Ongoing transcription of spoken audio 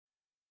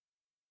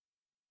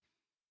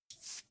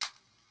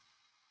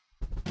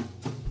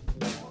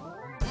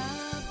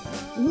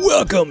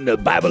Welcome to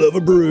Bible Over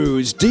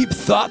Brews, deep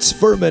thoughts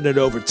fermented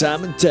over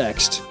time and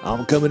text.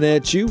 I'm coming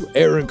at you,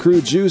 Aaron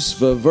Crew Juice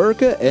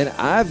Vaverka, and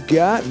I've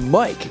got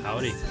Mike.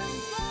 Howdy.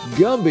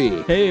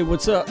 Gumby. Hey,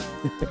 what's up?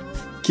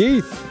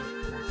 Keith.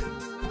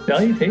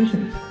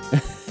 Salutations.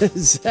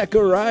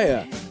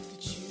 Zechariah.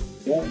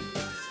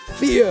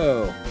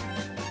 Theo.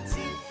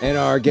 And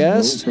our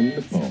guest. From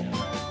the phone.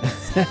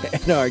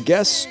 And our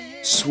guest,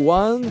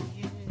 Swan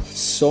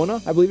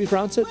Sona, I believe you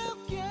pronounce it.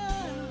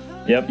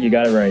 Yep, you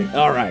got it right.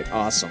 All right,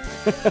 awesome.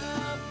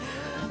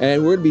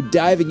 And we're going to be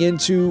diving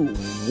into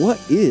what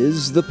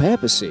is the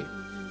papacy.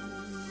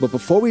 But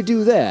before we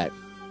do that,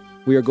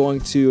 we are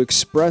going to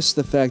express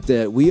the fact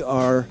that we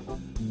are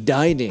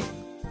dining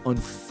on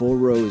Four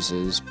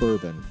Roses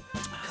bourbon.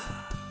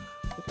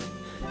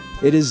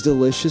 It is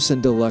delicious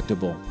and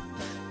delectable.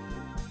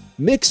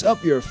 Mix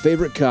up your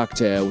favorite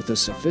cocktail with a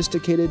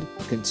sophisticated,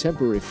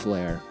 contemporary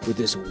flair with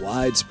this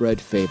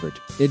widespread favorite.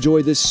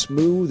 Enjoy this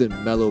smooth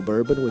and mellow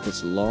bourbon with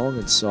its long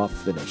and soft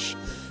finish.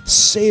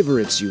 Savor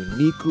its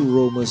unique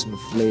aromas and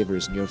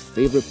flavors in your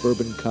favorite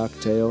bourbon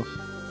cocktail,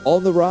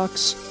 on the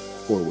rocks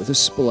or with a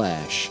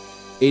splash.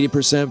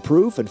 80%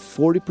 proof and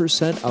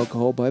 40%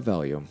 alcohol by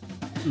volume.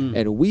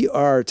 And we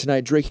are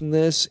tonight drinking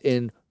this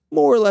in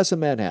more or less a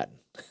Manhattan.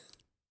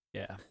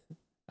 Yeah.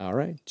 All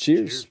right,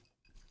 cheers.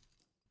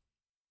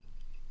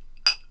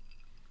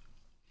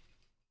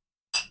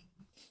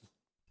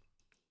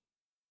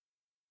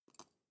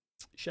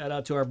 Shout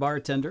out to our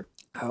bartender.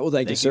 Oh,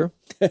 thank you, sir.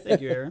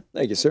 Thank you, Aaron.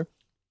 Thank you, sir.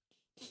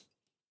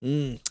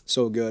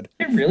 So good.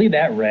 Is it really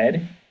that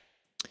red?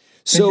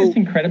 It's So, just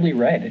incredibly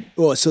red.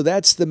 so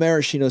that's the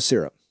maraschino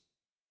syrup.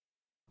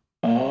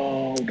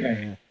 Oh,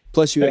 okay.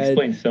 Plus you That add,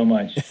 explains so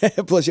much.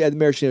 plus you add the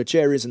maraschino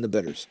cherries and the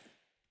bitters.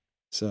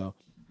 So,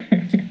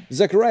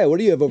 Zechariah, what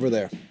do you have over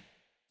there?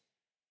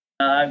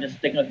 I'm just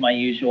sticking with my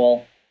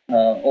usual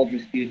Old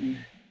Rasputin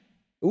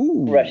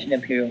Ooh, Russian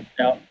Imperial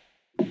Stout.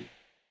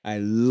 I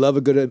love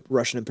a good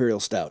Russian Imperial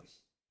Stout.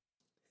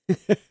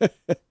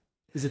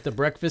 Is it the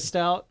breakfast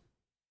stout?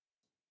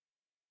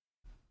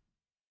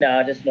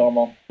 No, just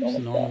normal. It's Normal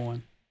the normal stout.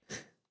 one.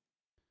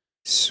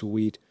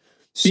 Sweet.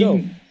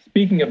 So,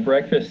 Speaking of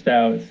breakfast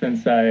stout,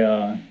 since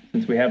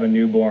we have a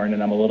newborn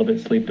and I'm a little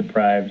bit sleep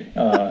deprived,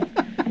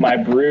 my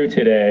brew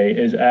today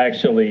is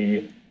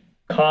actually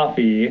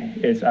coffee.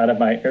 It's out of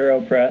my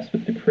AeroPress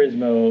with the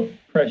Prismo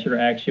pressure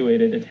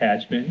actuated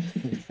attachments.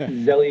 It's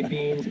Zelly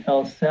Beans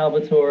El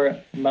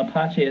Salvatore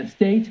Mapache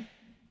Estate,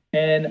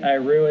 and I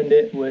ruined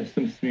it with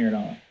some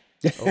Smirnoff.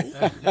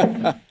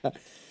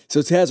 so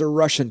it has a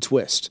Russian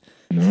twist.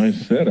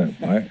 Nice setup.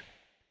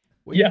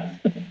 Yeah.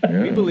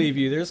 We believe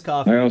you. There's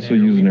coffee. I in also there.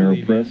 use We an believe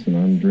you. AeroPress, and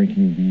I'm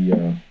drinking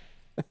the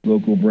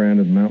local brand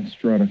of Mount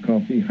Strata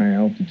coffee, high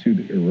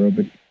altitude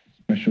aerobic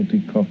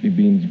specialty coffee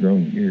beans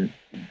grown here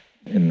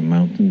in the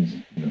mountains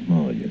in the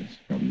Himalayas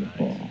from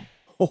Nepal.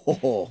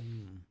 Oh,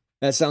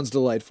 that sounds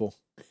delightful.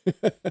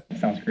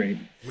 Sounds great.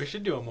 We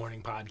should do a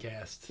morning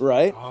podcast.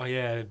 Right? Oh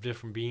yeah,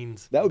 different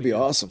beans. That would be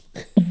awesome.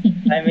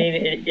 I mean,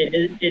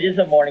 it is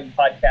a morning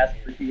podcast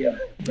for you.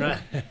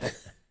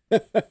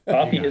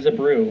 Coffee is a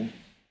brew.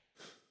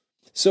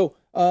 So,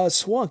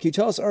 Swan, can you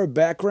tell us our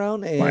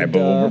background and,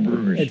 Bible Over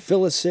Brewers. and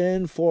fill us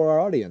in for our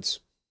audience?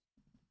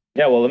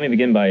 Yeah, well, let me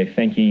begin by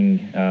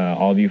thanking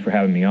all of you for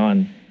having me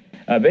on.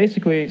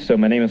 Basically, so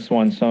my name is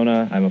Swan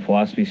Sona. I'm a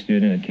philosophy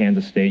student at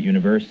Kansas State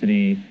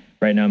University.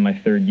 Right now in my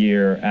third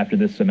year. After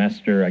this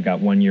semester, I got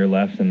 1 year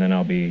left, and then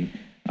I'll be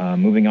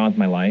moving on with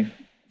my life.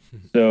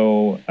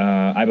 So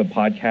I have a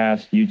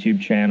podcast, YouTube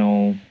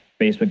channel,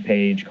 Facebook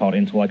page called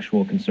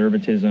Intellectual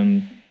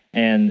Conservatism.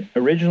 And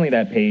originally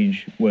that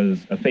page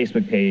was a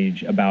Facebook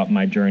page about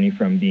my journey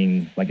from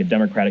being like a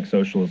democratic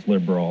socialist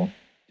liberal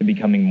to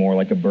becoming more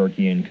like a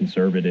Burkean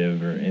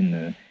conservative, or in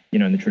the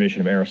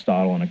tradition of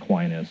Aristotle and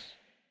Aquinas.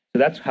 So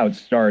that's how it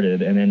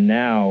started. And then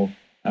now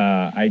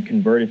I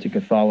converted to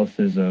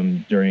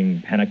Catholicism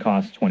during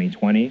Pentecost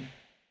 2020,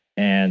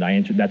 and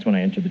that's when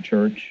I entered the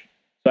church.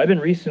 So I've been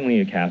recently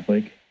a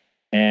Catholic,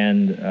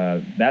 and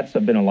that's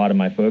been a lot of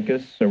my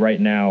focus. So right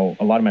now,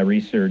 a lot of my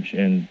research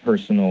and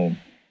personal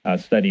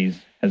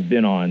studies has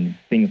been on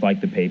things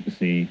like the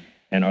papacy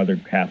and other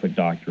Catholic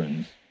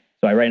doctrines.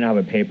 So I right now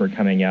have a paper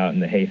coming out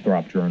in the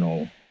Haythrop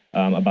Journal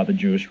about the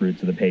Jewish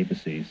roots of the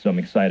papacy. So I'm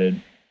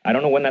excited. I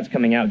don't know when that's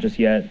coming out just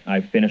yet.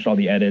 I finished all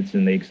the edits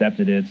and they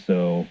accepted it,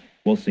 so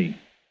we'll see.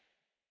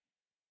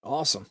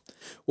 Awesome.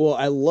 Well,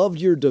 I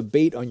loved your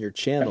debate on your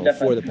channel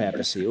for the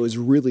papacy. It was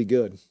really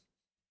good.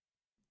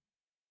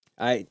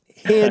 I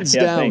hands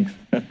Yeah, down,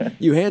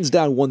 you hands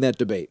down won that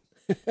debate.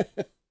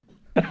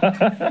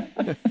 I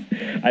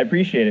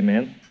appreciate it,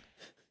 man.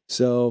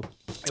 So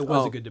It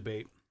was a good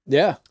debate.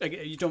 yeah,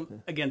 You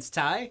don't against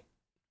Ty?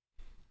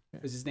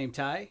 Was his name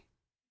Ty?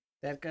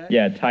 That guy?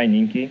 Yeah, Ty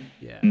Ninki.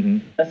 Yeah. Hmm.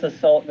 That's the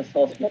Soul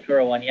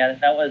Sculptura one. Yeah,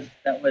 that was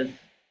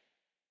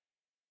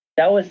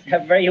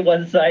very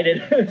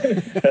one-sided.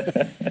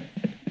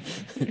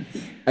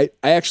 I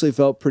actually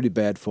felt pretty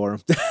bad for him.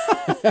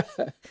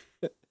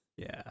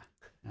 Yeah.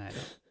 I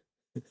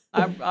don't.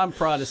 I'm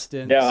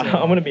Protestant. Yeah, so.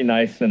 I'm gonna be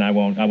nice and I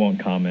won't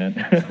comment.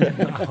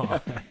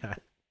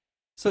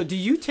 So do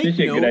you take It's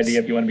usually a good notes? idea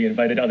if you want to be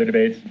invited to other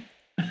debates.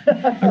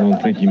 I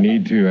don't think you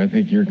need to. I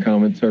think your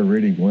comments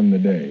already won the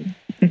day.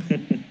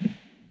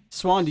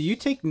 Swan, do you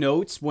take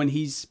notes when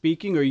he's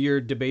speaking or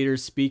your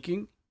debater's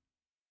speaking?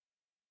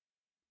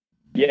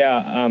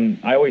 Yeah,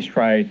 I always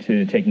try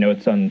to take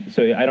notes on.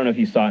 So I don't know if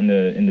you saw it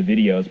in the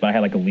videos, but I had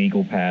like a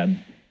legal pad,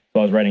 so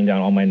I was writing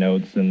down all my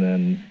notes, and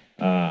then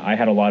I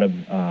had a lot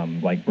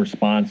of like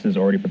responses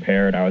already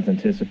prepared. I was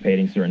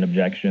anticipating certain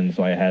objections,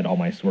 so I had all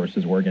my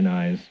sources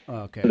organized.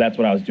 Okay. So that's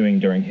what I was doing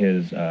during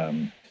his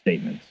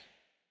statements.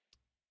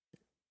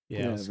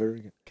 Yeah,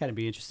 very good. kind of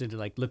be interested to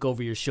like look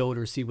over your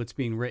shoulder, see what's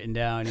being written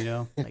down. You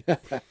know, like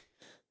I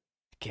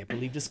can't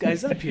believe this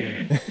guy's up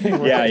here.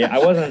 Yeah, I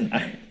wasn't.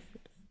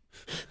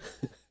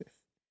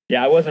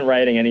 Yeah, I wasn't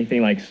writing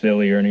anything like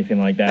silly or anything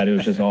like that. It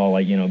was just all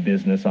like,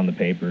 business on the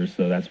papers.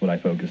 So that's what I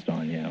focused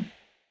on. Yeah.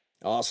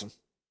 Awesome.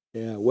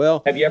 Yeah.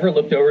 Well, Have you ever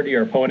looked over to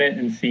your opponent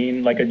and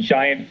seen like a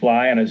giant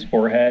fly on his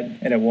forehead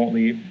and it won't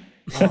leave?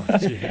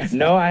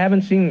 No, I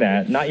haven't seen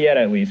that. Not yet,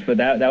 at least. But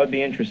that would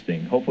be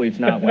interesting. Hopefully, it's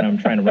not when I'm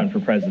trying to run for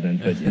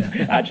president. But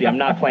actually, I'm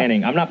not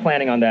planning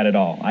on that at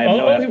all. I have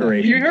no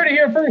aspirations. You heard it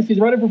here first. He's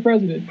running for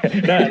president.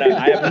 No,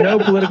 I have no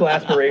political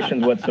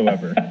aspirations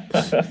whatsoever.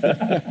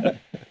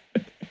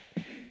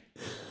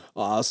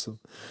 awesome.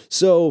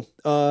 So,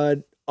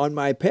 on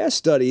my past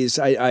studies,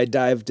 I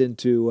dived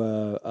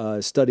into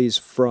studies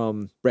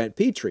from Brant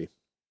Petrie.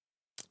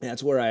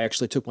 That's where I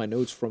actually took my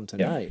notes from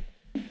tonight.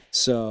 Yeah.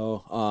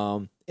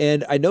 So,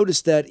 and I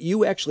noticed that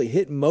you actually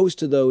hit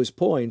most of those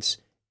points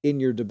in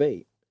your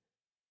debate.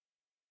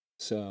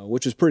 So,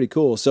 which is pretty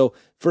cool. So,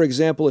 for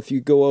example, if you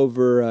go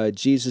over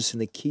Jesus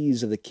and the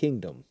keys of the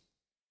kingdom.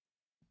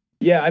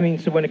 Yeah, I mean,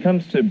 so when it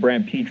comes to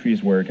Brant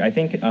Petrie's work, I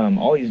think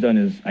all he's done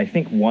is,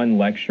 one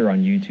lecture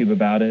on YouTube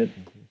about it.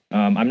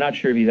 I'm not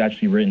sure if he's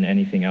actually written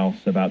anything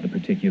else about the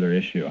particular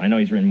issue. I know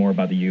he's written more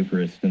about the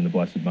Eucharist and the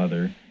Blessed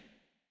Mother.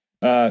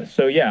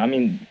 So, yeah, I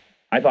mean,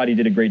 I thought he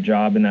did a great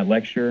job in that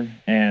lecture.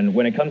 And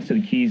when it comes to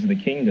the keys of the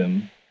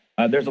kingdom,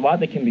 there's a lot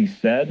that can be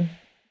said.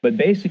 But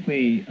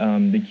basically,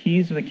 the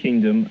keys of the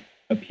kingdom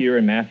appear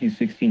in Matthew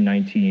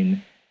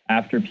 16:19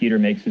 after Peter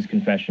makes his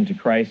confession to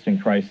Christ,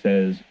 and Christ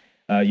says,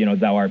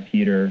 thou art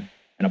Peter,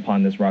 and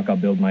upon this rock I'll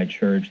build my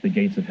church. The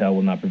gates of hell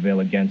will not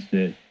prevail against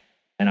it.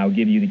 And I'll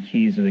give you the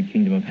keys of the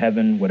kingdom of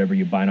heaven. Whatever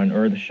you bind on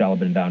earth shall have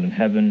been bound in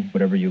heaven.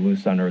 Whatever you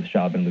loose on earth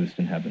shall have been loosed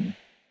in heaven.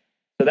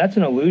 So that's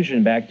an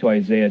allusion back to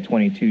Isaiah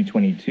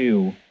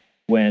 22:22,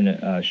 when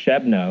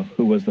Shebna,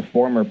 who was the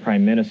former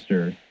prime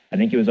minister, I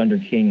think he was under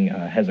King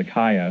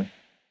Hezekiah,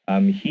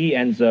 he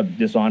ends up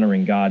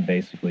dishonoring God,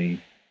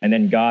 basically. And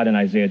then God in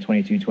Isaiah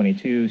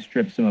 22:22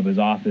 strips him of his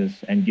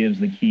office and gives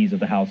the keys of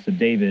the house of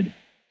David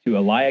to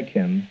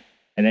Eliakim.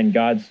 And then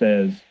God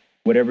says,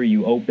 whatever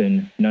you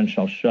open, none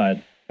shall shut,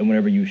 and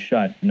whatever you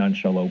shut, none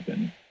shall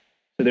open.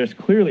 So there's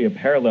clearly a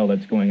parallel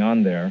that's going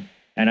on there.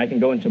 And I can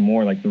go into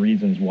more like the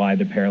reasons why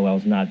the parallel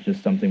is not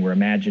just something we're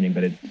imagining,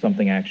 but it's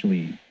something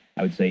actually,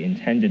 I would say,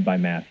 intended by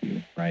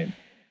Matthew, right?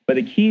 But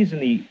the keys in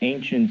the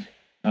ancient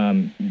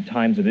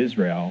times of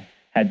Israel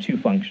had two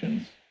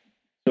functions.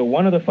 So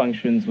one of the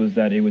functions was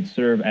that it would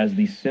serve as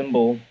the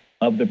symbol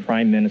of the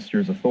prime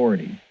minister's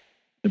authority.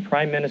 The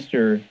prime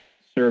minister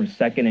served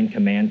second in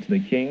command to the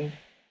king,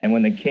 and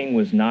when the king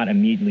was not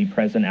immediately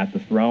present at the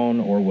throne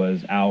or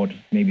was out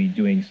maybe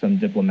doing some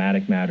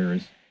diplomatic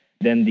matters,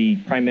 then the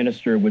prime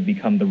minister would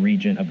become the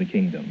regent of the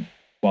kingdom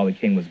while the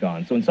king was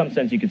gone. So in some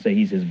sense, you could say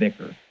he's his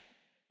vicar.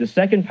 The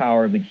second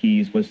power of the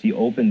keys was to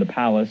open the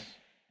palace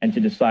and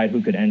to decide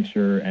who could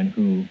enter and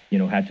who,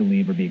 had to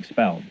leave or be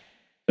expelled.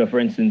 So for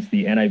instance,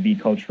 the NIV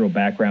Cultural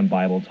Background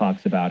Bible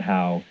talks about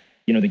how,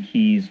 the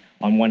keys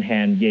on one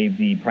hand gave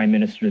the prime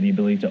minister the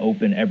ability to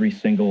open every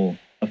single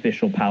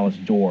official palace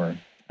door.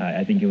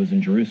 I think it was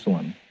in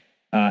Jerusalem.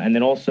 And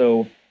then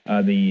also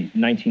the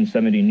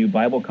 1970 New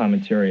Bible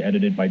Commentary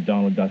edited by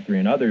Donald Guthrie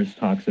and others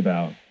talks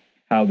about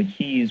how the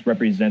keys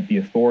represent the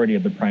authority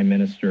of the prime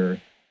minister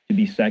to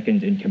be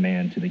second in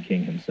command to the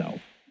king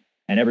himself.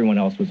 And everyone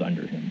else was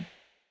under him.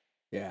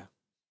 Yeah.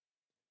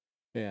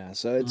 Yeah,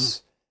 so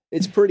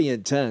it's pretty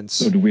intense.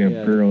 So do we have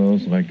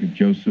parallels like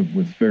Joseph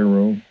with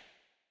Pharaoh?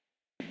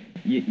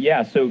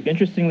 Yeah, so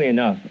interestingly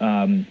enough,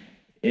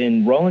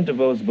 in Roland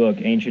DeVoe's book,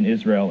 Ancient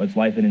Israel, Its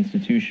Life and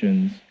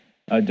Institutions,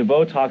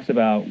 DeVoe talks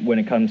about when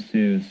it comes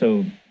to,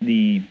 so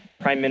the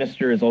prime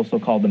minister is also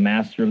called the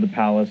master of the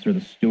palace or the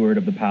steward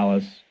of the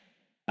palace.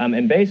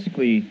 And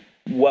basically,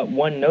 what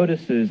one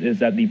notices is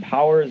that the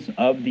powers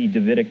of the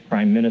Davidic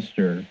prime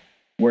minister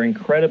were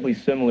incredibly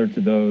similar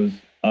to those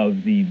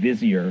of the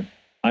vizier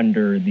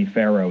under the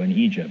Pharaoh in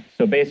Egypt.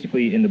 So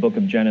basically, in the book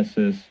of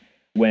Genesis,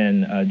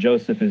 when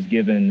Joseph is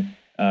given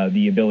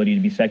the ability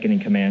to be second in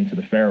command to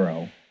the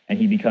Pharaoh, and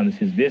he becomes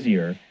his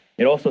vizier,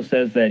 it also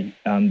says that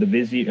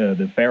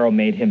the Pharaoh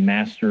made him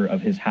master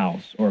of his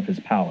house or of his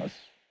palace.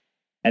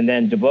 And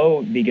then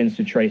DeVoe begins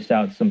to trace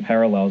out some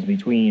parallels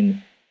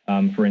between,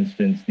 for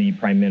instance, the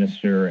prime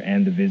minister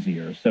and the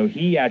vizier. So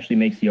he actually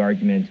makes the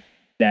argument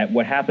that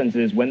what happens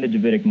is when the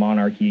Davidic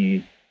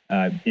monarchy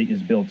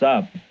is built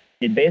up,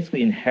 it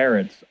basically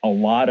inherits a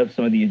lot of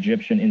some of the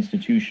Egyptian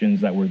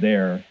institutions that were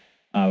there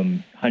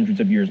hundreds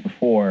of years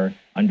before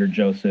under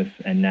Joseph,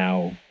 and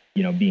now,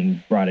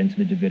 being brought into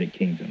the Davidic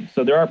kingdom.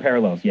 So there are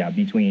parallels,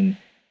 between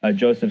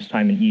Joseph's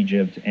time in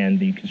Egypt and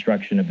the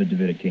construction of the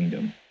Davidic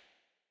kingdom.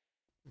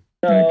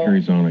 That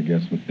carries on, I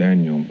guess, with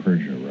Daniel and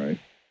Persia, right?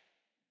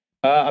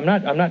 I'm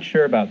not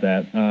sure about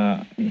that.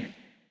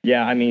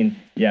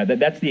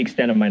 That's the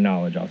extent of my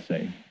knowledge, I'll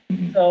say.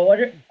 Mm-hmm. So, what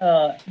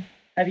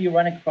have you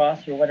run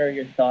across, or what are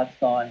your thoughts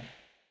on,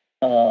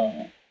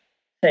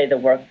 say, the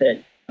work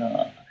that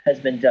has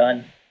been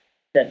done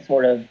that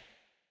sort of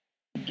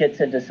gets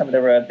into some of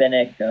the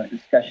rabbinic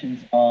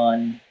discussions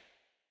on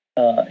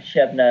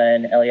Shebna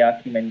and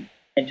Eliakim, and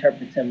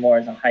interprets him more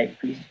as a high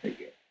priest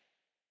figure,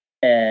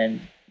 and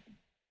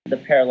the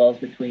parallels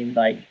between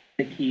like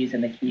the keys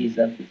and the keys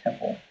of the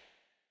temple?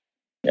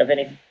 You have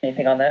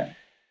anything on that?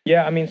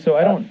 Yeah, I mean, so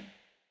I don't.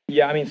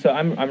 Yeah, I mean, so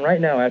I'm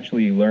right now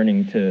actually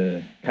learning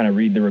to kind of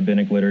read the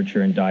rabbinic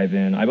literature and dive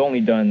in. I've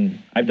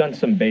done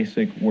some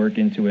basic work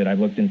into it. I've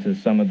looked into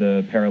some of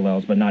the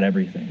parallels, but not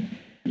everything.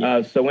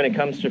 So when it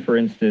comes to, for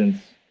instance,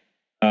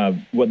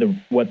 what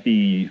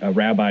the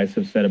rabbis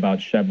have said about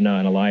Shebna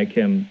and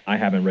Eliakim, I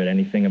haven't read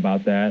anything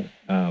about that.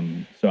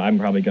 So I'm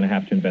probably going to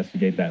have to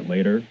investigate that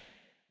later.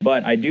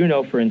 But I do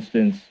know, for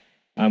instance,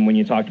 when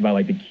you talked about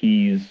like the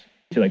keys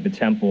to like the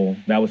temple,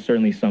 that was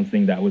certainly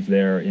something that was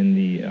there in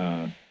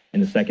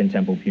the Second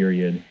Temple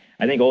period.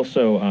 I think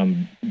also,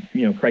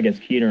 Craig S.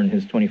 Keener in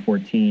his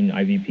 2014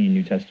 IVP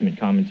New Testament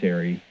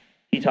commentary,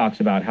 he talks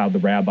about how the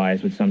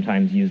rabbis would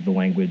sometimes use the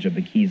language of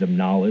the keys of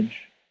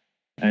knowledge.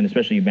 And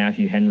especially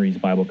Matthew Henry's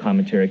Bible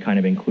commentary kind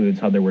of includes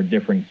how there were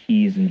different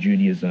keys in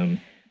Judaism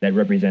that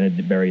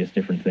represented various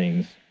different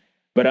things.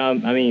 But I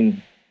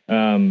don't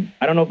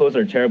know if those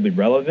are terribly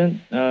relevant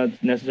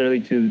necessarily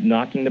to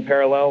knocking the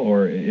parallel,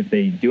 or if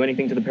they do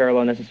anything to the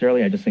parallel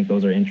necessarily. I just think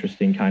those are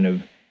interesting kind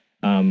of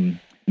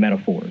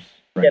metaphors,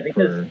 right,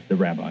 for the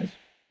rabbis.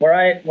 Where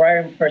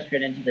I first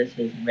read into this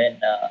is when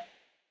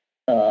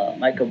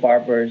Michael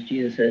Barber's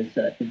Jesus as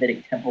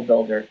Davidic temple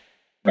builder,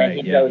 and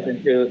he goes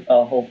into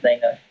a whole thing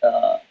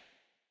of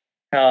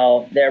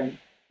how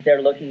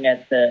they're looking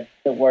at the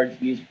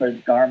words used for the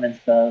garments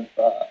of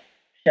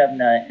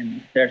Shebna,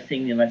 and they're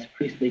seeing them as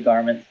priestly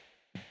garments.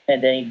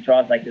 And then he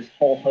draws like this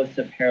whole host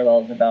of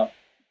parallels about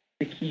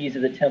the keys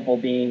of the temple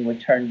being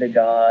returned to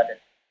God,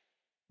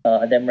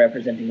 them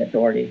representing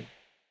authority.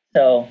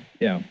 So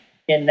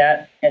in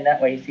that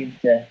way, he seems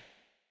to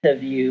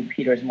view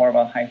Peter as more of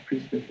a high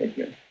priestly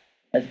figure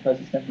as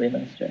opposed to simply a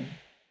minister.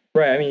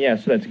 Right. I mean,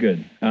 so that's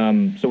good.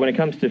 So when it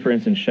comes to, for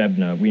instance,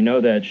 Shebna, we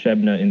know that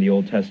Shebna in the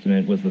Old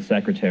Testament was the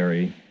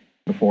secretary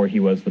before he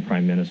was the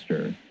prime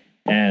minister.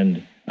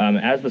 And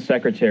as the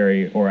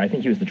secretary, or I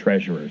think he was the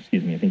treasurer,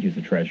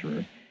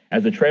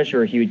 As the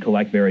treasurer, he would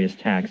collect various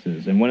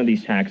taxes, and one of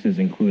these taxes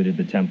included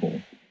the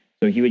temple.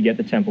 So he would get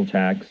the temple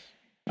tax.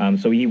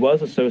 So he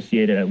was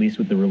associated at least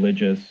with the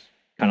religious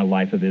kind of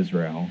life of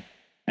Israel.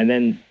 And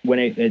then when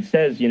it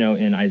says,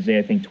 in Isaiah,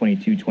 I think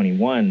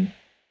 22:21,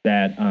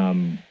 that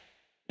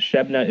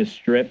Shebna is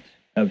stripped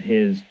of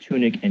his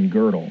tunic and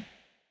girdle.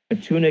 A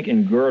tunic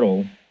and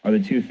girdle are the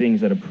two things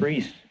that a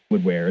priest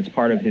would wear. It's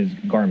part of his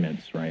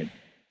garments, right?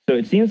 So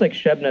it seems like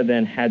Shebna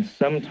then had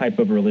some type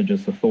of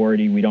religious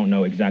authority. We don't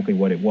know exactly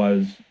what it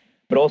was.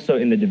 But also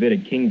in the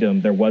Davidic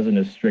kingdom, there wasn't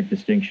a strict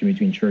distinction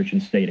between church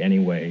and state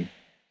anyway.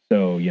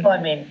 So, Well,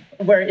 I mean,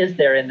 where is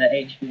there in the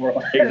ancient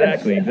world?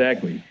 Exactly.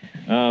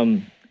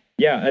 And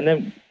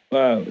then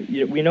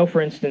we know,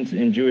 for instance,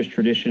 in Jewish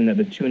tradition that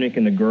the tunic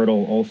and the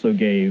girdle also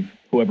gave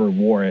whoever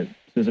wore it,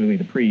 specifically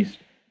the priest,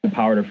 the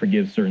power to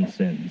forgive certain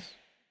sins.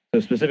 So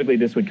specifically,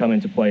 this would come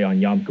into play on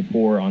Yom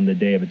Kippur, on the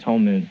Day of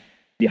Atonement.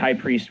 The high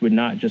priest would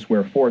not just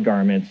wear 4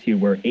 garments, he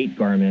would wear 8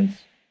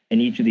 garments, and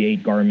each of the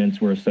 8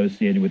 garments were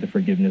associated with the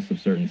forgiveness of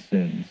certain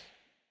sins.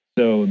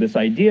 So this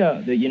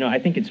idea that, I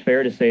think it's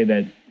fair to say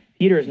that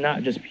Peter is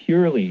not just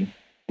purely,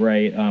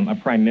 right, a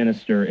prime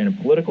minister in a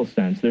political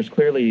sense. There's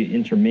clearly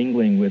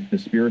intermingling with the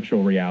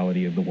spiritual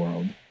reality of the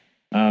world.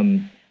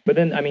 But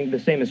then, the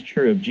same is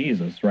true of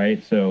Jesus,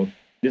 right? So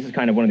this is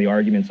kind of one of the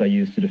arguments I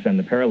use to defend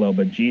the parallel,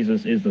 but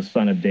Jesus is the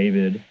son of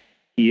David.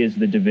 He is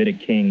the Davidic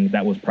king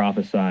that was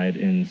prophesied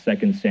in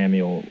 2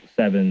 Samuel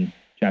 7,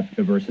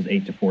 verses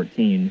 8 to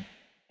 14.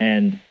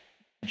 And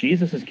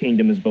Jesus'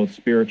 kingdom is both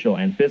spiritual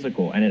and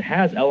physical, and it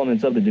has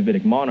elements of the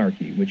Davidic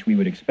monarchy, which we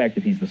would expect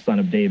if he's the son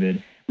of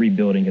David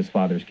rebuilding his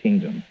father's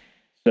kingdom.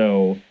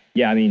 So,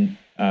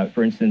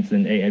 for instance,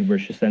 in A. Edward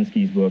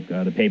Szosensky's book,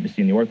 The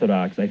Papacy and the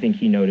Orthodox, I think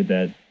he noted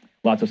that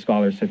lots of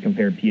scholars have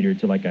compared Peter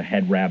to like a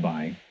head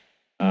rabbi.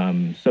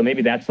 So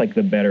maybe that's like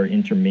the better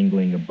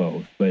intermingling of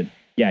both. But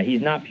yeah,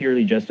 he's not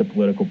purely just a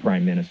political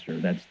prime minister.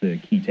 That's the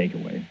key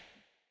takeaway.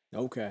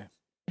 Okay.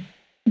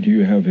 Do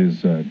you have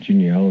his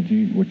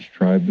genealogy? Which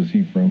tribe is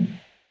he from?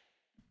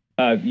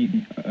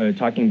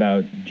 Talking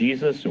about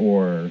Jesus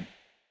or...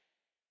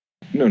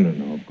 No,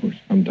 of course.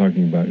 I'm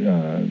talking about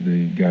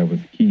the guy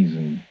with the keys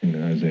in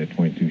Isaiah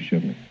 22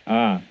 shipment.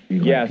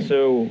 Yeah,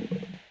 so,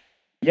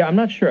 yeah, I'm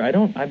not sure. I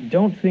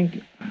don't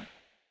think,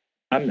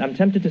 I'm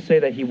tempted to say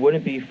that he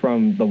wouldn't be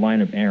from the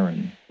line of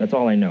Aaron. That's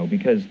all I know,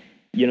 because,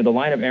 the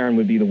line of Aaron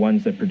would be the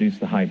ones that produce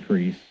the high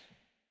priest.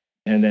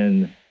 And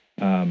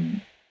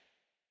then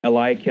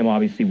Eliakim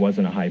obviously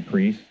wasn't a high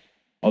priest,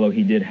 although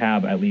he did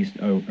have at least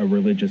a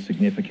religious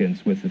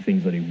significance with the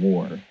things that he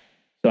wore.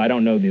 So I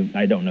don't know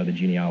the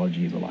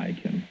genealogy of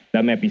Eliakim.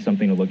 That might be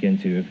something to look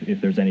into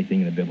if there's anything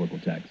in the biblical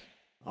text.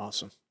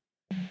 Awesome.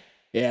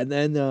 Yeah, and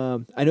then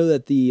I know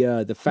that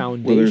the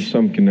foundation. Well, there's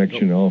some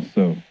connection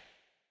also.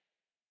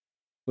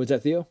 What's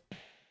that, Theo?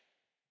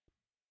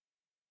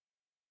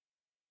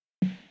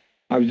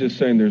 I was just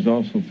saying there's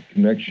also the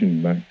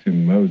connection back to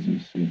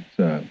Moses.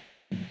 It's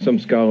some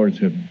scholars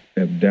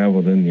have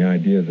dabbled in the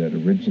idea that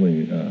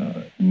originally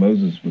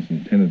Moses was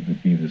intended to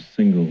be the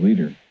single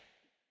leader,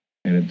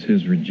 and it's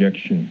his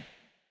rejection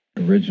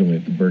originally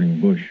at the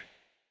burning bush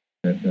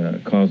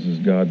that causes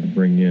God to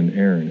bring in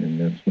Aaron, and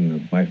that's when the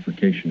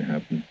bifurcation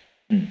happens.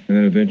 And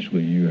then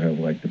eventually you have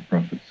like the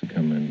prophets to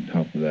come in on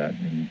top of that,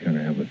 and you kind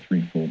of have a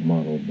threefold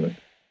model. But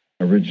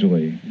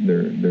originally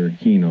they're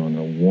keen on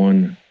a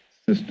one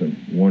system,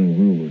 one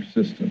ruler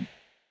system,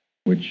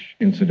 which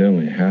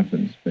incidentally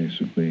happens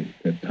basically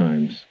at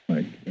times,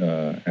 like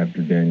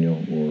after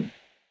Daniel, or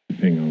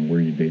depending on where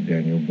you date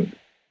Daniel, but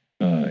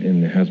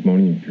in the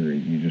Hasmonean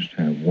period, you just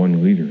have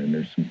one leader, and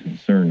there's some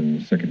concern in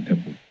the Second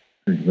Temple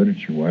period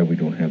literature why we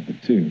don't have the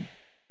two.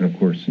 And of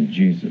course in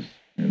Jesus,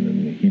 and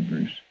then the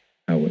Hebrews,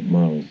 how it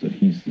models that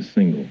he's the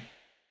single.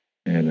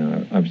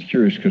 And I was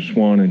curious because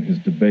Swan in his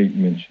debate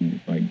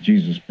mentioned like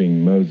Jesus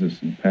being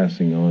Moses and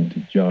passing on to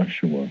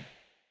Joshua,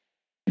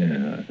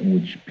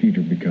 which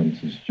Peter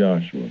becomes as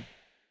Joshua.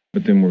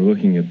 But then we're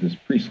looking at this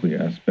priestly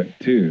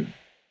aspect too,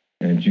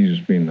 and Jesus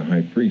being the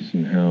high priest,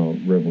 and how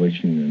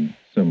Revelation and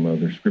some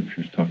other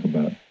scriptures talk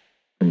about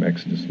from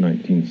Exodus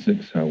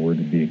 19:6 how we're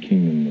to be a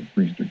kingdom of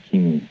priests, or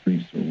kingly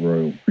priests, or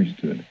royal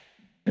priesthood.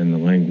 And the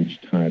language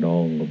tied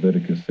all in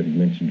Leviticus that he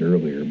mentioned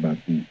earlier about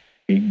the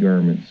 8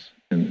 garments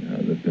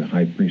and that the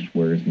high priest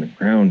wears and the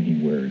crown he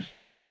wears.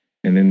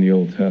 And in the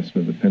Old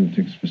Testament, the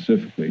Pentateuch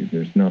specifically,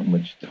 there's not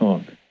much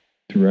talk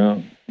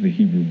throughout the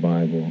Hebrew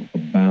Bible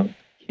about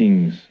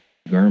king's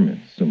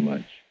garments so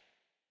much.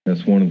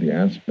 That's one of the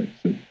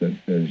aspects that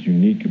is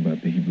unique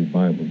about the Hebrew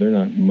Bible. They're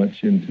not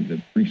much into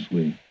the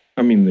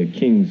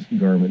king's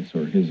garments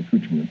or his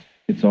accoutrements.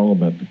 It's all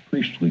about the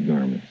priestly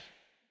garments.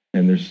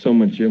 And there's so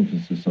much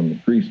emphasis on the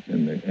priest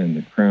and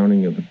the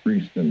crowning of the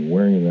priest and the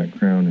wearing of that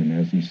crown. And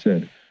as he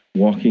said,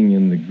 walking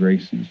in the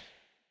graces.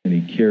 And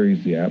he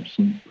carries the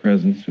absolute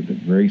presence of the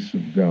grace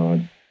of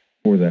God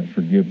for that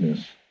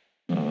forgiveness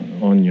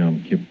on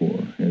Yom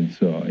Kippur. And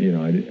so,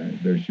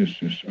 there's just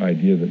this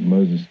idea that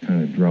Moses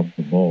kind of dropped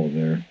the ball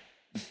there.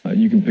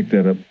 You can pick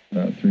that up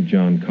through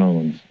John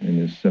Collins in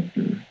his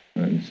Scepter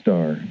and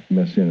Star,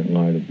 Messianic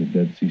Light of the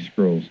Dead Sea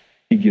Scrolls.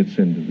 He gets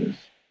into this,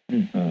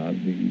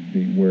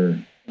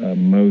 where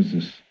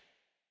Moses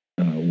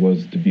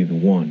was to be the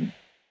one,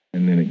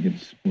 and then it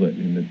gets split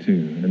into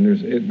two. And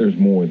there's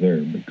more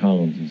there, but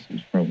Collins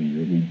is probably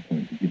your lead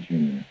point to get you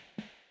in there.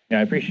 Yeah,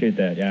 I appreciate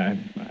that. Yeah,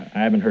 I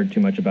haven't heard too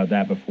much about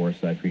that before,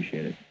 so I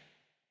appreciate it.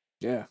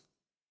 Yeah,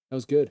 that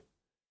was good.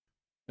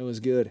 That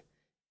was good.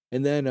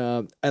 And then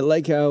I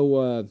like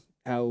how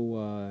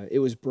it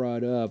was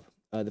brought up,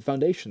 the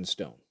foundation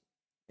stone,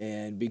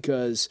 and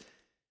because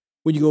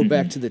when you go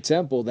back to the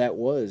temple, that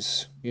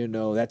was,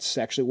 that's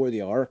actually where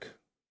the ark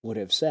would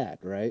have sat,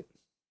 right?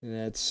 And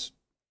that's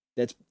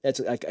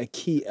like a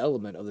key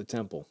element of the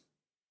temple.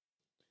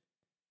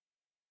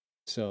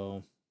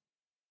 So,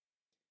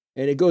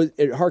 and it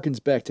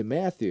harkens back to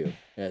Matthew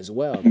as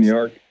well. In the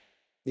ark.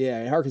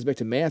 Yeah, it harkens back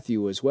to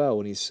Matthew as well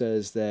when he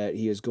says that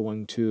he is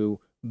going to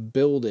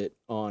build it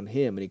on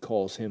him, and he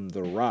calls him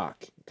the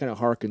rock. It kind of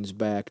harkens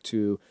back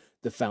to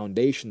the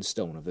foundation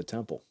stone of the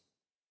temple.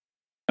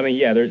 I mean,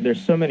 yeah,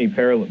 there's so many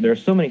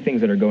there's so many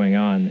things that are going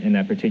on in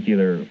that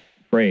particular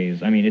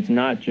phrase. I mean, it's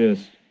not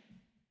just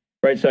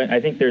right. So I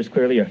think there's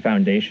clearly a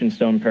foundation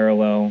stone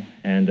parallel,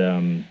 and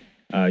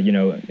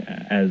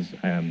as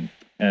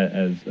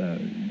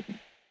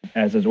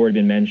has already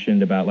been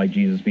mentioned about like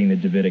Jesus being the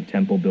Davidic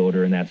temple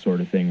builder and that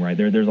sort of thing, right?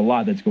 There's a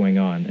lot that's going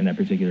on in that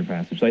particular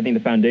passage. So I think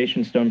the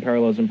foundation stone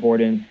parallel is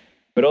important,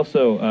 but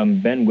also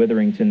Ben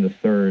Witherington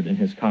III in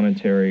his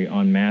commentary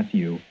on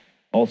Matthew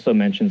also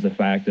mentions the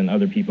fact, and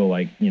other people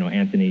like,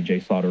 Anthony J.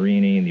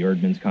 Slaughterrini and the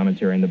Erdman's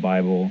commentary in the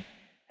Bible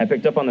have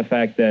picked up on the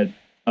fact that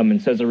in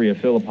Caesarea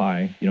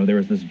Philippi, there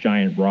was this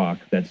giant rock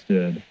that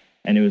stood,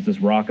 and it was this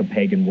rock of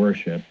pagan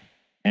worship,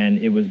 and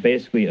it was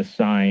basically a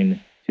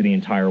sign to the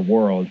entire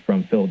world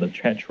from Philip the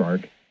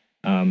Tetrarch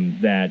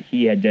that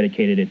he had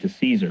dedicated it to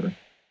Caesar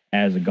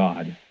as a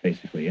god,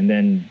 basically. And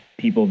then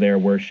people there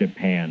worship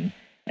Pan.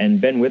 And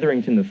Ben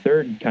Witherington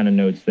III kind of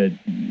notes that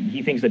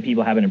he thinks that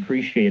people haven't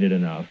appreciated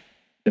enough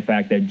the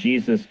fact that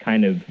Jesus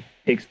kind of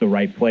picks the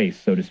right place,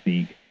 so to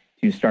speak,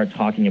 to start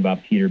talking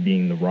about Peter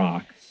being the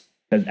rock.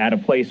 Because at a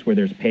place where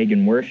there's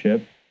pagan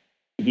worship,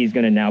 he's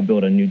going to now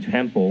build a new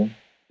temple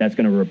that's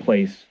going to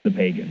replace the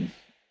pagans.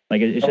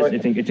 Like it's just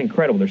it's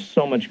incredible. There's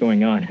so much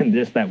going on in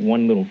just that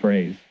one little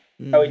phrase.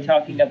 Are we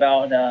talking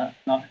about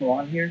Mount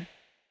Hermon here?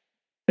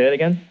 Say that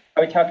again.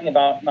 Are we talking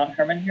about Mount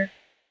Hermon here?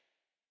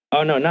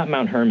 Oh no, not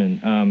Mount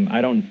Hermon.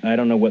 I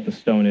don't know what the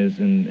stone is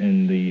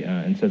in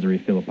Caesarea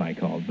Philippi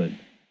called, but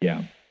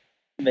yeah.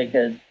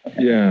 Because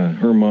yeah,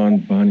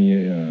 Hermon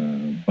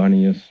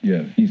Bonius.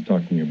 Yeah, he's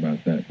talking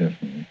about that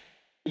definitely.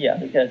 Yeah,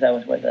 because that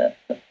was where the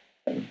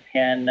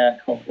Pan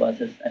cult was,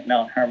 is at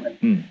Mount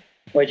Hermon,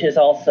 which is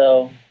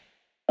also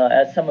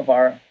as some of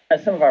our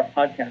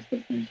podcast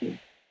listeners who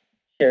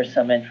share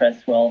some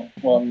interest will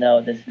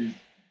know, this is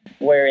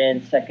where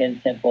in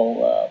Second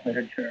Temple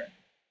literature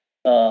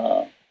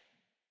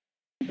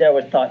there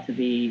was thought to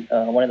be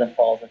one of the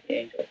falls of the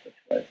angels, which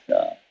was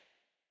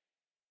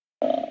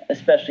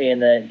especially in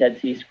the Dead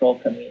Sea Scroll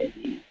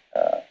community,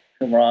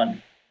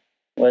 Qumran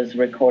was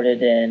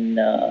recorded in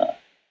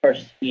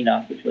First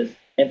Enoch, which was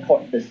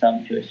important to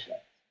some Jewish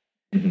sects.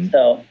 Mm-hmm.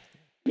 So,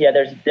 yeah,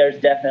 there's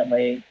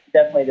definitely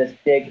this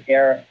big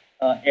air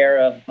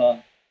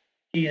of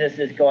Jesus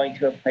is going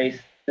to a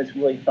place that's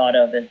really thought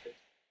of as this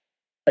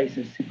place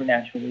of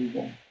supernatural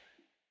evil.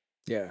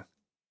 Yeah,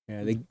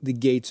 the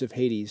gates of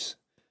Hades.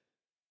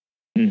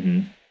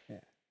 Mm-hmm.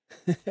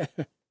 Yeah.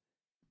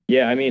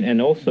 Yeah, I mean,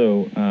 and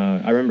also,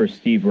 I remember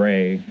Steve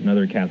Ray,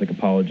 another Catholic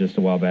apologist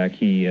a while back,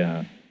 he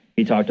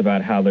talked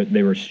about how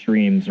there were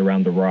streams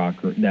around the rock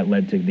that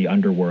led to the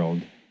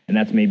underworld, and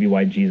that's maybe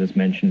why Jesus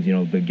mentions,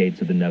 the gates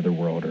of the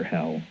netherworld or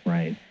hell,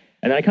 right?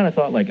 And I kind of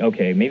thought, like,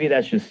 okay, maybe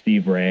that's just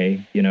Steve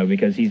Ray,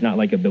 because he's not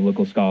like a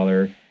biblical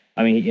scholar.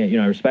 I mean,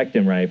 I respect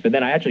him, right? But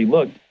then I actually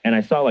looked, and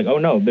I saw, like, oh,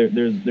 no,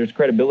 there's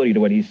credibility to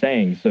what he's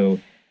saying. So,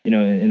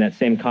 in that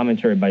same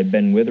commentary by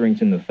Ben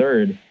Witherington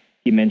III,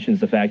 he mentions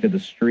the fact that the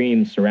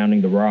streams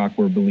surrounding the rock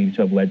were believed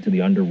to have led to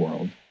the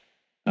underworld.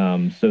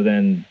 So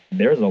then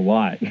there's a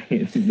lot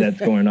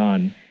that's going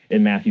on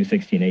in Matthew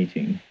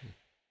 16:18.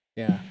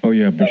 Yeah. Oh,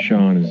 yeah,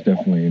 Bashan is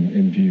definitely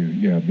in view.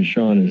 Yeah,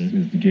 Bashan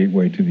is the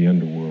gateway to the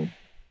underworld.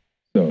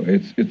 So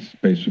it's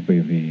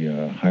basically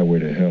the highway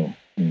to hell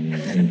in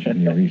the ancient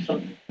Near East.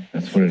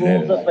 That's what it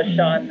is. Schools of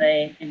Bashan,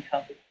 they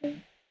encompass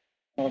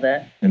all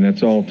that. And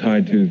that's all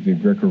tied to the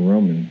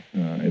Greco-Roman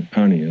at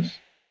Panias.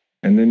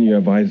 And then you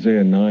have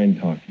Isaiah 9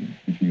 talking.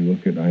 If you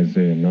look at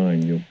Isaiah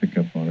 9, you'll pick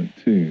up on it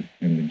too.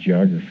 And the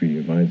geography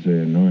of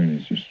Isaiah 9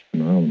 is just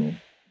phenomenal,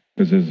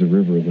 because there's the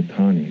river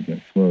Litani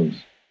that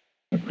flows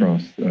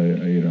across,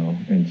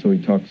 and so he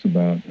talks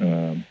about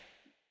the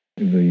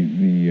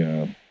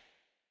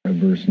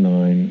verse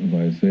 9 of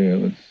Isaiah.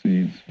 Let's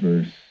see,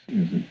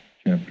 it's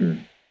chapter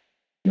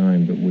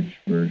 9, but which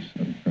verse?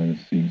 I'm trying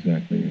to see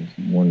exactly. It's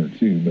 1 or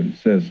 2, but it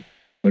says,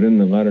 but in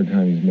the latter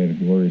time, he's made a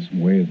glorious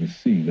way of the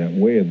sea. That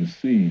way of the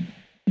sea,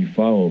 you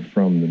follow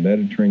from the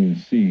Mediterranean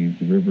Sea,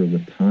 the river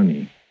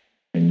Litani,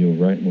 and you'll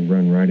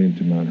run right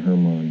into Mount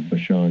Hermon,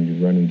 Bashan.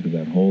 You run into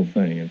that whole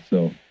thing.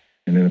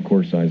 And then, of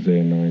course,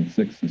 Isaiah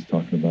 9:6 is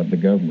talking about the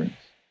governments.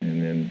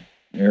 And then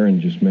Aaron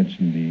just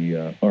mentioned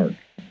the ark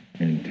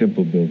and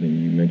temple building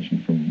you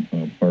mentioned from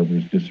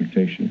Barbara's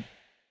dissertation.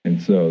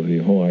 And so the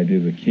whole idea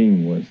of the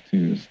king was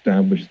to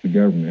establish the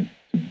government,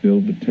 to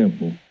build the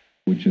temple,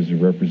 which is a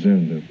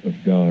representative of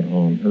God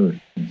on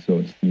earth. And so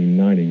it's the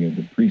uniting of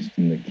the priest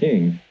and the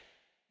king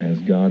as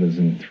God is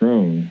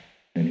enthroned,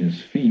 and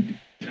his feet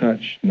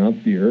touch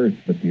not the earth,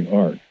 but the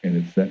ark. And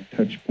it's that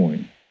touch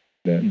point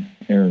that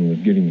Aaron was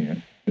getting at,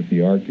 that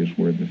the ark is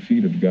where the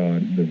feet of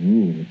God, the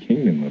rule, the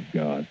kingdom of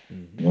God,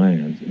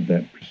 lands at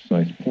that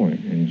precise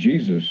point. And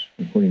Jesus,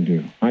 according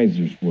to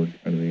Heiser's work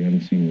out of the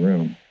unseen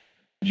realm,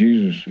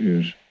 Jesus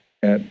is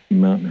at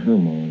Mount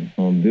Hermon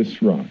on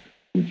this rock,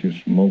 which is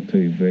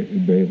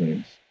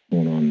multi-valence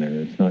going on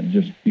there. It's not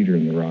just Peter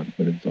and the rock,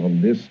 but it's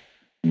on this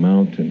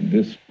mountain,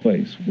 this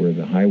place where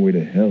the highway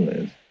to hell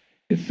is.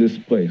 It's this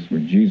place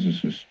where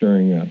Jesus is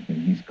stirring up, and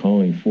he's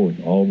calling forth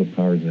all the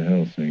powers of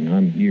hell, saying,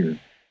 I'm here,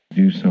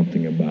 do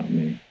something about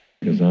me,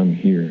 because I'm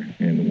here,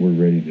 and we're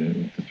ready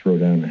to throw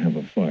down and have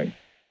a fight.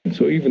 And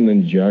so even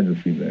in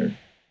geography there,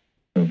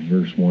 of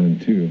verse 1 and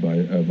 2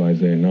 of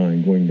Isaiah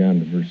 9, going down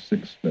to verse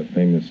 6, that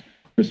famous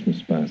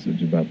Christmas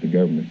passage about the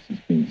governments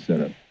that's being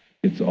set up,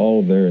 it's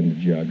all there in the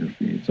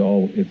geography. It's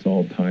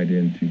all tied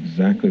into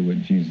exactly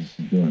what Jesus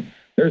is doing.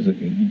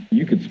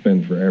 You could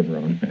spend forever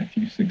on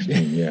Matthew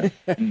 16. Yeah,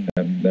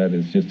 that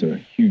is just a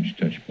huge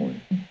touch point.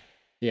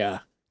 Yeah,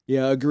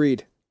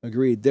 agreed.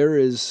 There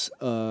is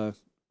a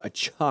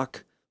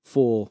chock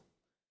full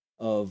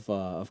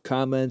of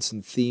comments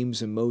and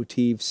themes and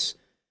motifs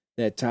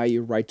that tie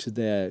you right to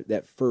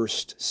that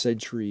first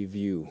century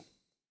view.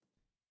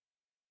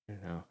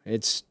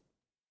 It's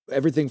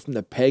everything from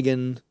the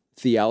pagan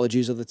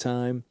theologies of the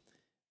time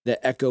that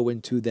echo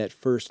into that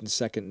first and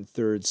second and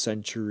third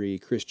century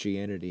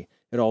Christianity.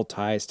 It all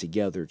ties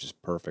together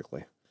just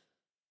perfectly.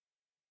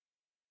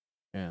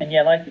 Yeah. And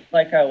yeah,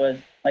 like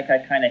I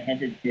kind of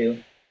hinted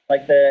to,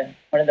 like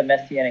one of the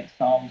Messianic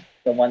Psalms,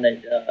 the one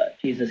that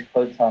Jesus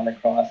quotes on the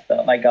cross,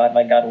 my God,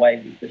 why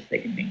have you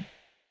forsaken me?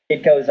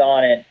 It goes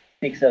on, it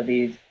speaks of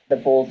these the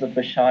bulls of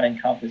Bashan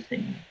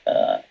encompassing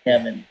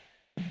him, and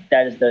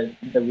that is the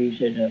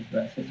region of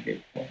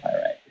Caesarea Philippi,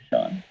 right?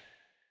 Bashan.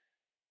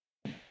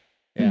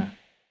 Yeah.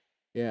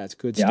 Yeah, it's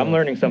good Yeah, stuff. I'm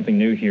learning something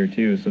new here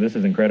too, so this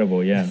is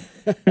incredible. Yeah.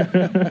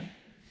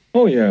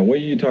 Oh, yeah. Well,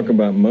 you talk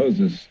about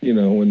Moses.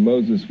 When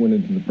Moses went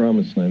into the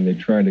Promised Land, they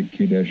tried at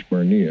Kadesh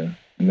Barnea,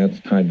 and that's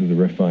tied to the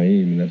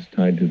Rephaim, and that's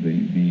tied to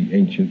the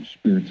ancient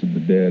spirits of the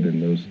dead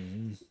and those.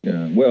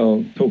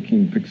 Well,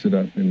 Tolkien picks it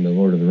up in the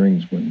Lord of the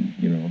Rings when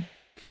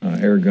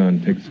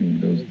Aragorn takes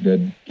those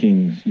dead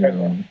kings,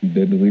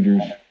 dead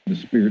leaders, the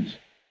spirits,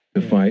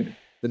 to fight.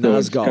 The So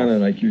it's Nazgul. kind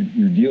of like you're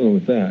dealing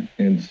with that.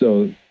 And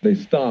so they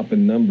stop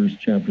in Numbers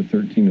chapter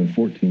 13 and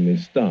 14. They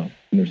stop,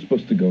 and they're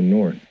supposed to go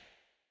north,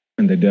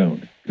 and they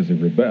don't because they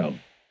rebel.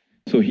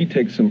 So he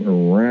takes them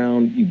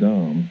around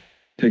Edom,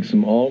 takes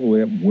them all the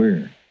way up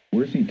where?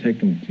 Where does he take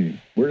them to?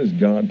 Where does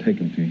God take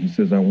them to? He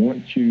says, I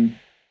want you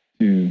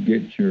to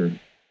get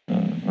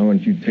I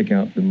want you to take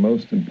out the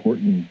most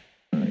important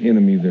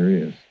enemy there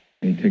is.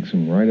 And he takes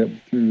them right up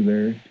through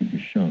there to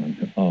Bashan,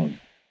 to Og,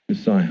 to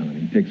Sihon.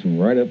 He takes them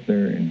right up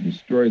there and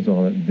destroys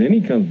all that. Then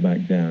he comes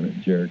back down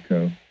at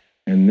Jericho.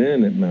 And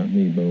then at Mount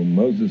Nebo,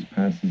 Moses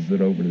passes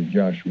it over to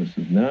Joshua,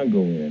 says, now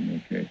go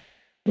in, okay.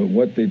 But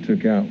what they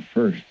took out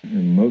first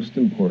and most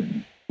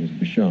important was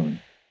Bashan.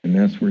 And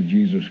that's where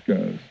Jesus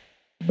goes,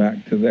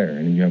 back to there.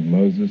 And you have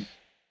Moses,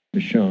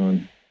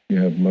 Bashan,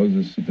 you have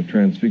Moses at the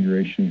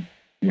Transfiguration.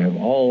 You have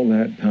all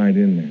that tied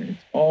in there.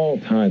 It's all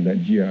tied,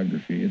 that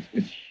geography.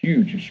 It's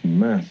huge. It's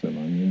massive.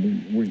 I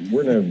mean,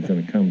 we're never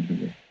going to come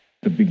to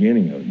the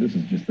beginning of it. This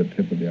is just the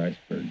tip of the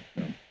iceberg.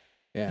 So.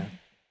 Yeah.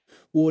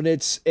 Well,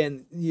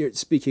 and you're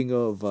speaking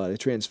of the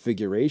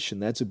Transfiguration,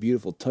 that's a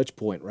beautiful touch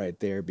point right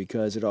there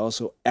because it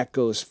also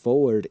echoes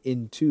forward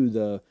into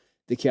the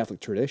Catholic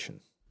tradition,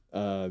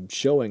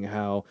 showing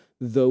how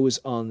those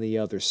on the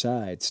other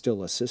side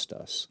still assist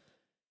us.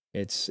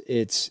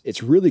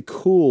 It's really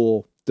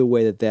cool the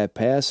way that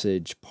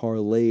passage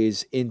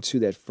parlays into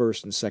that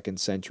 1st and 2nd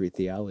century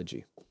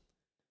theology.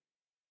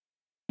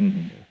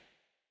 Mm-hmm.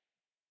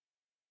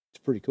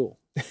 It's pretty cool.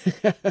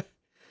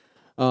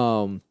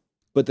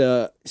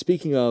 But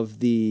speaking of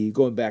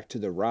going back to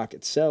the rock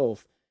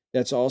itself,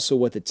 that's also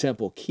what the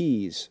temple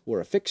keys were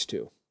affixed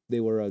to. They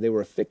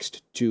were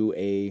affixed to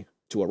a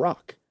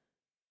rock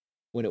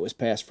when it was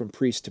passed from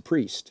priest to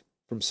priest,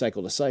 from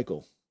cycle to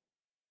cycle.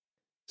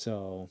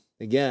 So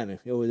again,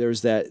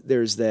 there's that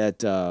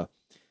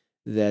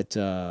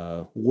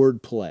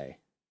wordplay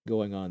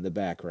going on in the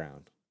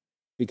background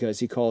because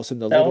he calls him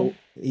the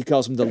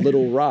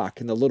little rock,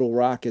 and the little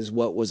rock is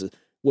what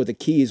the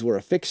keys were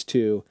affixed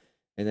to.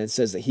 And then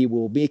says that he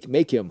will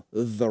make him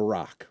the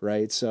rock,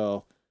 right?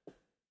 So,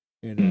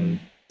 the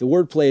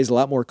wordplay is a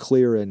lot more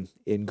clear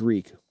in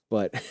Greek,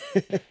 but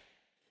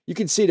you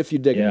can see it if you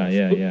dig enough.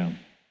 Yeah.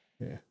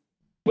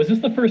 Was this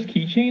the first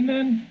keychain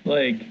then?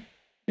 Like,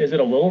 is it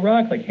a little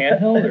rock, like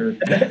handheld or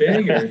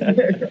big?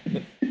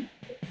 Or?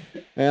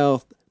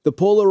 Well, the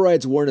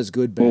Polaroids weren't as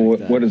good back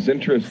then. What is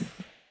interesting?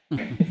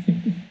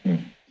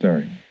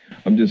 Sorry,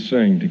 I'm just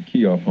saying to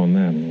key off on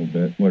that a little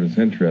bit. What is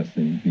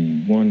interesting?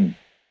 The one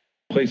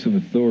place of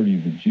authority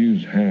the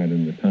Jews had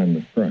in the time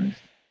of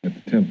Christ at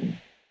the temple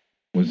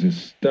was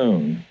this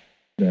stone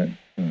that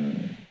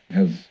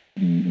has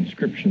the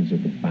inscriptions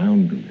of the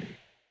boundary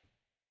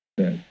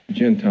that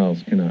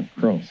Gentiles cannot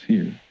cross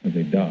here or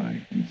they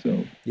die. And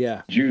so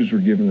Jews were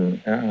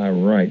given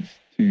rights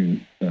to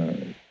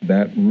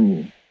that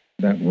rule,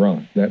 that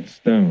rock, that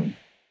stone.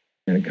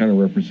 And it kind of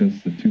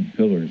represents the 2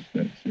 pillars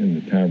that's in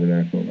the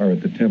tabernacle or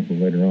at the temple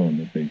later on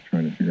that they're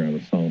trying to figure out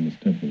at Solomon's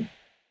temple.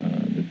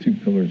 The 2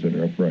 pillars that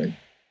are upright,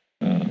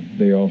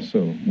 they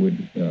also would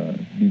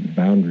be the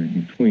boundary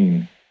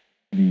between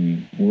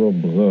the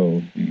world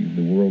below,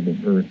 the world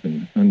of earth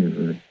and under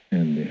earth,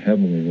 and the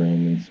heavenly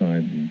realm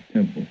inside the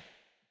temple.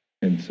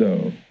 And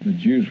so the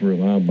Jews were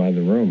allowed by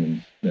the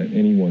Romans that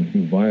anyone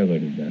who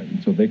violated that,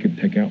 and so they could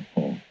take out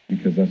Paul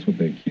because that's what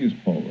they accused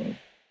Paul of.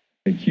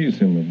 They accused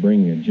him of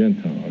bringing a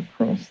Gentile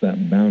across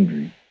that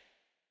boundary,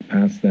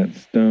 past that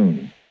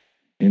stone,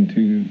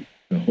 into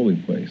the holy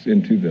place,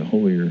 into the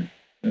holier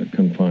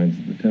confines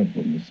of the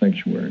temple and the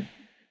sanctuary.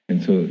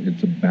 And so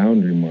it's a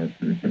boundary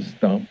marker to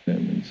stop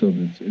them. And so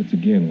it's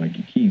again like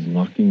your keys,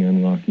 locking,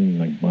 unlocking,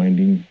 like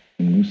binding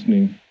and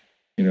loosening,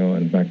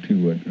 and back to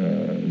what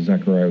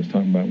Zechariah was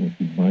talking about with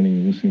the binding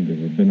and loosening,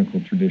 the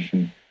rabbinical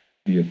tradition,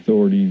 the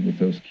authority with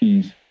those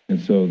keys. And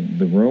so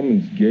the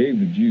Romans gave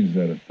the Jews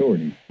that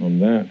authority. On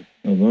that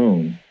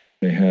alone,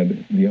 they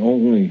had the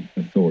only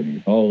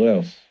authority. All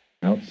else,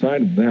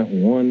 outside of that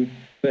one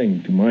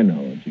thing, to my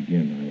knowledge,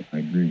 again, I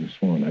agree with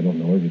Swan, I don't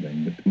know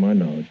everything, but to my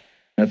knowledge,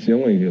 that's the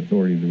only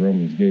authority the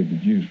Romans gave the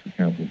Jews for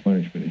capital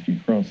punishment. If you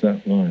cross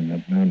that line,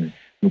 that boundary,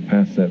 go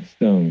past that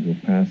stone, go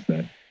past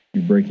that,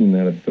 you're breaking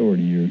that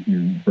authority,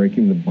 you're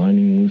breaking the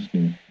binding,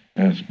 loosening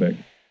aspect,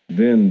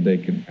 then they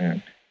could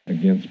act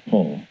against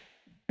Paul,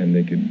 and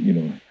they could,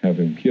 have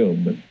him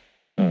killed. But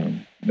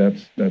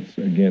that's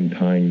again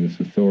tying this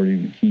authority,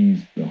 the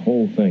keys, the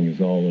whole thing is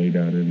all laid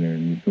out in there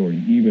in the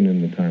authority, even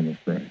in the time of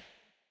Christ.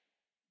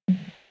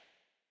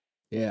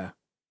 Yeah.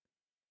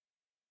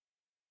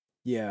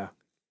 Yeah.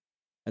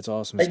 That's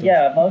awesome But stuff.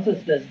 yeah,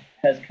 Moses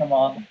has come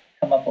up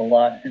a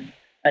lot. And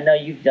I know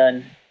you've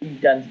done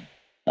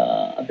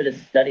a bit of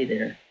study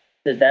there.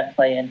 Does that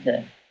play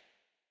into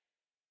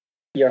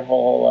your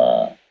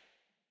whole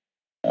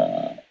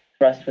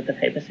thrust with the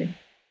papacy?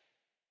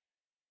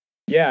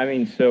 Yeah, I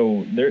mean,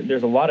 so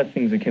there's a lot of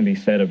things that can be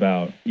said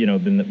about,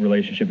 the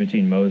relationship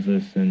between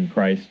Moses and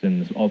Christ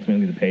and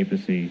ultimately the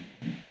papacy.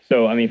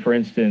 So, I mean, for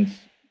instance,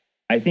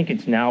 I think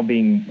it's now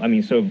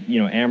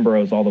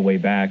Ambrose all the way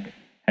back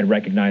had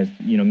recognized,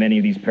 many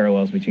of these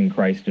parallels between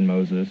Christ and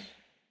Moses.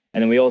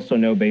 And then we also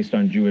know, based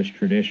on Jewish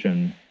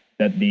tradition,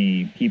 that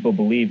the people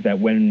believed that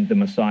when the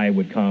Messiah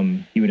would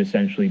come, he would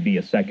essentially be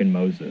a second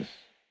Moses.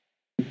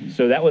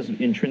 So that was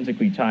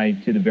intrinsically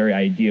tied to the very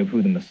idea of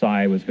who the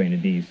Messiah was going to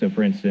be. So,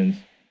 for instance,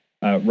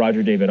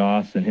 Roger David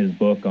Oss, in his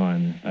book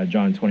on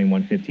John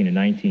 21:15 and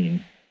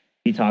 19,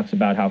 he talks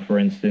about how, for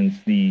instance,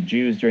 the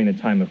Jews during the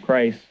time of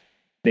Christ,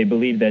 they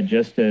believed that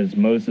just as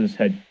Moses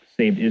had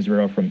saved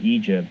Israel from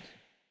Egypt,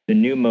 the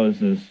new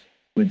Moses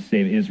would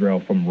save Israel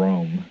from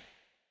Rome.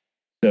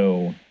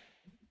 So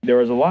there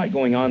was a lot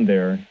going on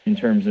there in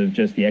terms of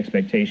just the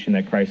expectation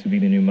that Christ would be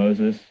the new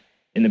Moses.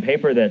 In the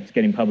paper that's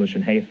getting published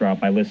in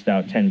Haythrop, I list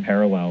out 10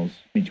 parallels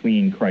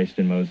between Christ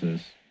and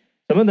Moses.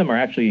 Some of them are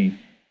actually,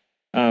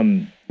 like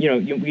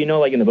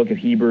in the book of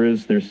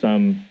Hebrews, there's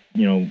some,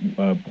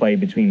 play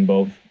between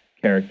both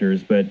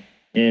characters. But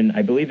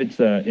I believe it's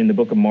in the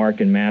book of Mark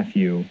and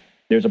Matthew,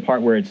 there's a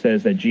part where it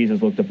says that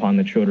Jesus looked upon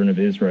the children of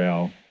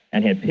Israel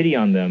and had pity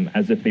on them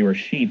as if they were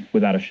sheep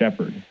without a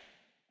shepherd.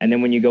 And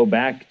then when you go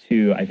back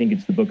to, I think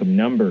it's the book of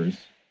Numbers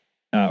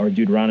or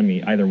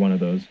Deuteronomy, either one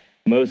of those,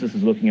 Moses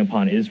is looking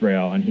upon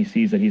Israel and he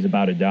sees that he's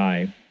about to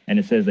die. And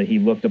it says that he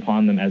looked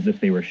upon them as if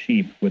they were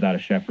sheep without a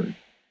shepherd.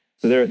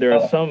 So there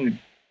are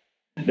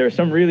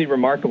some really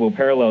remarkable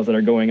parallels that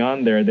are going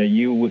on there that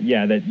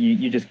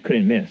you just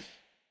couldn't miss.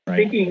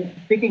 Right?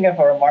 Speaking of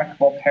a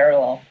remarkable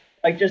parallel,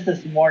 like just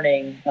this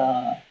morning,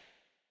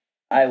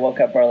 I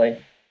woke up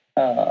early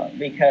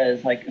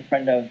because like a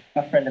friend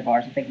of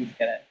ours, I think he's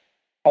gonna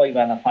probably be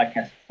on the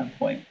podcast at some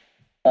point.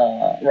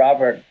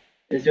 Robert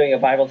is doing a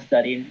Bible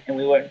study, and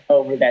we went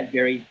over that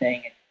very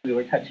thing. We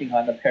were touching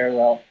on the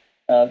parallel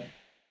of,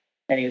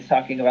 and he was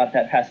talking about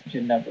that passage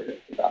in Numbers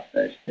about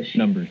the sheep.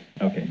 Numbers.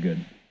 Okay,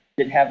 good.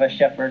 Didn't have a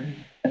shepherd,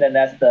 and then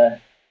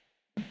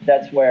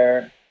that's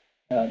where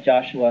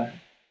Joshua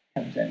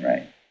comes in,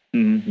 right?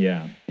 Mm-hmm.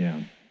 Yeah.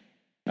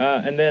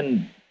 And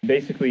then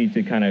basically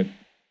to kind of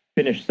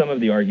finish some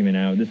of the argument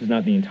out, this is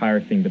not the entire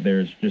thing, but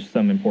there's just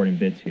some important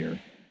bits here.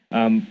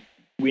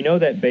 We know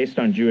that based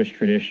on Jewish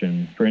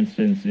tradition, for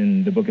instance,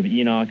 in the book of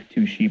Enoch,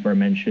 2 sheep are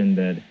mentioned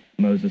that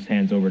Moses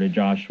hands over to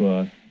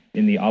Joshua.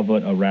 In the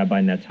Avot of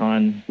Rabbi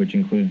Natan, which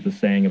includes the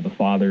saying of the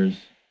fathers,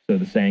 so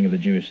the saying of the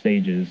Jewish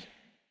sages,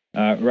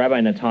 Rabbi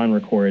Natan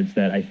records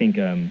that I think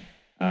there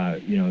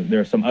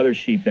are some other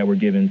sheep that were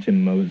given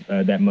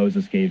to that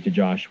Moses gave to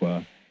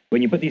Joshua.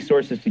 When you put these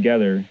sources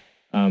together,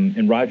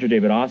 in Roger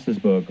David Oss's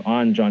book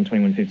on John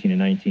 21:15 and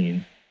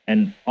 19,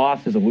 and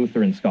Oss is a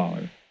Lutheran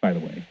scholar, by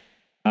the way.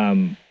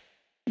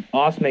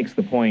 Oss makes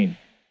the point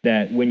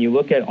that when you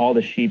look at all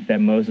the sheep that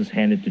Moses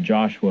handed to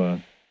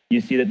Joshua, you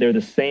see that they're the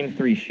same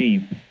 3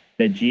 sheep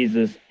that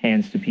Jesus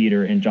hands to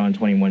Peter in John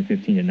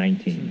 21:15 and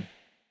 19.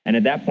 And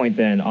at that point,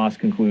 then Oss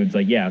concludes,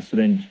 so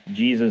then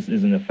Jesus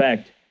is in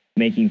effect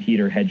making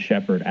Peter head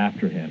shepherd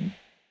after him.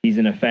 He's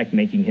in effect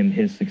making him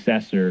his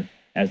successor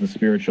as the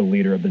spiritual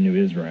leader of the new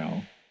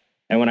Israel.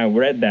 And when I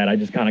read that, I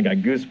just kind of got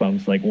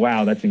goosebumps, like,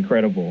 wow, that's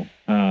incredible.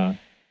 And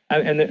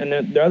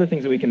there are other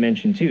things that we can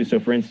mention too. So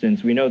for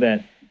instance, we know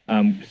that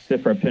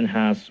Sifra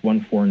Pinhas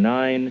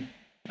 149,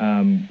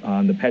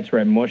 on the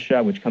Peteret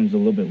Moshe, which comes a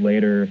little bit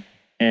later,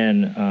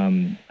 and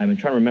I'm trying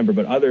to remember,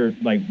 but other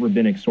like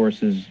rabbinic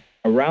sources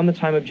around the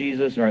time of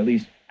Jesus, or at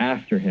least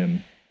after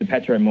him, the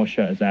Peteret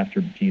Moshe is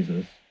after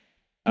Jesus.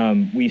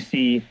 We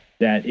see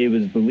that it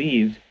was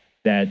believed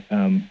that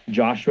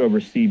Joshua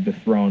received the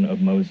throne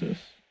of Moses.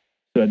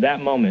 So at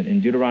that moment, in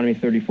Deuteronomy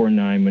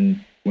 34:9,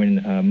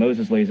 when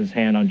Moses lays his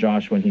hand on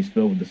Joshua and he's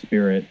filled with the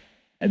Spirit,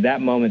 at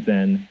that moment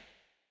then,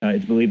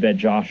 it's believed that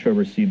Joshua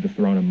received the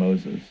throne of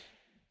Moses.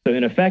 So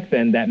in effect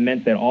then, that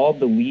meant that all of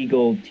the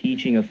legal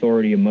teaching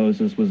authority of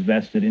Moses was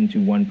vested into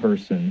one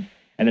person.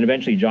 And then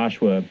eventually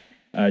Joshua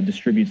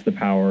distributes the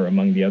power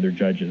among the other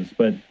judges.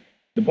 But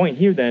the point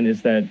here then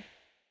is that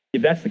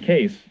if that's the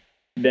case,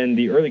 then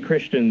the early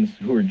Christians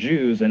who were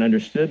Jews and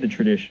understood the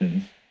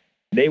traditions,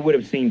 they would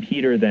have seen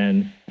Peter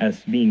then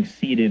as being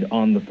seated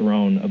on the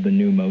throne of the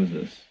new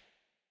Moses.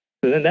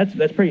 So then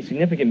that's pretty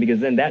significant, because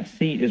then that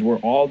seat is where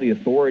all the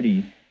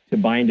authority to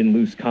bind and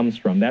loose comes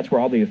from. That's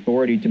where all the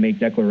authority to make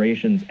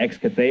declarations ex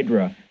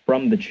cathedra,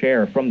 from the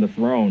chair, from the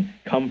throne,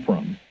 come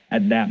from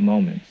at that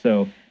moment.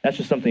 So that's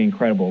just something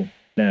incredible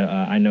that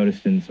I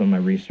noticed in some of my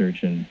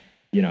research. And,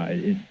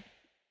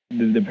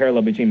 the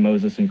parallel between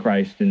Moses and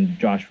Christ and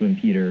Joshua and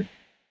Peter,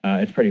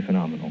 it's pretty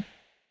phenomenal.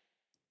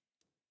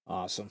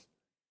 Awesome.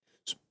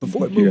 So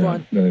before we move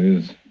on. That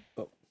is.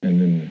 Oh.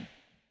 And then,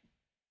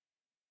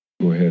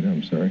 go go ahead.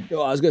 I'm sorry.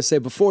 Oh, I was going to say,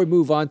 before we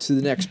move on to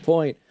the next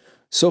point,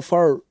 so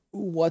far,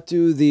 what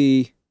do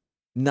the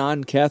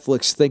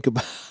non-Catholics think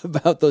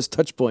about those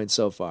touch points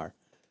so far?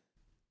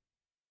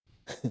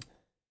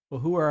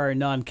 Well, who are our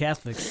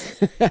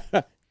non-Catholics?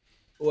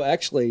 Well,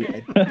 actually,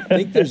 I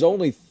think there's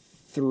only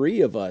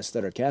 3 of us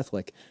that are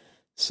Catholic.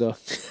 So,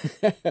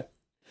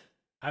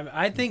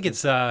 I think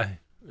it's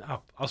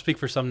I'll speak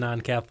for some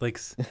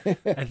non-Catholics.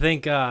 I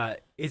think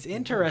it's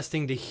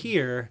interesting to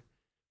hear,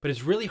 but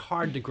it's really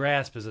hard to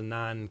grasp as a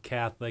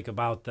non-Catholic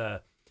about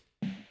the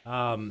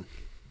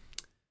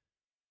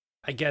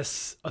I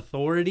guess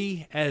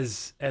authority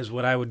as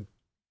what I would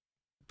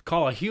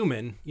call a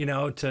human,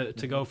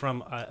 to go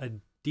from a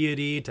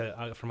deity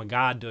to from a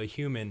god to a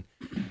human.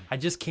 I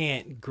just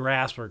can't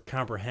grasp or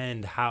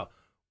comprehend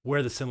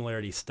where the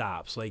similarity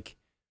stops. Like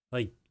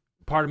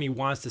part of me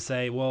wants to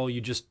say, well,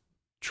 you just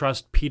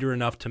trust Peter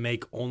enough to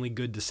make only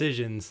good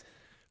decisions,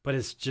 but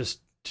it's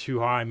just too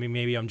hard. I mean,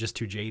 maybe I'm just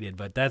too jaded,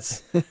 but that's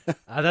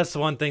the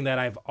one thing that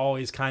I've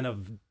always kind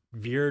of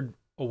veered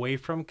away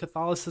from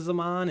Catholicism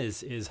on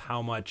is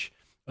how much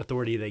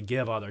authority they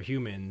give other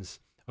humans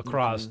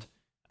across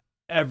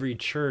every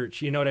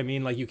church. You know what I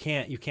mean? Like you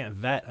can't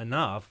vet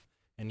enough,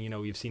 and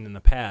we've seen in the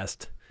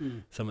past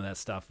some of that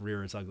stuff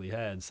rear its ugly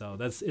head. So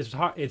it's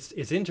hard.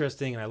 It's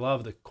interesting, and I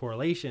love the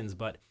correlations,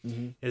 but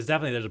it's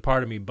definitely, there's a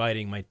part of me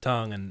biting my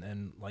tongue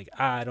and like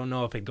I don't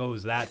know if it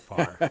goes that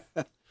far.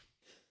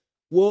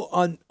 well,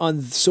 on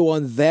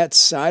that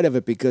side of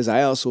it, because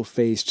I also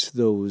faced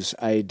those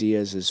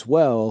ideas as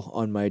well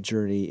on my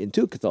journey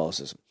into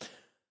Catholicism.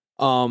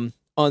 On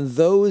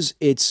those,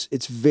 it's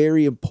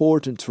very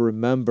important to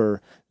remember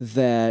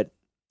that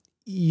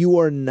you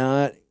are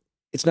not.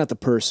 It's not the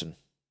person.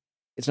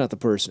 It's not the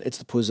person. It's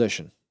the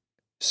position.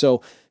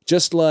 So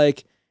just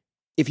like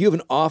if you have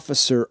an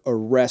officer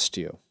arrest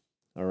you,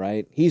 all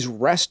right, he's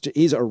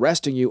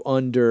arresting you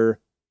under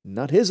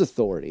not his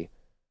authority,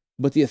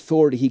 but the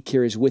authority he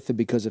carries with him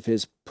because of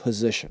his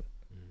position.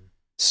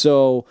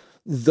 So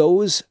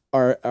those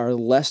are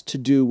less to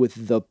do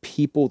with the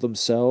people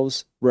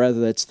themselves,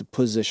 rather that's the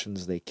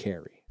positions they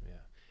carry.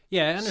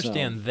 Yeah, I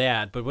understand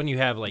that, but when you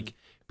have like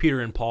Peter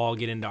and Paul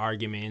get into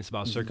arguments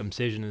about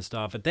circumcision and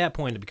stuff, at that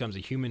point it becomes a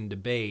human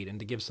debate, and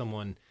to give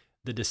someone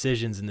the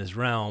decisions in this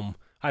realm,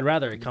 I'd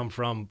rather it come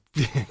from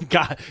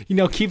God,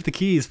 keep the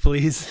keys,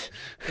 please.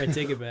 Or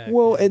take it back.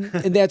 Well, and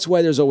that's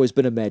why there's always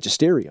been a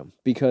magisterium,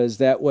 because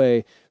that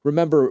way,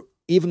 remember,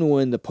 even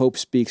when the Pope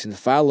speaks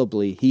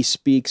infallibly, he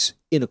speaks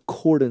in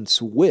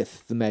accordance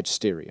with the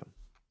magisterium.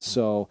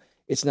 So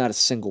it's not a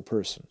single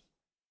person.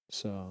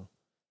 So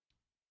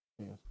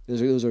yeah,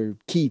 those are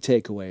key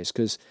takeaways,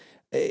 because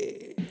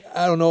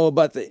I don't know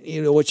about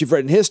what you've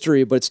read in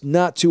history, but it's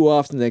not too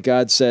often that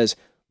God says,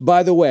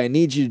 by the way, I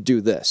need you to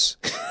do this.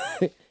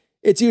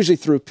 It's usually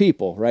through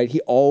people, right?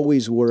 He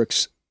always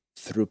works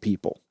through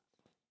people.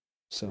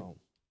 So,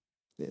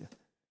 yeah.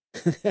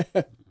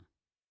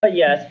 But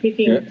yeah,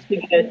 speaking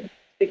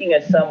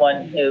as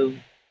someone who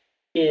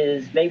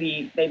is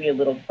maybe a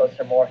little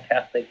closer, more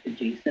Catholic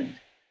adjacent,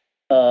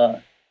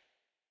 I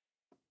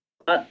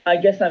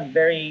guess I'm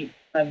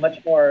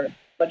much more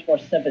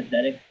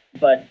sympathetic.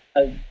 But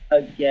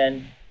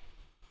again,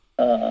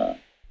 I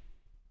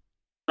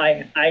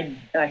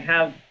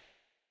have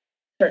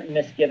certain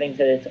misgivings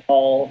that it's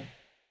all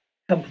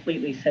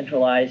completely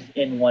centralized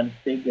in one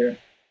figure,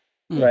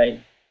 right?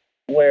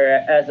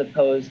 Where as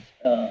opposed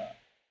to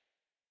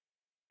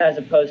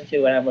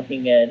when I'm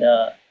looking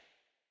at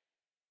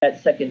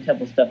Second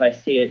Temple stuff, I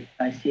see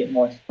it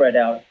more spread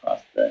out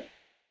across the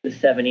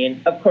 70.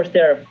 And of course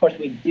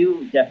we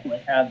do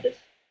definitely have this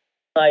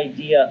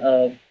idea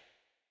of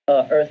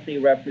earthly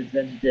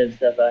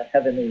representatives of a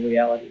heavenly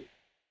reality,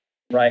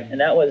 right?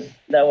 And that was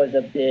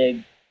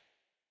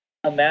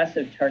a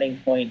massive turning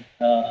point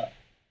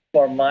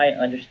for my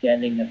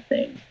understanding of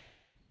things.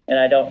 And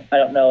I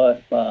don't know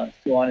if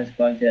Suwan is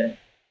going to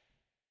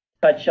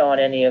touch on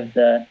any of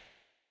the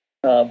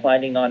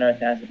binding on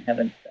earth as in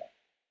heaven stuff.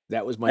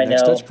 That was my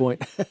next touch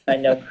point. I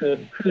know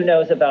who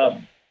knows about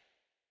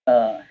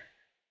some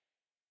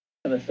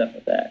of the stuff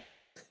with that.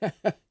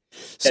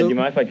 So, do you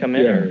mind if I come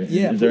in, or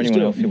is there anyone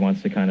else who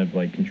wants to kind of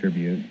like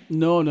contribute?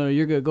 No,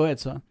 you're good. Go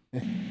ahead, son.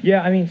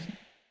 Yeah,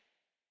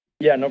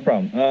 no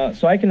problem.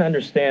 So I can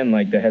understand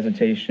like the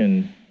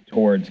hesitation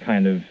towards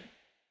kind of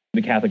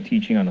the Catholic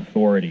teaching on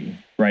authority,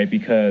 right?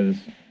 Because,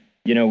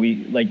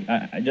 we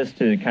just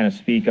to kind of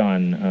speak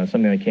on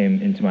something that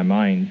came into my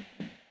mind,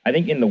 I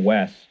think in the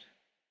West,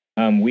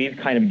 we've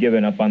kind of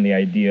given up on the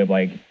idea of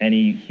like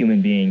any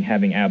human being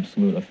having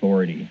absolute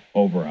authority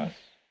over us,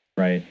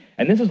 right?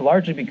 And this is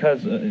largely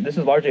because this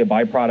is largely a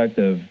byproduct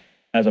of,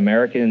 as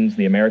Americans,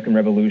 the American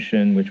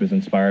Revolution, which was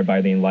inspired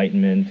by the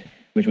Enlightenment,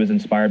 which was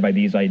inspired by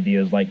these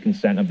ideas like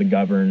consent of the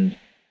governed,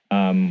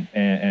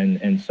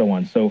 and so on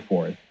and so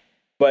forth.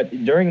 But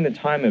during the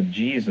time of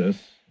Jesus,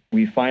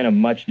 we find a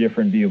much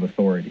different view of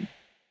authority.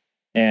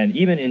 And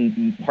even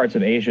in parts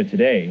of Asia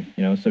today,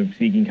 so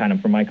speaking kind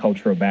of from my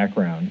cultural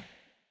background,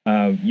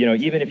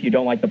 even if you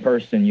don't like the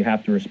person, you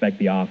have to respect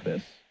the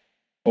office.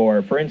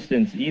 Or, for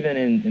instance, even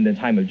in the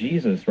time of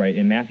Jesus, right,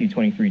 in Matthew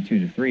 23,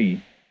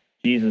 2-3,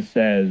 Jesus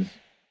says,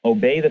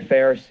 obey the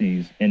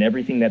Pharisees and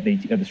everything that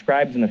the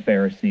scribes and the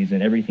Pharisees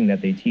and everything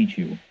that they teach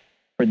you,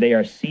 for they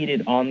are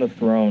seated on the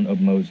throne of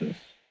Moses.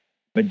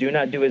 But do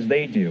not do as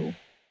they do,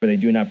 for they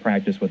do not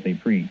practice what they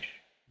preach.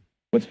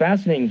 What's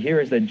fascinating here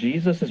is that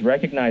Jesus is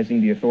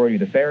recognizing the authority of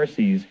the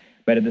Pharisees,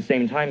 but at the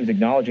same time, he's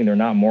acknowledging they're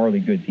not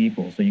morally good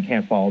people, so you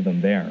can't follow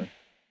them there.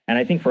 And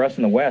I think for us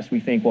in the West, we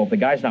think, well, if the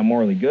guy's not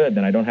morally good,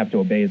 then I don't have to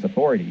obey his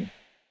authority,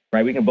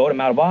 right? We can vote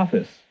him out of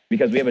office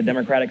because we have a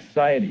democratic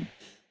society.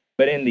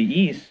 But in the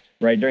East,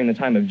 right, during the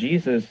time of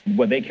Jesus,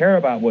 what they care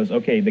about was,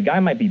 okay, the guy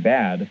might be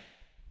bad,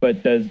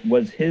 but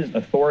was his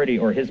authority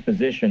or his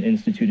position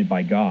instituted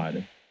by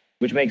God?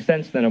 Which makes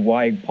sense then of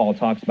why Paul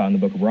talks about in the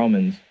book of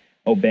Romans,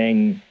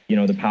 obeying,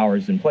 the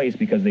powers in place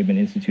because they've been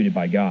instituted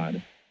by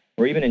God.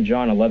 Or even in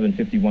John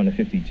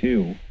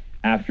 11:51-52,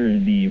 after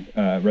the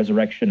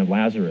resurrection of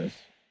Lazarus,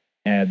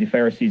 the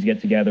Pharisees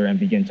get together and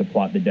begin to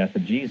plot the death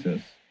of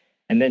Jesus.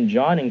 And then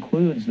John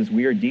includes this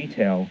weird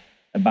detail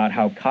about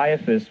how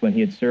Caiaphas, when he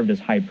had served as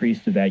high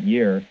priest of that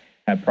year,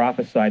 had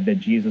prophesied that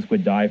Jesus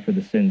would die for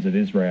the sins of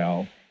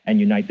Israel and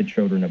unite the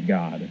children of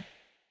God.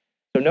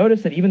 So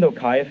notice that even though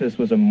Caiaphas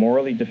was a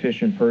morally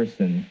deficient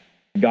person,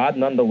 God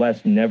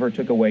nonetheless never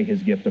took away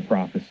his gift of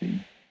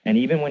prophecy. And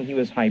even when he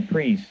was high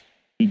priest,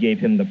 he gave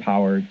him the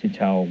power to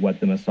tell what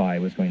the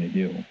Messiah was going to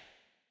do.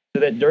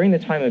 So that during the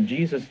time of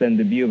Jesus, then,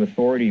 the view of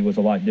authority was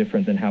a lot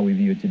different than how we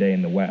view it today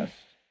in the West.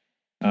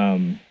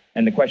 And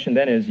the question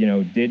then is,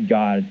 did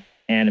God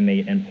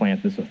animate and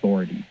plant this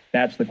authority?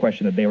 That's the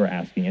question that they were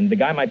asking. And the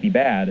guy might be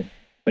bad,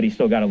 but he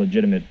still got a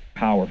legitimate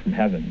power from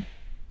heaven.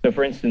 So,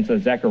 for instance,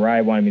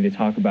 Zechariah wanted me to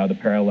talk about the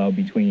parallel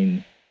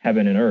between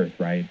heaven and earth,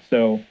 right?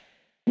 So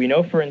we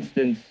know, for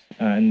instance,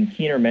 and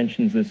Keener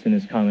mentions this in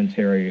his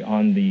commentary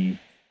on the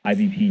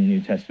IVP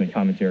New Testament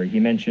commentary, he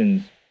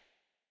mentions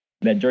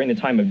that during the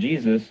time of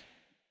Jesus,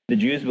 the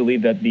Jews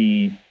believed that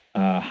the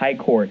high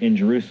court in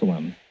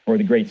Jerusalem, or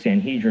the great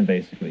Sanhedrin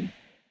basically,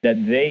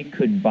 that they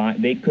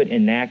could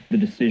enact the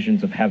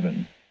decisions of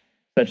heaven,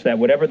 such that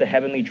whatever the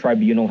heavenly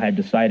tribunal had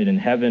decided in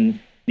heaven,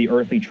 the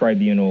earthly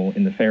tribunal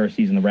in the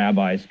Pharisees and the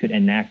rabbis could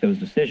enact those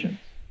decisions.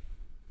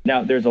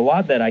 Now, there's a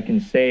lot that I can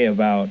say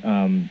about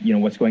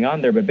what's going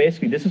on there, but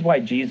basically this is why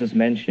Jesus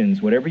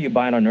mentions whatever you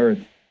bind on earth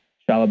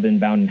shall have been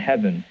bound in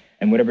heaven,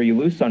 and whatever you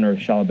loose on earth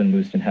shall have been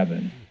loosed in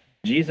heaven.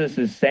 Jesus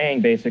is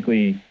saying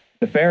basically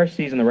the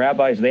Pharisees and the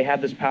rabbis, they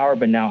have this power,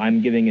 but now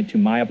I'm giving it to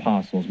my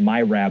apostles,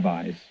 my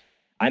rabbis.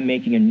 I'm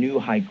making a new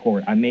high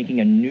court. I'm making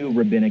a new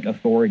rabbinic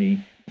authority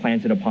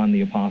planted upon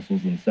the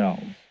apostles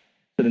themselves.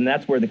 So then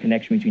that's where the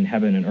connection between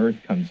heaven and earth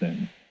comes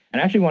in.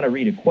 And I actually want to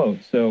read a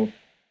quote. So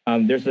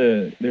there's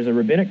a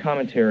rabbinic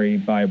commentary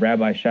by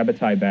Rabbi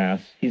Shabbatai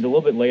Bass. He's a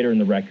little bit later in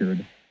the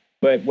record,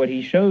 but what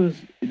he shows,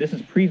 this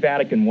is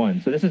pre-Vatican I.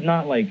 So this is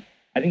not like,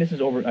 I think this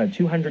is over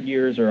 200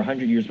 years or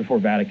 100 years before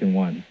Vatican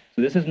I.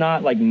 So this is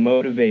not like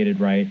motivated,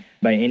 right,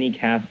 by any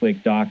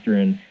Catholic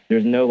doctrine.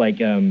 There's no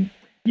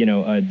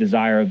a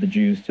desire of the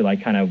Jews to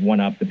kind of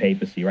one-up the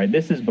papacy, right?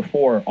 This is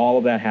before all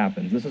of that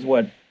happens. This is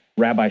what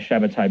Rabbi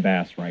Shabbatai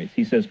Bass writes.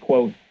 He says,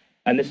 quote,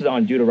 and this is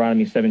on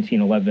Deuteronomy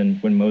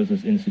 17:11 when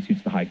Moses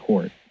institutes the high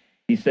court.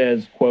 He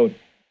says, quote,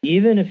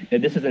 even if,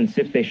 this is in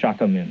Siftei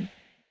Shakamim,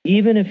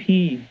 even if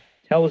he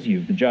tells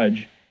you, the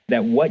judge,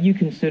 that what you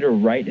consider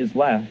right is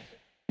left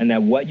and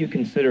that what you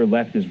consider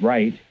left is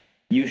right,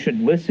 you should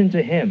listen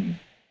to him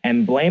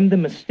and blame the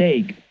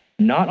mistake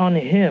not on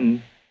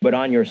him, but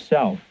on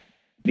yourself,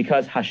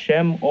 because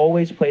Hashem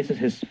always places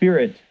his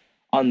spirit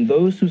on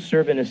those who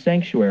serve in his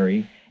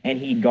sanctuary, and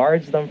he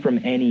guards them from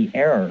any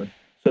error,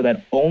 so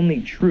that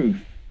only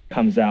truth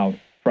comes out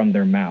from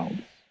their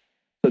mouths.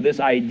 So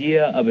this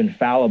idea of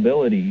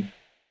infallibility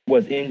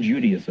was in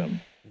Judaism,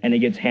 and it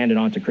gets handed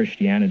on to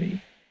Christianity.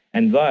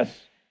 And thus,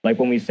 like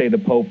when we say the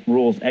Pope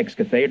rules ex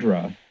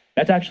cathedra,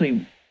 that's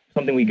actually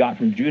something we got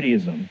from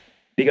Judaism,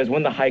 because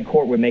when the high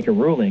court would make a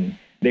ruling,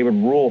 they would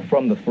rule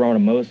from the throne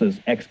of Moses,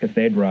 ex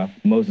cathedra,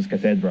 Moses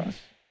cathedras.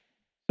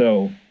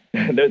 So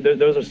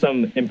those are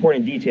some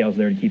important details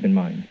there to keep in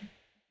mind.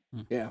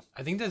 Yeah.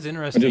 I think that's I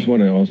interesting. just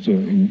want to also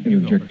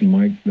interject,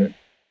 Mike,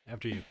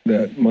 After you.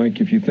 that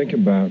Mike, if you think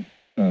about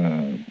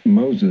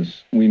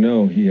Moses, we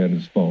know he had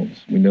his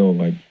faults. We know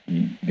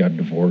he got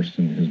divorced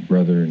and his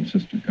brother and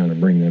sister kind of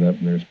bring that up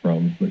and there's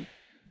problems. But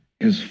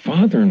his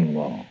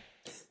father-in-law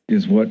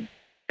is what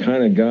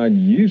kind of God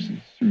uses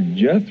through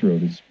Jethro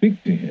to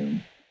speak to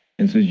him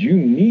and says, you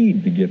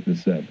need to get the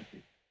 70.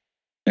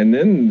 And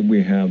then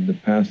we have the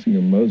passing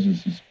of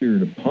Moses'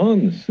 spirit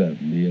upon the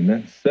 70, and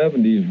that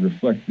 70 is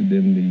reflected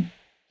in the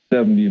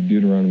 70 of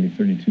Deuteronomy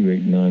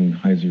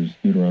 32:8-9, Heiser's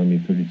Deuteronomy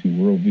 32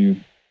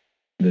 worldview,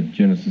 the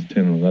Genesis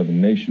 10 and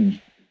 11 nations,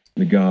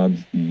 the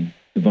gods, the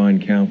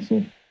divine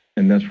council,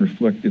 and that's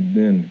reflected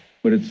then.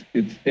 But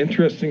it's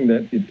interesting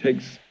that it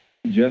takes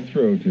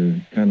Jethro to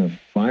kind of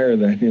fire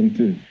that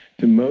into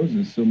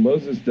Moses. So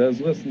Moses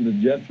does listen to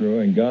Jethro,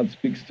 and God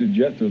speaks to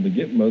Jethro to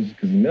get Moses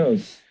because he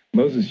knows,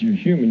 Moses, you're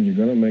human, you're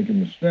going to make a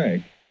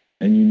mistake,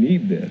 and you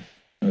need this,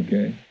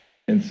 okay?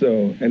 And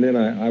so, and then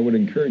I would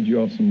encourage you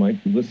also,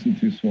 Mike, to listen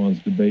to Swan's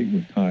debate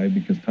with Ty,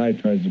 because Ty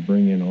tries to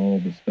bring in all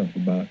the stuff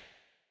about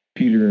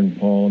Peter and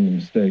Paul and the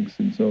mistakes.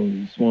 And so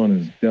Swan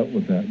has dealt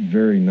with that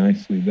very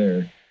nicely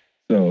there.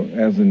 So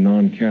as a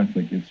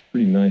non-Catholic, it's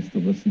pretty nice to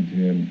listen to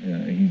him.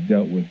 He's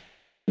dealt with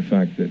the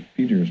fact that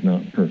Peter is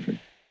not perfect.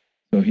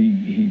 So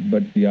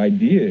but the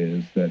idea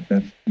is that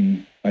that's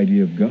the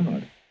idea of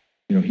God.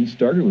 You know, he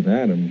started with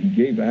Adam. He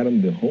gave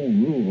Adam the whole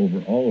rule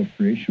over all of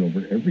creation,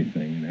 over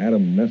everything. And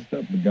Adam messed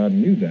up, but God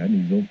knew that,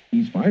 and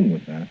he's fine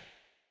with that.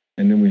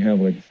 And then we have,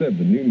 like I said,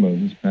 the new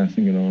Moses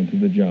passing it on to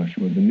the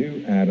Joshua, the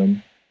new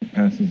Adam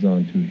passes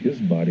on to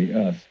his body,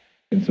 us.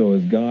 And so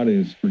as God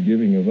is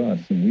forgiving of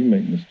us, and we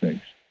make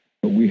mistakes,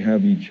 but we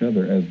have each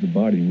other as the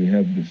body. We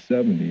have the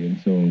 70. And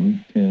so in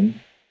Luke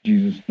 10,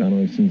 Jesus not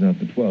only sends out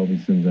the 12, he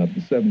sends out the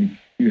 70.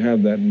 You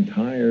have that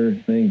entire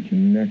thing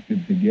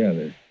connected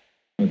together.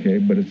 Okay,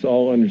 but it's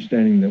all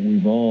understanding that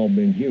we've all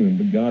been human,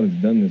 but God has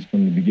done this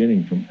from the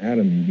beginning. From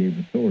Adam, he gave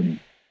authority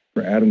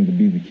for Adam to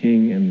be the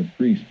king and the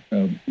priest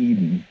of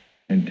Eden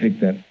and take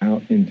that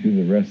out into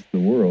the rest of the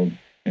world,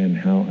 and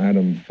how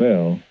Adam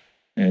fell.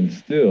 And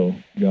still,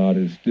 God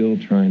is still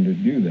trying to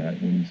do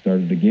that when he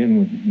started again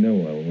with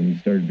Noah, when he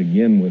started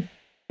again with,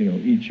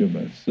 each of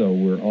us. So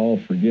we're all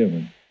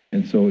forgiven.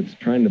 And so it's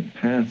trying to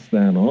pass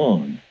that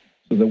on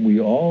so that we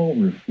all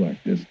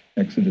reflect this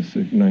Exodus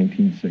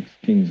 19:6,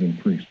 kings and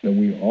priests, that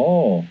we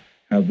all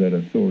have that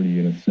authority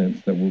in a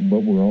sense, that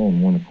we're all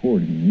in one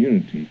accord, in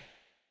unity.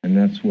 And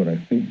that's what I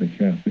think the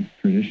Catholic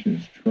tradition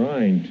is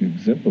trying to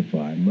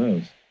exemplify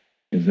most,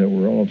 is that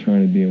we're all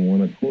trying to be in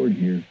one accord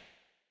here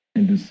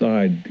and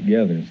decide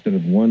together instead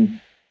of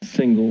one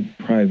single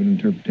private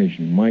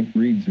interpretation. Mike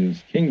reads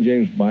his King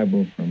James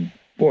Bible from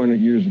 400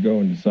 years ago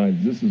and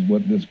decides this is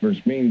what this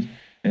verse means,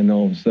 and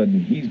all of a sudden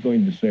he's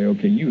going to say,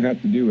 okay, you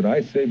have to do what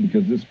I say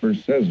because this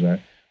verse says that,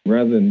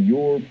 rather than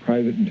your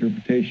private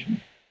interpretation.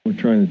 We're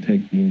trying to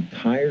take the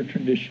entire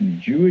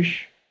tradition,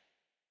 Jewish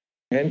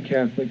and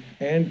Catholic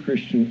and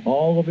Christian,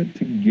 all of it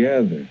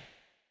together.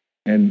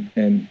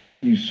 And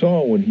you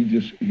saw what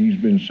he's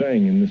been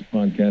saying in this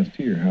podcast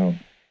here, how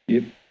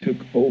it took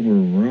over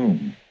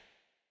Rome.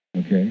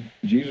 Okay?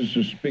 Jesus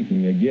is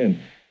speaking again.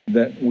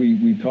 That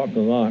we talk a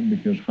lot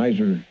because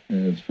Heiser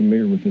is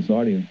familiar with this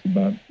audience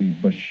about the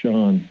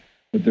Bashan,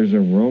 but there's a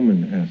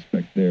Roman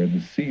aspect there, the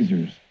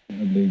Caesars,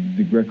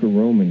 the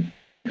Greco-Roman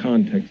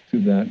context to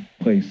that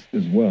place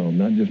as well,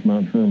 not just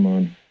Mount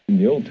Hermon in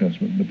the Old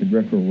Testament, but the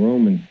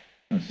Greco-Roman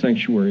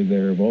sanctuary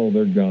there of all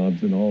their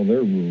gods and all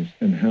their rules,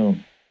 and how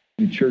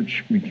the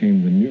church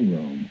became the new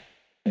Rome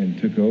and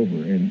took over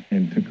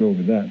and took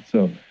over that.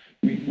 So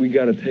we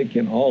got to take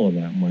in all of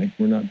that, Mike.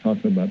 We're not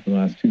talking about the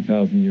last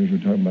 2,000 years. We're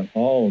talking about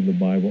all of the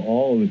Bible,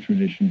 all of the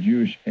tradition,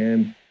 Jewish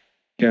and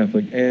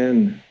Catholic,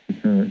 and the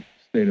current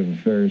state of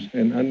affairs,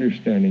 and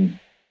understanding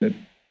that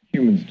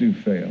humans do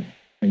fail,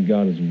 and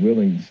God is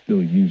willing to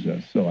still use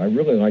us. So I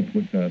really liked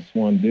what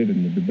Swan did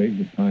in the debate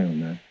with Ty on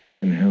that,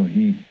 and how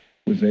he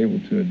was able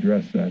to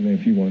address that. And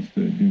if he wants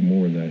to do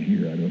more of that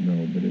here, I don't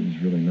know, but it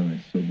was really nice.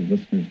 So the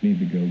listeners need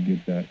to go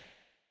get that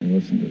and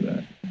listen to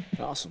that.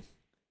 Awesome.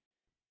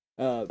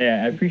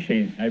 Yeah, I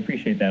appreciate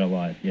that a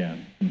lot. Yeah.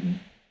 Mm-hmm.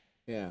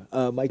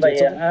 Yeah. Mike. But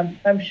yeah,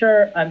 I'm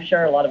sure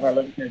a lot of our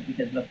listeners,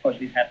 because of course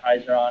we've had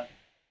Heiser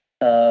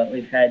on,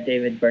 we've had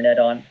David Burnett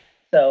on,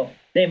 so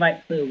they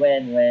might clue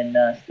in when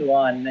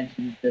Swan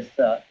mentions this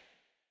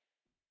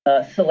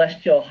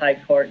celestial high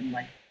court, and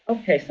like,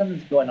 okay,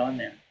 something's going on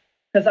there,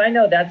 because I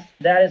know that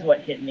is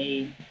what hit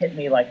me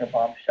like a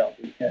bombshell,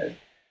 because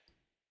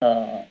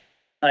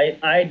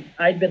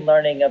I'd been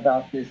learning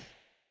about this.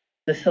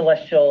 The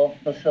celestial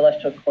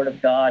court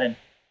of God and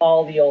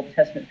all the Old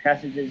Testament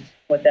passages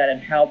with that, and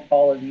how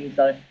Paul is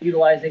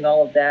utilizing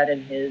all of that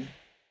in his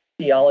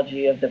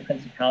theology of the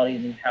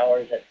principalities and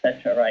powers,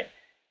 etc. Right,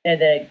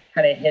 and then it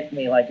kind of hit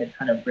me like a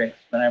ton of bricks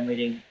when I'm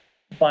reading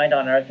 "Bind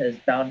on earth as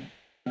bound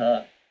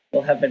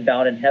will have been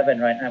bound in heaven."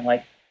 Right, and I'm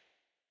like,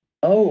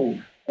 oh.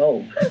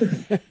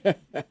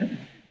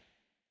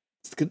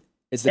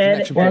 It's the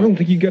connection. Well, I don't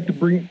think you got to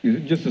bring,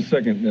 just a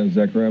second,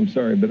 Zachary, I'm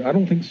sorry, but I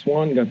don't think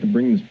Swan got to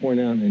bring this point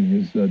out in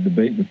his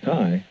debate with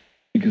Ty,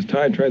 because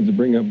Ty tries to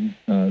bring up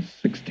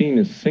 16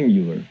 as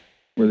singular,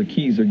 where the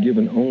keys are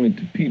given only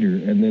to Peter,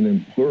 and then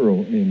in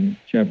plural in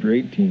chapter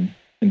 18,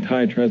 and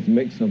Ty tries to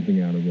make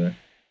something out of that.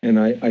 And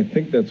I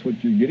think that's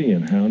what you're getting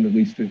at, Hound, at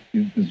least it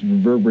is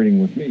reverberating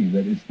with me,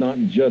 that it's not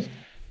just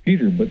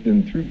Peter, but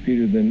then through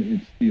Peter, then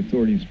it's the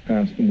authorities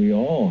passed, and we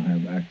all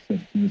have access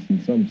to this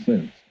in some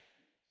sense.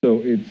 So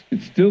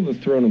it's still the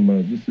throne of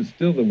Moses. It's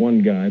still the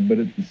one guy, but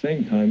at the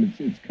same time,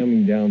 it's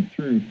coming down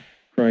through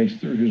Christ,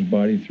 through his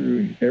body,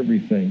 through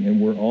everything, and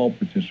we're all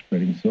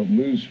participating. So it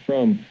moves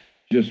from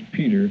just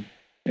Peter,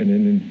 and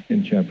then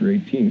in chapter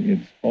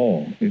 18,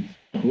 it's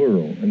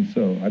plural. And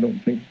so I don't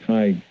think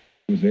Ty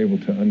was able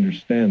to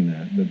understand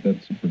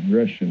that's a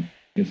progression.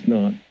 It's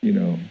not,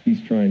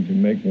 he's trying to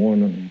make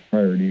one a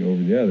priority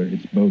over the other.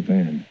 It's both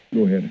and.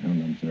 Go ahead,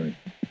 Hound, I'm sorry.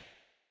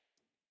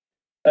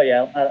 Oh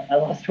yeah, I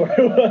lost where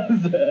I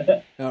was.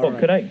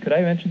 Right. Could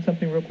I mention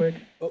something real quick?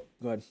 Oh,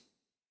 go ahead.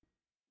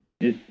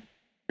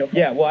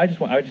 Yeah, well, I just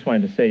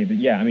wanted to say that,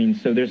 yeah, I mean,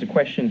 so there's a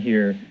question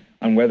here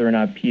on whether or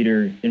not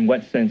Peter, in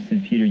what sense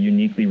did Peter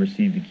uniquely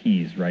receive the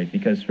keys, right?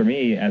 Because for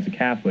me, as a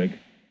Catholic,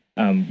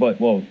 I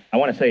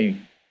want to say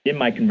in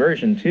my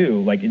conversion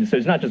too, like, so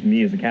it's not just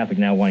me as a Catholic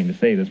now wanting to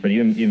say this, but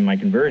even my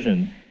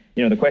conversion,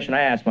 the question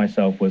I asked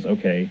myself was,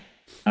 okay,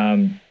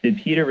 did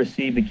Peter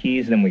receive the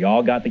keys and then we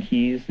all got the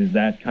keys? Is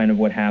that kind of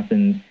what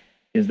happened?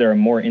 Is there a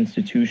more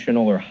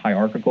institutional or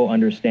hierarchical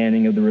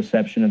understanding of the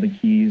reception of the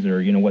keys,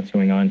 or, what's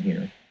going on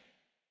here?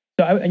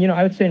 So,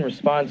 I would say in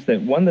response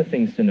that one of the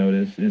things to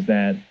notice is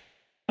that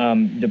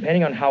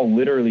depending on how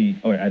literally,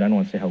 or I don't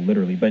want to say how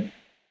literally, but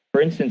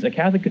for instance, a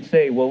Catholic could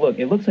say, well, look,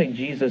 it looks like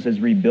Jesus is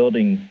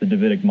rebuilding the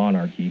Davidic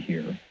monarchy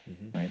here,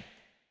 right?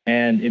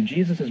 And if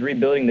Jesus is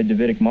rebuilding the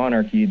Davidic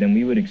monarchy, then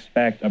we would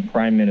expect a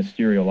prime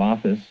ministerial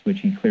office,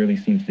 which he clearly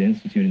seems to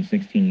institute in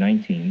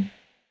 1619.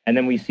 And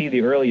then we see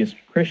the earliest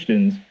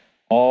Christians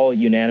all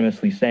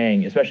unanimously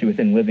saying, especially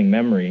within living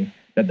memory,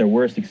 that there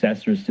were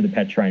successors to the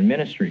Petrine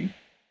ministry.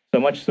 So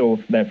much so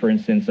that, for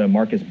instance,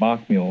 Marcus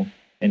Bockmuehl,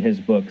 in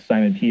his book,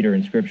 Simon Peter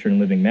in Scripture and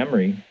Living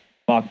Memory,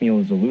 Bockmuehl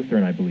is a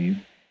Lutheran, I believe,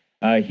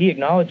 he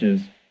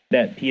acknowledges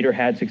that Peter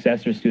had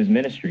successors to his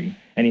ministry.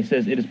 And he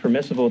says it is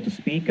permissible to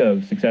speak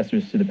of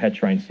successors to the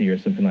Petrine See or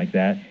something like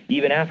that,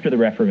 even after the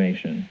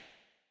Reformation,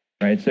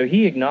 right? So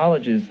he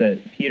acknowledges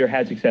that Peter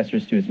had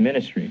successors to his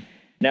ministry.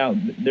 Now,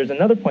 there's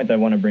another point that I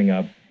want to bring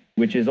up,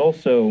 which is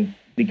also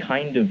the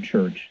kind of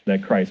church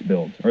that Christ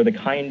built, or the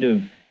kind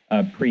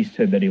of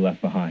priesthood that he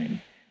left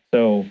behind.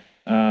 So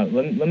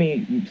let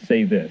me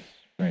say this,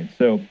 right?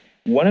 So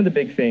one of the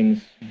big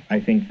things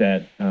I think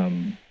that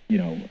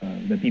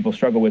that people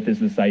struggle with is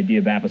this idea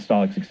of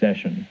apostolic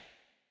succession.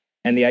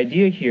 And the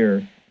idea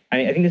here,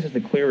 I think this is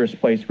the clearest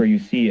place where you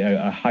see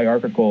a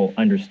hierarchical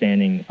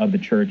understanding of the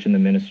church and the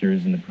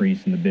ministers and the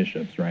priests and the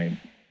bishops, right?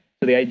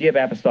 So the idea of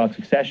apostolic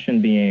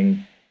succession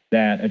being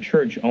that a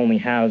church only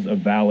has a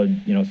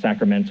valid,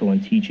 sacramental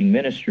and teaching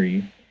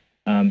ministry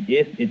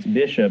if its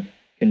bishop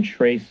can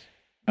trace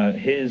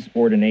his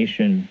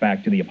ordination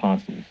back to the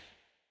apostles.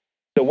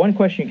 So one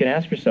question you can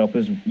ask yourself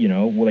is,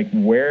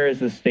 where is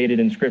this stated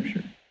in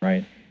Scripture,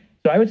 right?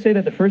 So I would say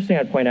that the first thing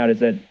I'd point out is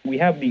that we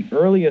have the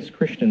earliest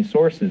Christian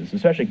sources,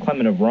 especially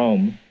Clement of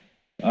Rome,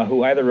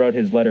 who either wrote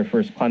his letter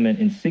First Clement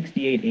in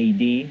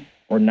 68 AD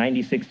or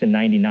 96 to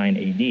 99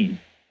 AD.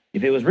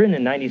 If it was written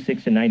in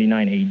 96 to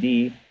 99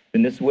 AD,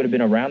 then this would have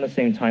been around the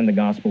same time the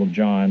Gospel of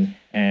John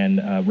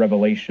and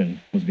Revelation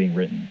was being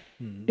written.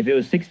 If it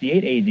was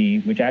 68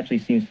 AD, which actually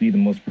seems to be the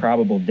most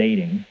probable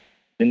dating,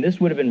 then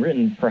this would have been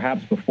written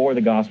perhaps before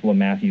the Gospel of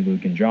Matthew,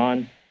 Luke, and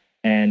John,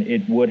 and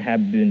it would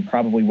have been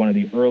probably one of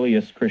the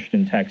earliest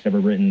Christian texts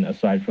ever written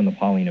aside from the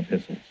Pauline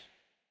epistles.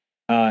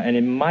 And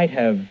it might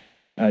have,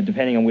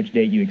 depending on which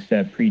date you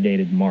accept,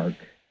 predated Mark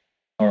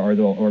or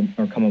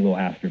come a little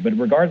after. But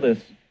regardless,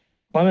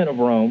 Clement of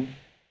Rome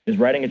is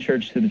writing a letter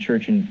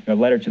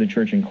to the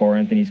church in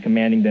Corinth, and he's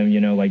commanding them,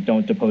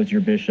 don't depose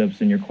your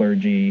bishops and your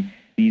clergy.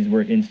 These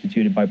were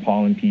instituted by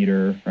Paul and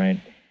Peter, right?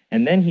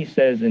 And then he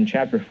says in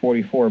chapter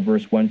 44,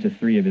 verse 1 to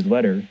 3 of his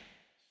letter,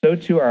 so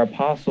too our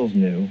apostles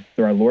knew,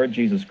 through our Lord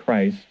Jesus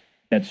Christ,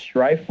 that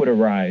strife would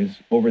arise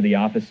over the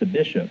office of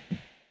bishop,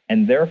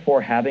 and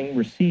therefore, having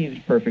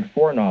received perfect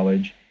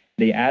foreknowledge,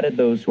 they added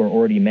those who are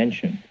already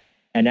mentioned,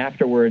 and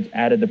afterwards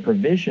added the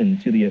provision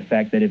to the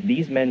effect that if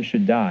these men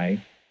should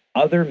die,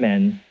 other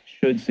men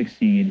should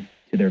succeed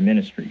to their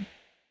ministry.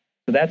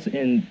 So that's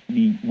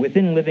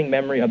within living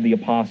memory of the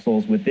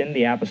apostles, within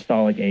the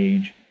apostolic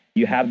age,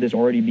 you have this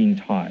already being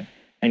taught.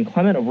 And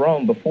Clement of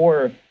Rome,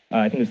 before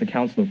I think it was the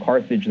Council of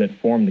Carthage that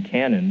formed the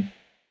canon,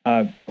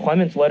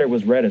 Clement's letter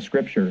was read as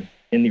scripture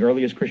in the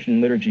earliest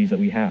Christian liturgies that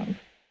we have.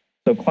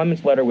 So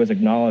Clement's letter was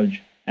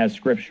acknowledged as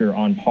scripture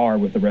on par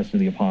with the rest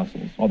of the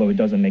apostles, although it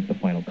doesn't make the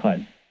final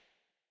cut.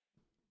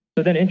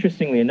 So then,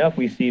 interestingly enough,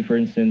 we see, for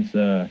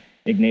instance,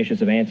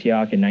 Ignatius of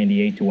Antioch in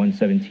 98 to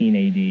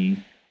 117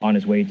 AD, on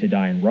his way to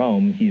die in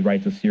Rome, he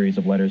writes a series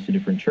of letters to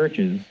different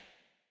churches,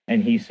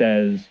 and he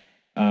says,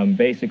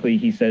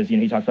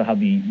 he talks about how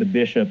the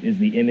bishop is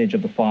the image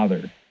of the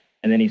Father,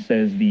 and then he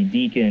says the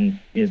deacon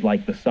is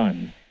like the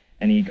Son,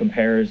 and he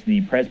compares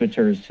the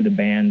presbyters to the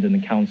band and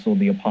the council of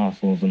the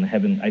apostles and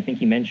I think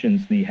he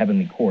mentions the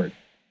heavenly court.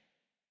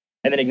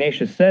 And then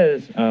Ignatius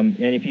says, and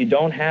if you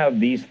don't have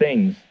these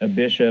things, a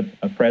bishop,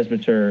 a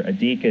presbyter, a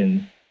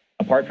deacon,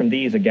 apart from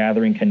these, a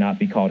gathering cannot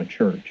be called a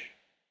church.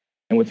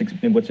 And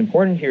what's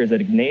important here is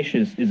that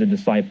Ignatius is a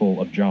disciple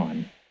of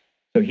John.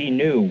 So he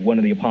knew one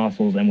of the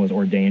apostles and was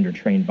ordained or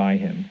trained by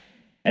him.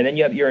 And then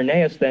you have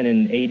Irenaeus then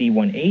in AD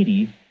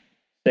 180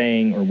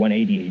 saying, or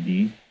 180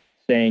 AD,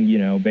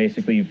 saying,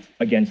 basically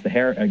against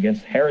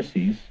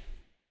heresies.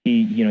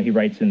 He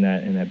writes in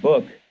that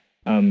book,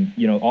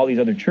 all these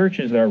other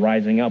churches that are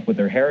rising up with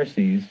their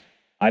heresies,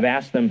 I've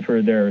asked them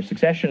for their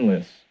succession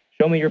lists.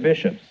 Show me your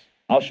bishops.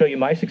 I'll show you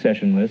my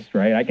succession list,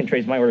 right? I can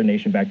trace my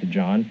ordination back to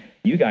John.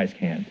 You guys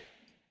can't.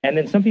 And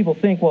then some people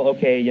think, well,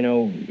 okay,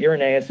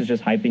 Irenaeus is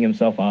just hyping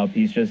himself up.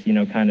 He's just,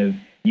 kind of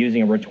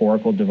using a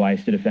rhetorical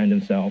device to defend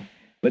himself.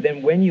 But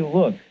then when you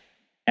look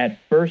at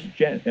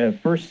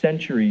first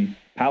century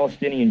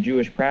Palestinian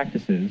Jewish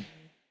practices.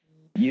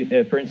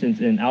 For instance,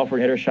 in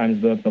Alfred Edersheim's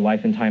book, The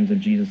Life and Times of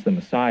Jesus the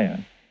Messiah,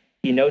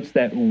 he notes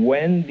that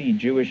when the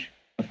Jewish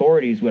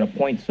authorities would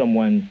appoint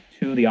someone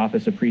to the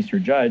office of priest or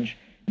judge,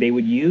 they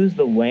would use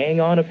the laying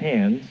on of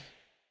hands,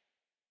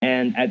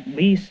 and at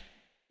least,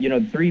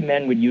 3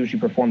 men would usually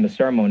perform the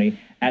ceremony.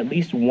 At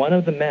least one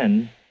of the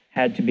men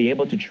had to be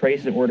able to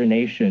trace the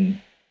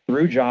ordination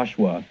through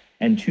Joshua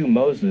and to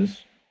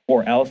Moses,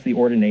 or else the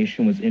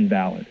ordination was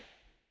invalid.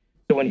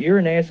 So when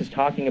Irenaeus is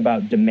talking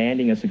about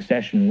demanding a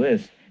succession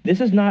list,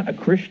 this is not a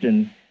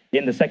Christian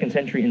in the 2nd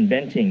century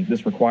inventing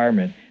this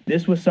requirement.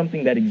 This was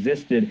something that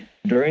existed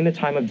during the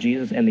time of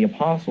Jesus and the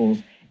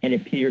apostles, and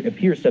it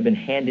appears to have been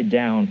handed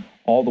down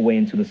all the way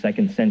into the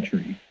 2nd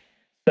century,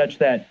 such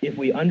that if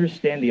we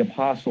understand the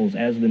apostles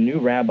as the new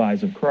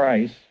rabbis of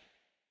Christ,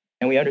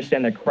 and we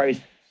understand that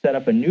Christ set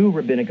up a new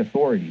rabbinic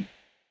authority,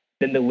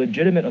 then the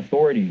legitimate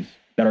authorities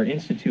that are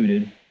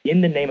instituted in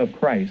the name of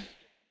Christ,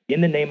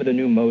 in the name of the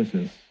new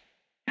Moses,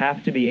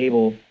 have to be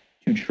able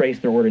to trace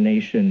their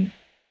ordination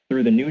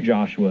through the new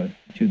Joshua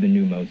to the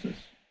new Moses.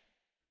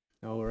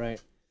 All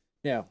right.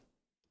 Yeah.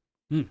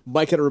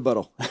 Mike had a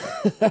rebuttal.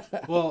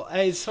 Well,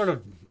 it's sort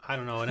of, I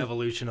don't know, an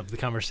evolution of the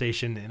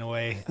conversation in a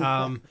way.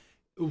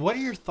 What are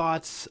your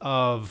thoughts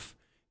of,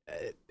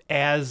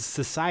 as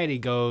society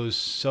goes,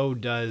 so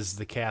does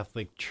the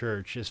Catholic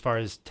Church as far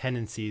as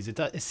tendencies?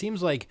 It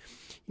seems like,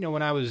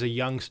 when I was a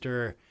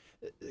youngster,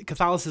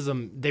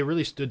 Catholicism, they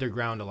really stood their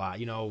ground a lot.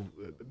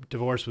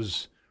 Divorce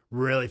was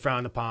really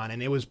frowned upon,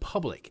 and it was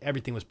public.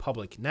 Everything was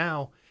public.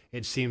 Now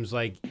it seems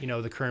like,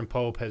 the current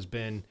Pope has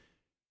been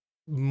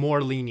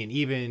more lenient,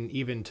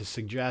 even to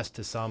suggest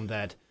to some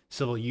that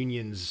civil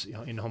unions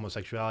in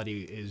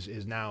homosexuality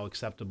is now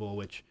acceptable,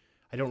 which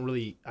I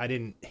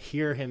didn't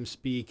hear him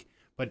speak,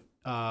 but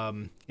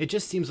it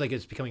just seems like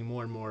it's becoming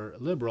more and more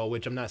liberal,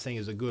 which I'm not saying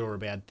is a good or a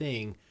bad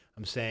thing.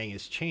 I'm saying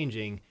it's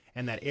changing,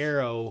 and that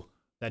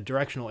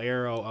directional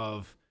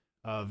arrow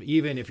of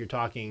even if you're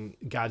talking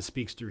God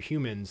speaks through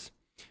humans,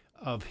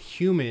 of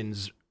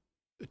humans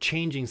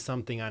changing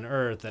something on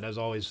earth that has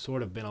always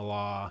sort of been a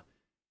law,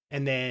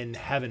 and then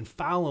heaven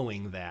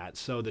following that.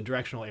 So the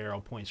directional arrow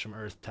points from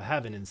earth to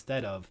heaven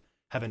instead of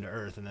heaven to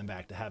earth and then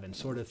back to heaven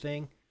sort of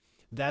thing.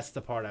 That's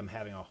the part I'm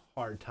having a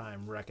hard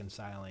time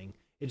reconciling.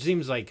 It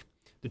seems like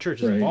the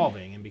church is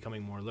evolving and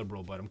becoming more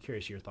liberal, but I'm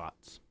curious your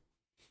thoughts.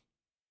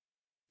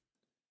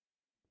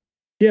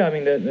 Yeah, I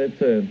mean,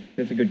 that's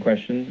a good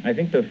question. I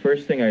think the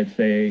first thing I'd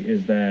say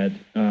is that,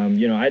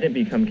 I didn't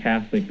become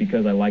Catholic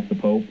because I like the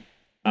Pope.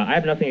 I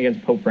have nothing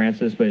against Pope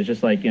Francis, but it's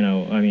just like,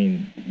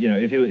 even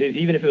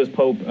if it was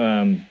Pope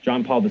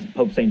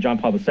St. John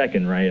Paul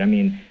II, right? I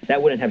mean,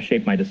 that wouldn't have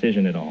shaped my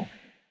decision at all.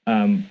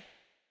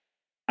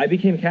 I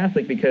became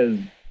Catholic because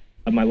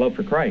of my love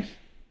for Christ.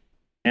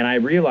 And I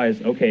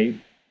realized, okay,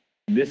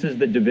 this is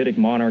the Davidic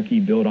monarchy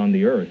built on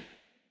the earth.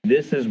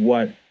 This is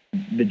what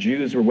the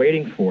Jews were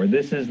waiting for.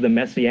 This is the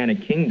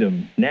Messianic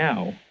kingdom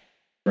now,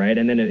 right?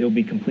 And then it'll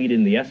be completed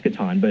in the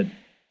eschaton. But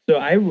so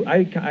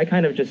I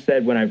kind of just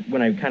said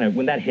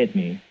when that hit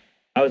me,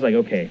 I was like,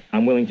 okay,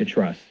 I'm willing to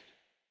trust,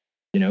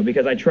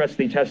 because I trust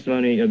the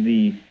testimony of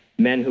the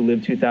men who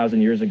lived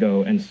 2,000 years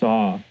ago and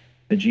saw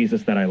the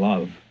Jesus that I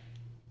love.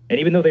 And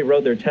even though they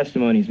wrote their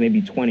testimonies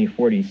maybe 20,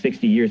 40,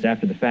 60 years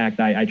after the fact,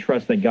 I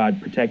trust that God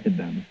protected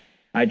them.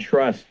 I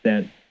trust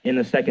that in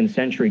the 2nd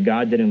century,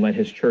 God didn't let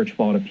his church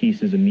fall to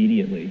pieces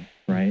immediately,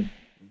 right?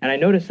 And I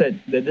noticed that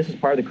this is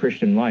part of the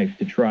Christian life,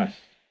 to trust.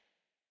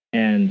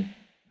 And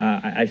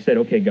I said,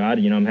 okay, God,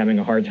 I'm having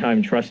a hard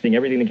time trusting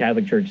everything the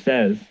Catholic Church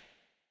says.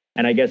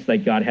 And I guess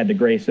God had the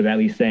grace of at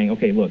least saying,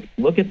 okay,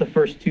 look at the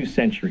first 2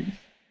 centuries.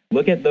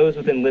 Look at those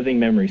within living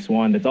memory,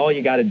 Swan. That's all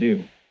you got to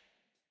do.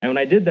 And when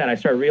I did that, I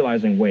started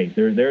realizing, wait,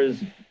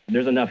 there's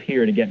enough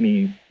here to get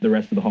me the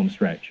rest of the home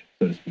stretch,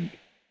 so to speak.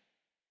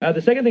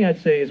 The second thing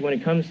I'd say is when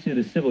it comes to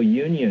the civil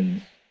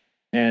unions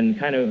and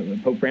kind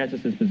of Pope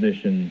Francis's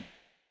position,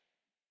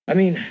 I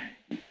mean,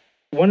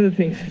 one of the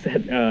things is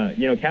that,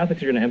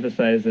 Catholics are going to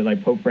emphasize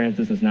that, Pope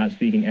Francis is not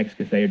speaking ex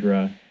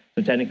cathedra.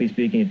 So technically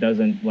speaking, it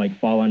doesn't,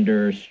 fall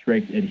under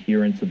strict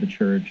adherence of the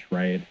church,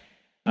 right?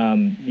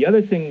 The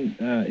other thing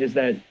is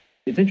that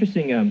it's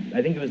interesting.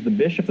 I think it was the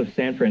Bishop of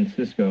San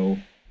Francisco,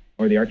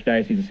 or the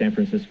Archdiocese of San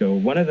Francisco.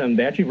 One of them,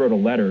 they actually wrote a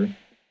letter,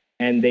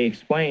 and they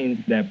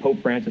explained that Pope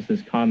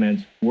Francis's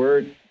comments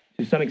were,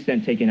 to some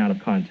extent, taken out of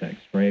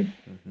context, right?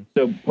 Mm-hmm.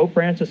 So Pope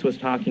Francis was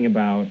talking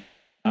about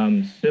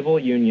civil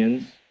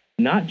unions,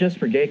 not just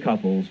for gay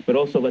couples, but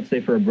also, let's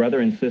say, for a brother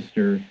and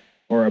sister,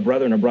 or a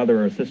brother and a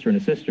brother, or a sister and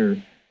a sister,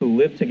 who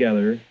live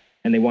together,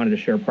 and they wanted to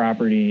share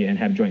property and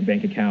have joint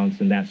bank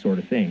accounts and that sort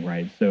of thing,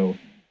 right? So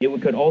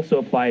it could also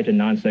apply to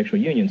non-sexual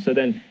unions. So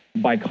then,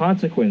 by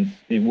consequence,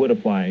 it would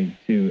apply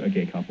to a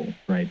gay couple,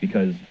 right?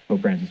 Because Pope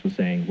Francis was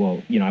saying,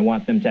 well, I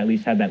want them to at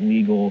least have that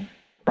legal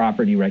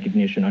property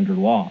recognition under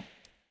law,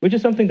 which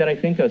is something that I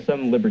think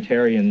some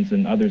libertarians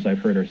and others I've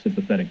heard are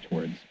sympathetic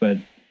towards. But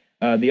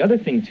the other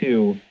thing,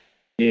 too,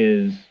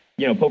 is,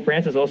 Pope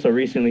Francis also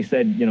recently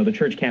said, the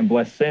church can't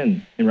bless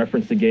sin in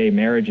reference to gay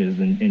marriages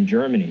in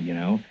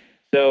Germany,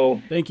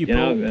 So, Thank you,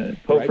 Pope.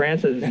 Pope Right.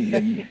 Francis,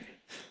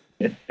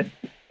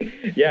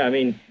 yeah, I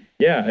mean,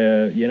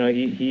 yeah,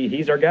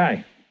 he's our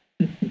guy.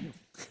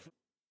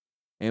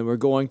 And we're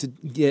going to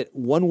get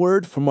one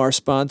word from our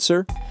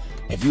sponsor.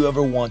 Have you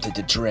ever wanted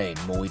to train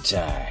Muay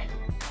Thai?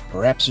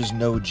 Perhaps there's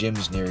no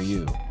gyms near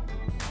you.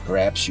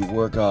 Perhaps you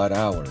work odd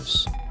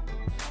hours.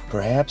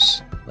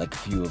 Perhaps, like a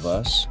few of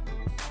us,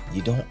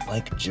 you don't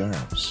like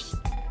germs.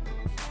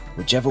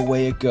 Whichever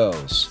way it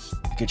goes,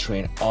 you can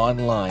train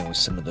online with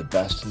some of the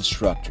best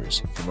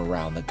instructors from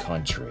around the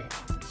country,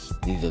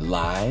 either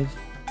live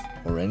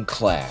or in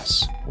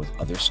class with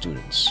other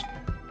students.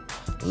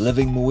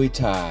 Living Muay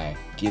Thai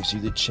gives you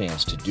the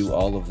chance to do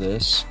all of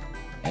this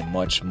and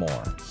much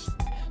more.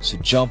 So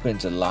jump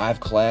into live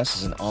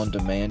classes and on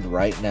demand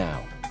right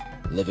now.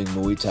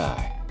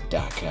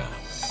 livingmuaythai.com.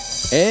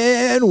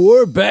 And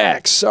we're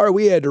back. Sorry,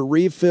 we had to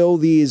refill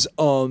these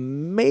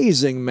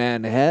amazing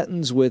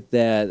Manhattans with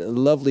that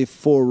lovely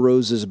Four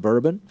Roses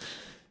bourbon.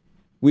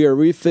 We are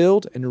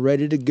refilled and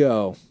ready to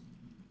go.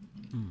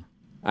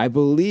 I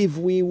believe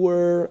we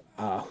were...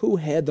 who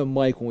had the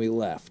mic when we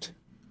left?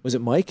 Was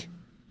it Mike?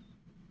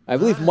 I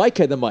believe Mike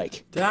had the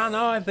mic. I don't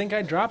know. I think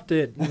I dropped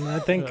it. I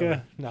think...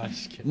 no,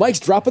 just kidding. Mike's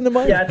dropping the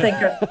mic? Yeah,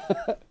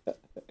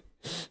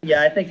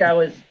 I think I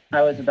was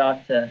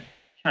about to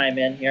chime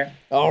in here.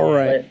 All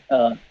right.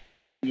 But,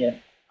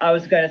 I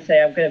was going to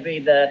say I'm going to be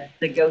the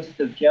ghost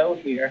of Joe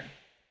here,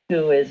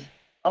 who is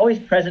always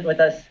present with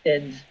us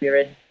in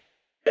spirit.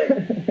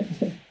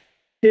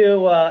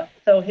 So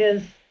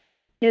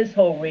his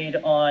whole read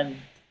on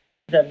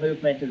the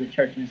movement of the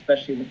church, and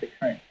especially with the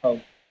current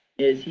pope,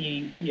 is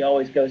he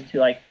always goes to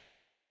like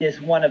this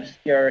one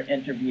obscure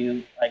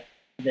interview like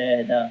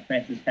that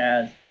Francis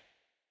has,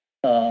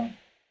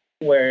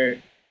 where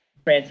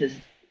Francis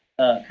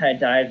kind of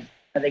dives.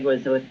 I think it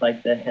was with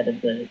like the head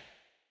of the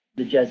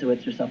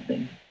Jesuits or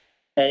something,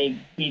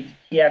 and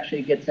he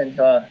actually gets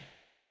into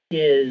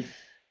his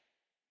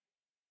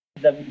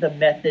the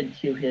method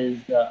to his.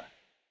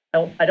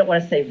 I don't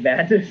want to say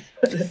madness.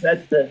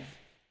 That's the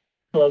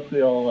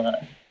colloquial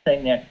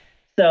thing there.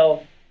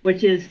 So,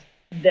 which is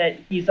that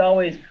he's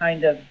always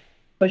kind of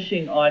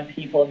pushing on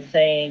people and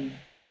saying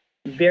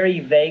very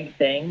vague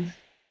things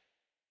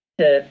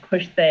to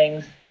push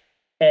things,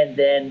 and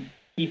then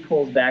he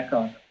pulls back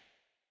on them.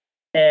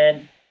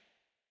 And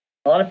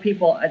a lot of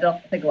people, I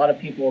don't think a lot of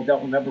people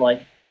don't remember,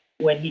 like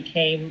when he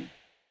came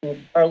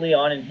early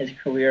on in his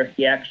career,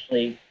 he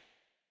actually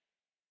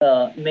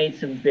made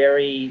some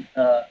very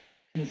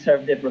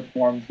conservative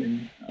reforms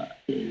in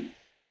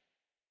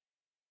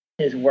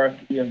his work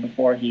even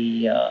before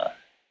he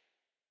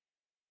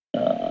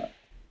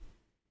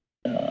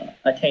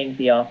attained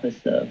the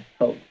office of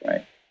Pope,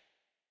 right?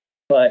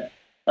 But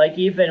like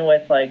even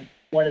with like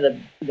one of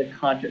the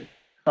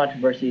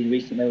controversies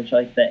recently, which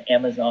like the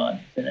Amazon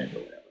Synod or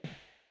whatever,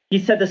 he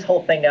set this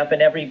whole thing up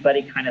and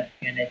everybody kind of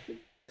panicked.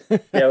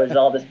 There was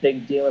all this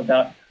big doom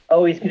about,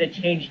 oh, he's going to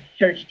change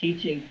church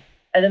teaching.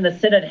 And then the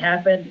Synod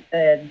happened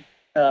and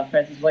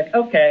Francis was like,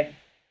 okay,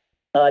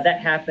 that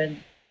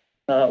happened.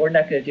 We're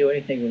not going to do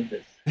anything with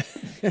this.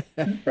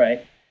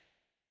 Right?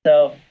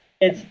 So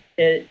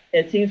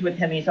it seems with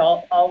him, he's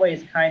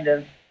always kind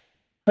of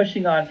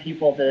pushing on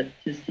people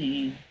to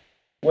see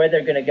where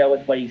they're going to go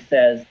with what he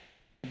says.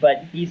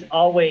 But he's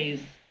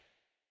always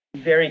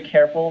very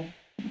careful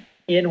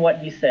in what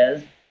he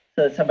says,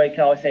 so that somebody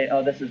can always say,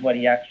 oh, this is what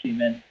he actually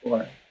meant,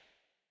 or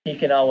he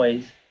can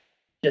always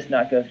just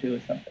not go through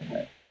with something.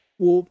 Right?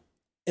 Well,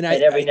 and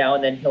every now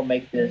and then he'll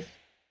make this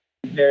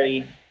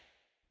very,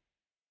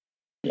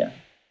 Yeah,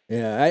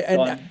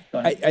 Go on.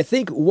 I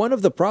think one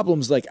of the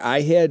problems like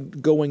I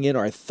had going in,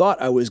 or I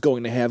thought I was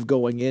going to have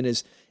going in,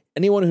 is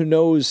anyone who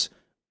knows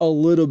a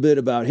little bit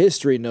about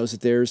history knows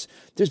that there's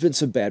been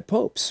some bad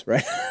popes,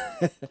 right?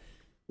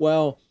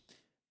 Well,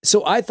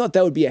 so I thought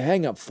that would be a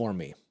hang up for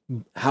me.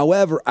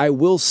 However, I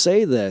will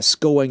say this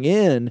going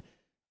in,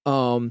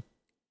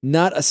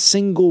 not a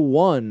single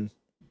one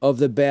of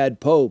the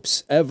bad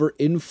popes ever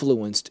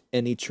influenced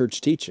any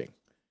church teaching.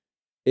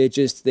 They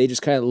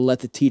just kind of let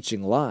the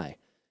teaching lie.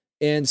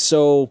 And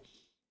so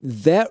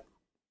that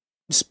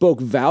spoke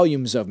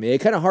volumes of me. It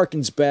kind of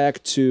harkens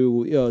back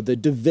to the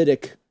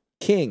Davidic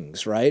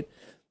kings, right?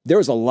 There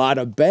was a lot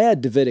of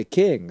bad Davidic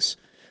kings,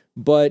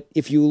 but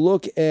if you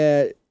look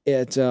at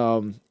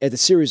the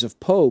series of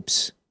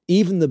popes,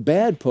 even the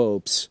bad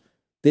popes,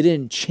 they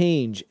didn't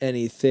change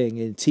anything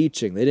in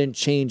teaching. They didn't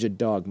change a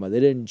dogma. They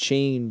didn't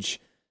change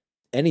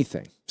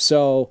anything.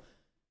 So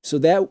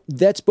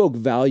that spoke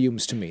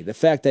volumes to me. The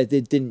fact that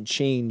it didn't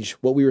change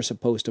what we were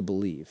supposed to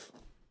believe.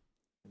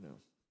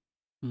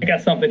 I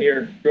got something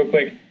here real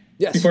quick.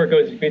 Yes. Before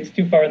it's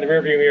too far in the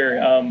rearview here.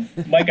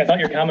 Mike, I thought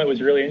your comment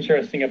was really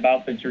interesting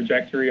about the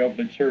trajectory of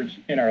the church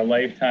in our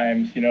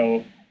lifetimes,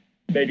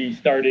 maybe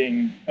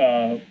starting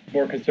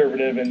more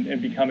conservative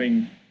and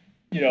becoming,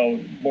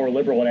 more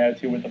liberal in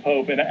attitude with the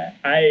Pope. And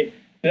I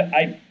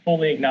I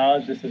fully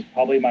acknowledge this is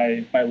probably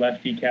my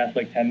lefty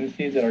Catholic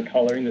tendencies that are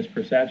coloring this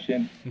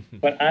perception.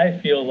 But I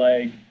feel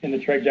like in the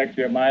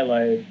trajectory of my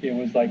life, it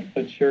was like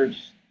the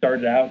church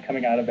started out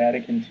coming out of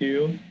Vatican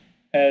II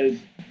as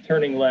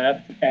turning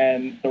left,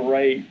 and the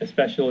right,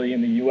 especially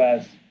in the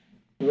U.S.,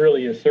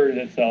 really asserted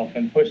itself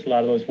and pushed a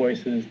lot of those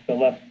voices, the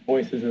left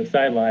voices, to the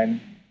sideline.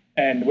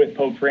 And with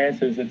Pope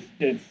Francis,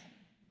 it's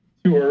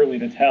too early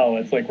to tell.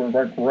 It's like we're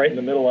right in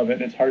the middle of it,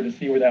 and it's hard to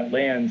see where that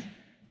lands.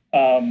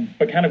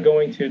 But kind of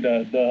going to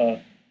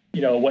the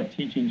what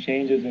teaching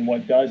changes and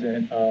what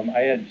doesn't.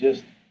 I had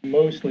just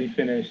mostly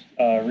finished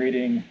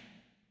reading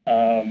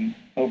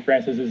Pope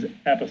Francis's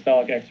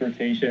apostolic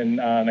exhortation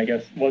on, I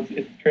guess,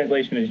 its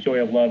translation is Joy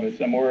of Love. It's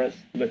Amoris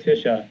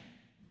Laetitia.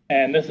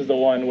 And this is the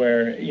one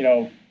where,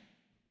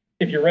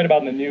 if you read about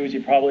in the news,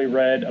 you probably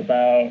read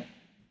about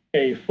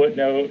a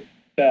footnote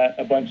that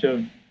a bunch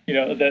of,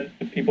 that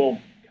the people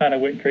kind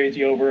of went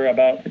crazy over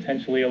about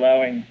potentially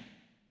allowing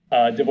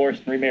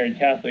divorced and remarried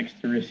Catholics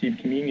to receive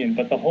communion.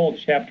 But the whole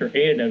chapter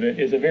 8 of it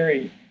is a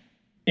very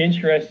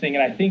interesting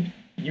and I think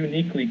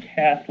uniquely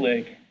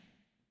Catholic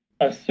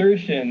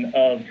assertion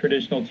of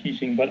traditional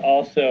teaching, but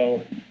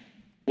also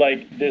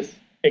like this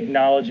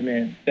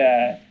acknowledgement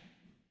that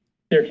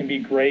there can be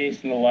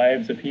grace in the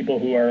lives of people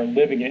who are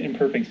living in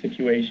imperfect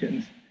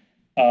situations,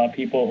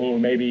 people who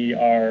maybe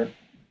are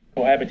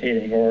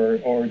cohabitating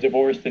or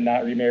divorced and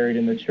not remarried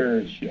in the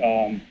church,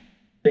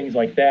 things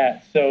like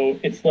that. So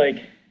it's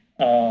like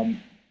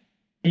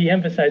he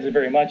emphasizes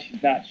very much.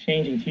 He's not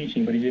changing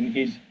teaching, but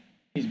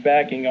he's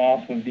backing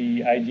off of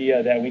the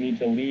idea that we need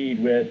to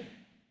lead with,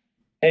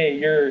 hey,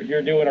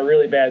 you're doing a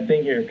really bad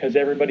thing here, because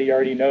everybody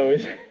already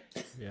knows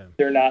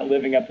they're not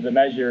living up to the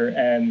measure,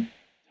 and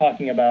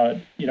talking about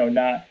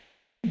not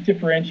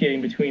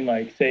differentiating between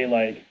like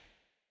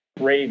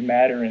grave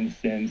matter and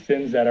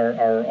sins that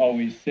are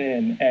always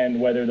sin,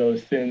 and whether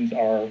those sins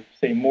are,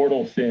 say,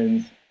 mortal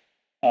sins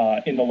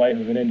in the life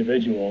of an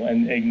individual,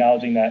 and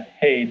acknowledging that,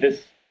 hey,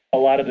 a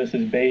lot of this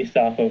is based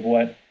off of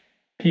what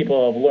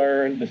people have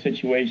learned, the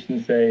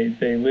situations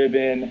they live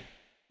in,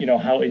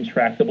 how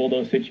intractable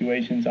those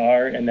situations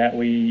are, and that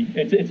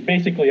it's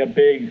basically the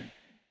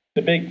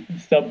big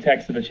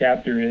subtext of the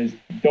chapter is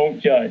don't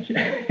judge.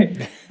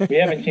 We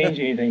haven't changed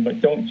anything, but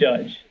don't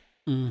judge.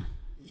 Mm.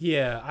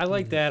 Yeah, I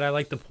like that. I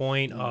like the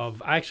point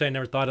of, I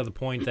never thought of the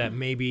point that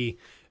maybe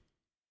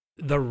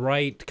the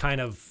right kind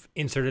of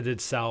inserted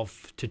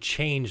itself to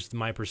change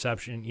my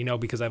perception,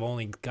 because I've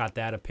only got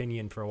that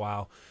opinion for a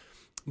while.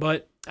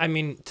 But I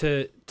mean,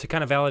 to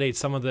kind of validate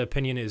some of the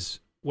opinion is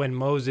when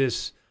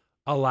Moses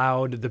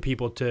allowed the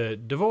people to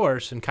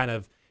divorce, and kind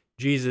of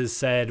Jesus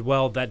said,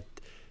 well, that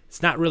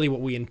it's not really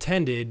what we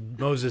intended.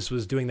 Moses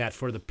was doing that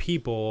for the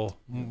people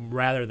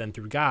rather than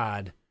through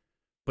God.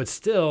 But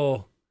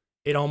still,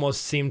 it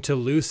almost seemed to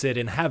loose it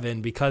in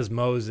heaven because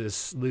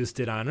Moses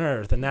loosed it on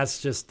earth. And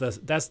that's just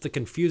that's the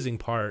confusing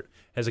part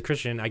as a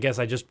Christian. I guess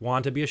I just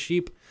want to be a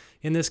sheep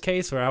in this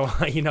case, where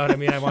you know what I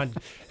mean? I want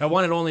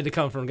it only to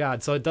come from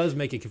God. So it does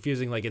make it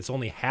confusing, like it's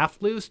only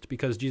half loosed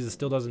because Jesus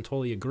still doesn't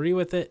totally agree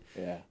with it.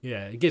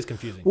 Yeah, it gets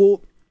confusing.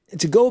 Well,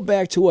 to go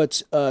back to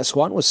what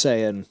Swan was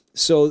saying,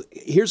 so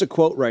here's a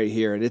quote right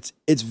here, and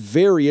it's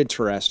very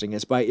interesting.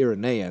 It's by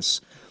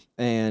Irenaeus,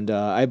 and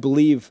I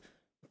believe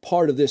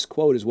part of this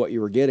quote is what you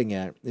were getting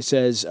at. It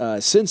says,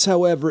 since,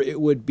 however, it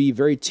would be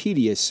very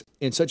tedious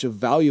in such a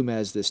volume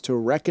as this to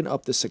reckon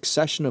up the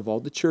succession of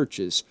all the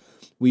churches,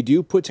 we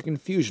do put to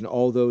confusion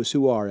all those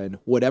who are in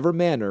whatever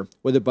manner,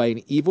 whether by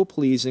an evil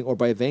pleasing or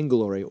by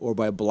vainglory or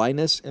by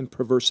blindness and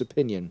perverse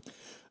opinion,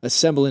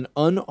 assemble in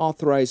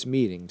unauthorized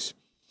meetings.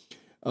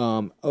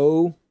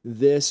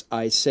 This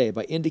I say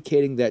by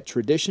indicating that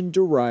tradition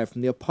derived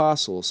from the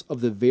apostles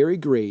of the very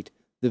great,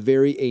 the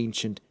very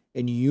ancient,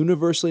 and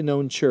universally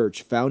known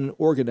church found and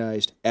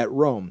organized at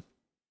Rome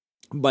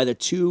by the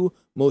two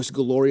most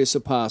glorious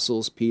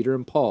apostles, Peter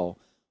and Paul,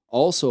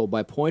 also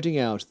by pointing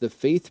out the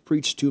faith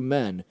preached to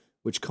men,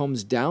 which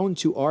comes down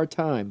to our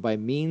time by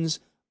means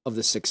of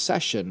the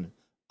succession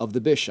of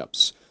the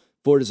bishops.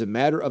 For it is a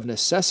matter of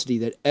necessity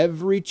that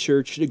every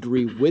church should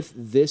agree with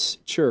this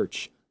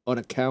church on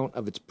account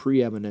of its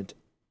preeminent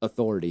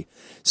authority.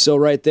 So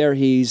right there,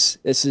 this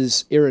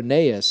is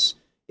Irenaeus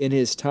in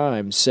his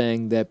time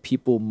saying that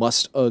people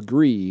must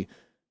agree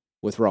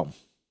with Rome.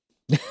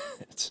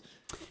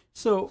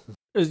 So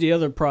there's the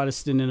other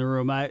Protestant in the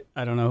room. I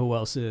don't know who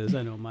else is.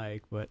 I know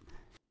Mike, but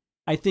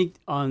I think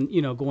on,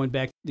 going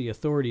back to the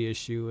authority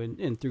issue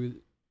and through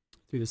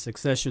the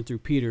succession through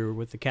Peter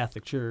with the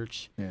Catholic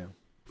Church. Yeah.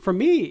 For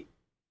me,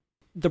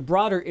 the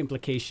broader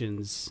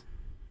implications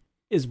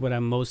is what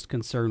I'm most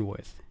concerned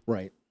with.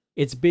 Right.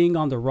 It's being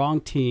on the wrong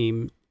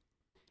team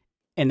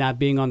and not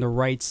being on the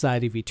right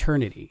side of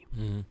eternity.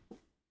 Mm-hmm.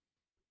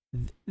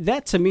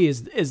 That to me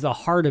is the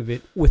heart of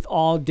it with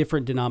all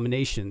different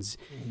denominations,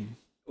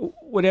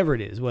 whatever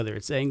it is, whether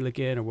it's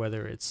Anglican or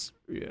whether it's,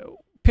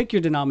 pick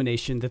your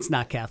denomination that's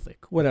not Catholic,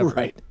 whatever.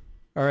 Right.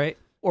 All right.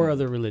 Or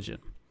other religion.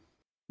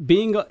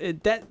 Being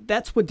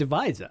that's what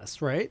divides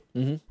us, right?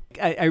 Mm-hmm.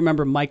 I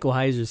remember Michael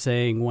Heiser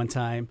saying one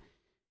time,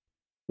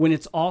 when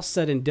it's all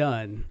said and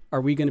done, are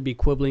we going to be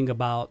quibbling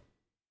about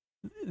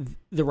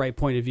the right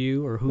point of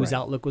view or whose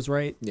outlook was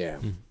right? Yeah.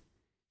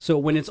 So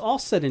when it's all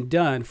said and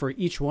done for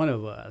each one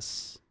of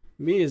us,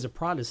 me as a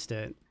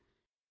Protestant,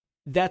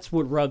 that's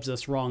what rubs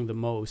us wrong the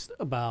most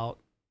about,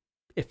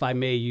 if I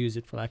may use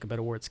it for lack of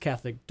better words,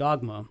 Catholic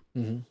dogma,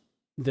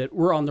 that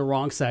we're on the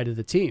wrong side of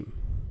the team.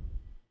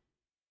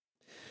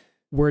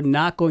 We're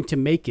not going to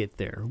make it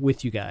there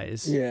with you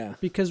guys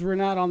because we're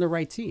not on the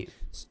right team.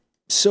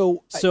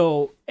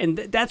 And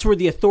that's where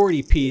the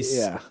authority piece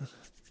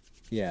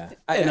and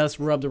us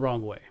rub the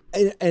wrong way.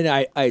 And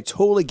I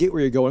totally get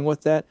where you're going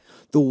with that.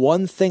 The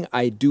one thing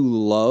I do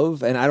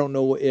love, and I don't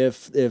know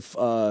if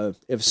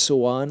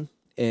Swan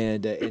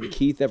and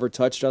Keith ever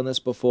touched on this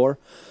before,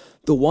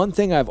 the one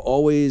thing I've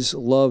always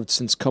loved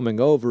since coming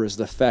over is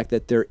the fact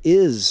that there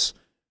is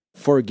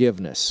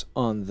forgiveness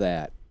on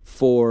that.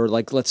 For,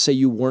 like, let's say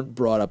you weren't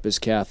brought up as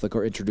Catholic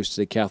or introduced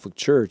to the Catholic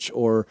Church,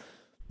 or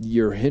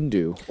you're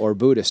Hindu or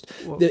Buddhist.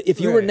 Well, if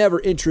you were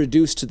never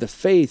introduced to the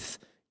faith,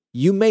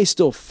 you may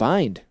still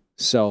find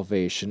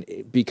salvation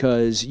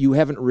because you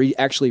haven't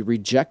actually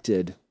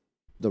rejected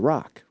the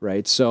rock,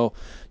 right? So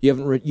you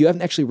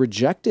haven't actually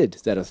rejected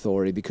that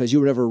authority because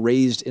you were never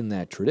raised in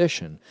that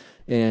tradition,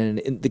 and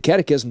the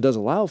Catechism does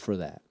allow for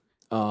that.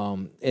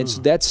 And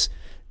so that's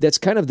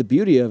kind of the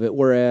beauty of it.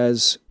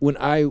 Whereas when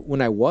I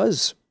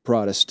was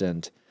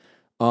Protestant,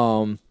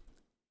 I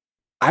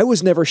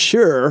was never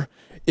sure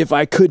if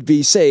I could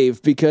be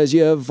saved because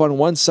you have on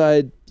one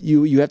side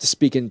you have to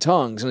speak in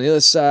tongues, on the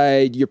other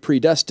side you're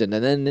predestined,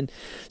 and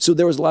so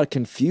there was a lot of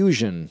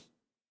confusion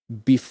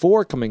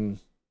before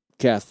coming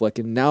Catholic,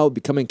 and now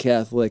becoming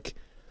Catholic,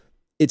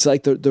 it's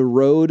like the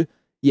road,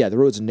 the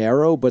road's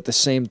narrow, but at the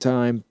same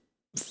time,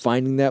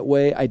 finding that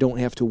way, I don't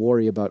have to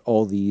worry about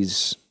all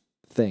these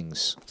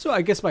things. So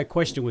I guess my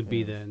question would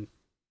be then,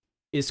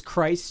 is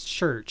Christ's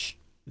church,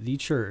 the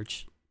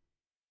church,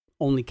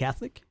 only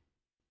Catholic?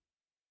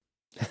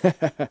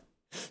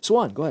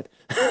 Swan, go ahead.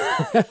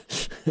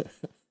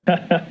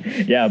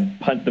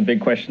 Punt the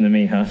big question to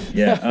me, huh?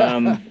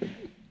 Yeah.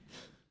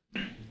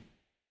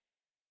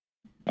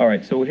 All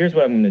right, so here's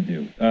what I'm going to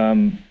do.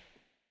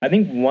 I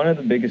think one of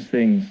the biggest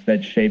things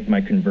that shaped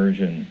my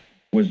conversion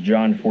was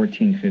John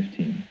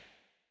 14:15.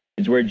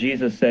 It's where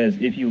Jesus says,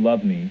 "If you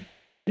love me,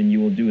 then you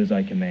will do as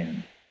I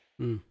command."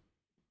 And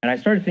I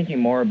started thinking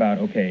more about,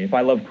 okay, if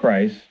I love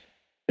Christ,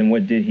 then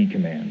what did he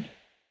command?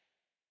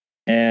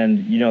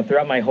 And,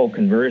 throughout my whole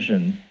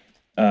conversion,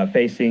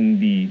 facing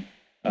the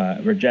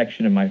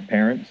rejection of my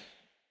parents,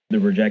 the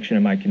rejection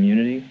of my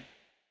community,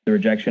 the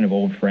rejection of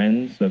old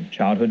friends, of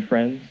childhood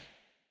friends,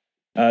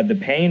 the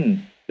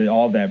pain that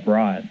all that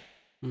brought,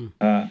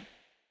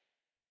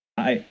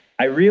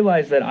 I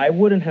realized that I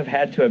wouldn't have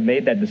had to have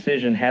made that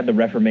decision had the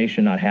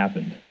Reformation not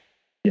happened.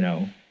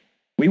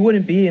 We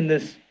wouldn't be in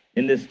this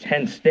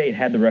tense state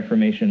had the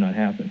Reformation not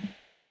happened,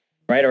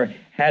 right? Or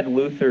had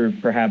Luther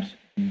perhaps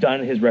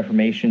done his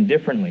Reformation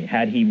differently,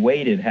 had he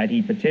waited, had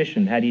he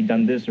petitioned, had he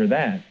done this or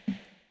that.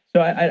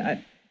 So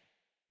I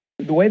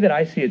the way that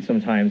I see it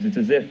sometimes, it's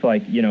as if,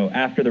 like,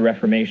 after the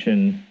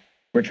Reformation,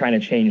 we're trying to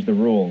change the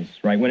rules,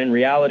 right? When in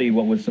reality,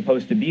 what was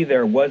supposed to be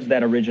there was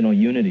that original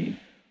unity,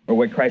 or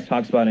what Christ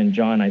talks about in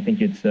John, I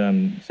think it's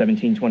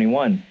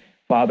 17:21,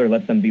 Father,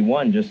 let them be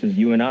one, just as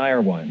you and I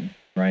are one,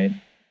 right?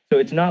 So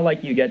it's not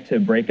like you get to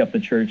break up the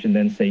church and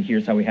then say,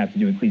 here's how we have to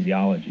do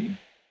ecclesiology,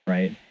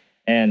 right?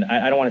 And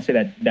I don't want to say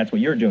that that's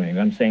what you're doing.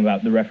 I'm saying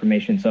about the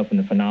Reformation itself and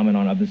the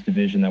phenomenon of this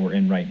division that we're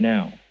in right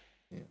now.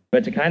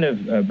 But to kind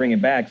of bring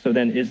it back, so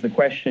then is the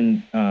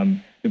question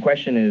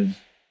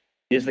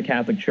is the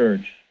Catholic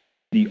Church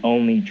the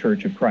only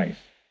Church of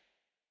Christ?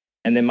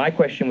 And then my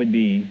question would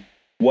be,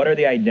 what are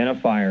the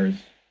identifiers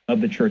of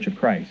the Church of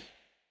Christ?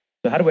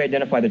 So how do we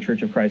identify the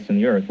Church of Christ on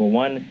the earth? Well,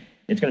 one,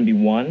 it's going to be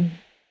one,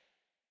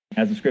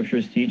 as the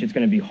scriptures teach. It's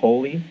going to be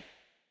holy.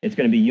 It's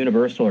going to be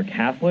universal or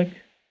Catholic,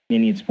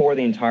 meaning it's for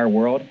the entire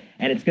world.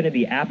 And it's going to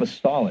be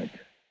apostolic,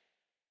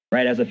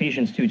 right? As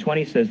Ephesians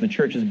 2:20 says, the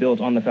church is built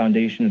on the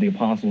foundation of the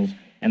apostles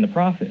and the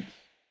prophets.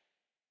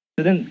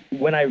 So then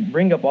when I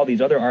bring up all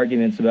these other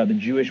arguments about the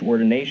Jewish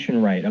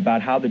ordination rite,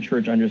 about how the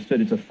church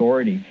understood its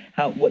authority,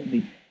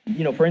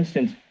 for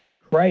instance,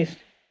 Christ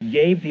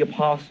gave the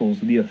apostles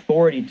the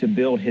authority to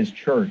build his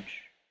church.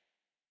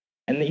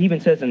 And he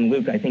even says in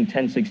Luke, I think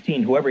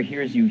 10:16, whoever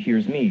hears you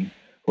hears me.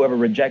 Whoever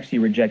rejects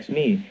you rejects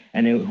me.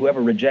 And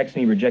whoever rejects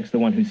me rejects the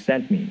one who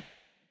sent me.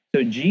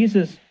 So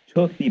Jesus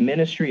took the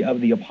ministry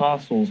of the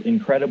apostles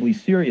incredibly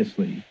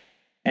seriously.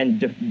 And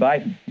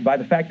by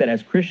the fact that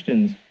as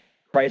Christians,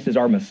 Christ is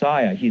our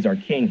Messiah, he's our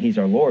King, he's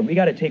our Lord, we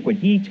got to take what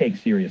he takes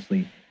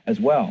seriously as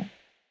well.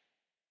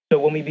 So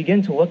when we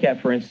begin to look at,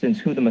 for instance,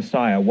 who the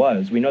Messiah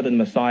was, we know that the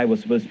Messiah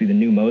was supposed to be the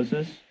new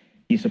Moses.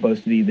 He's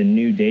supposed to be the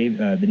new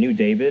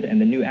David, and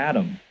the new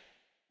Adam.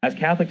 As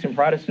Catholics and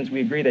Protestants,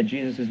 we agree that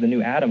Jesus is the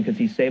new Adam because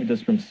he saved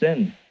us from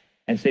sin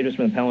and saved us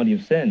from the penalty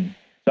of sin.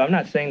 So I'm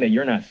not saying that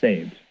you're not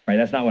saved, right?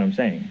 That's not what I'm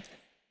saying.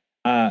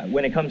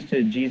 When it comes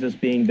to Jesus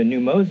being the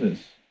new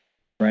Moses,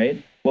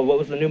 right? Well, what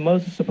was the new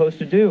Moses supposed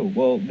to do?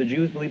 Well, the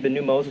Jews believed the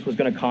new Moses was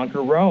going to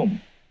conquer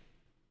Rome.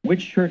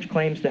 Which church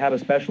claims to have a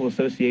special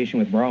association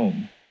with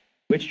Rome?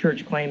 Which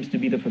church claims to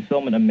be the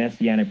fulfillment of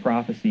messianic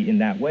prophecy in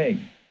that way?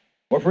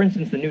 Or for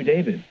instance, the New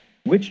David.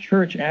 Which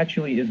church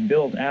actually is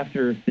built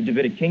after the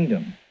Davidic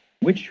kingdom?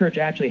 Which church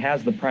actually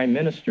has the prime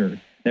minister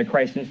that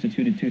Christ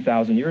instituted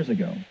 2,000 years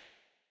ago?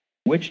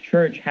 Which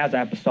church has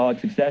apostolic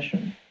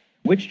succession?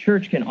 Which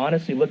church can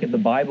honestly look at the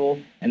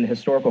Bible and the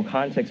historical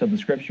context of the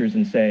scriptures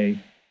and say,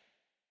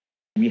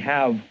 we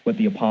have what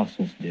the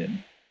apostles did?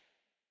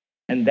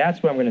 And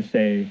that's what I'm going to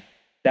say,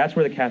 that's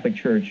where the Catholic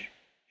Church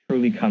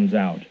truly comes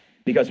out.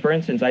 Because, for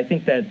instance, I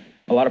think that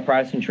a lot of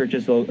Protestant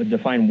churches will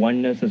define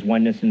oneness as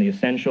oneness in the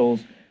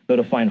essentials. They'll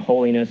define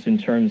holiness in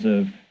terms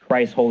of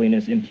Christ's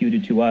holiness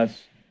imputed to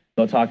us.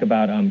 They'll talk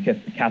about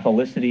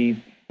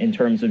Catholicity in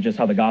terms of just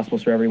how the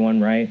gospel's for everyone,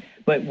 right?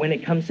 But when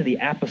it comes to the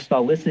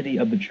apostolicity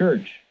of the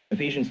church,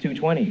 Ephesians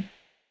 2:20,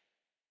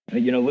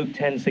 Luke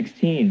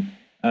 10:16,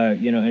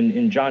 and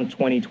in John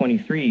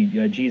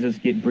 20:23, Jesus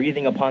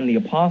breathing upon the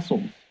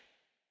apostles,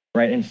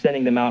 right, and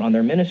sending them out on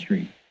their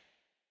ministry.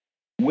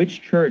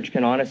 Which church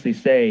can honestly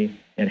say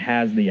it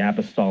has the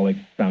apostolic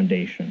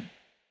foundation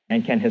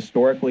and can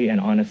historically and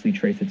honestly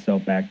trace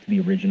itself back to the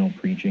original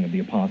preaching of the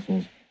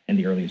apostles and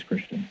the earliest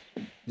Christians?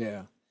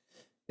 Yeah,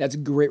 that's a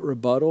great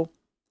rebuttal.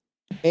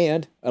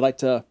 And I'd like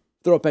to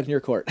throw it back in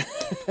your court.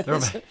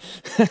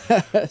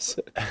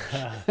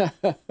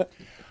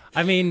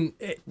 I mean,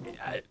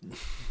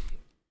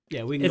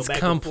 yeah, we can it's go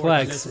back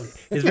complex. And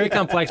forth It's very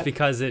complex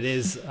because it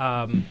is,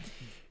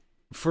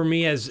 for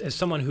me as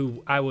someone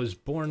who I was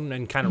born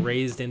and kind of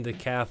raised into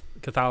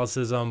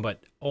Catholicism,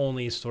 but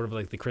only sort of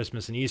like the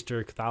Christmas and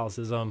Easter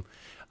Catholicism.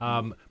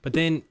 But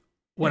then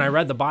when I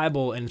read the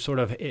Bible and sort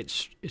of it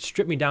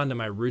stripped me down to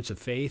my roots of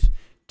faith,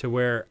 to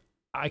where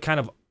I kind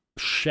of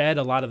shed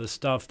a lot of the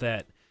stuff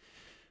that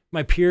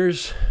my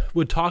peers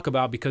would talk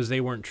about because they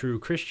weren't true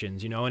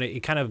Christians, and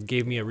it kind of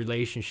gave me a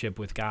relationship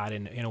with God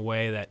in a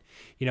way that,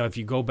 if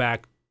you go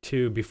back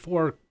to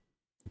before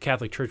the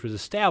Catholic Church was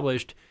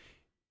established,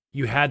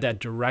 you had that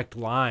direct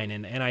line.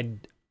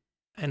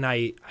 And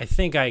I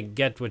think I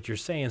get what you're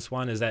saying,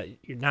 Swan, is that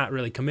you're not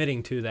really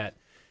committing to that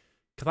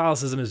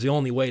Catholicism is the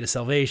only way to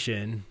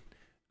salvation.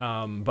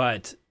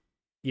 But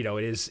it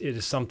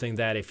is something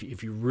that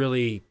if you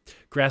really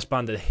grasp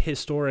on the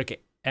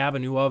historic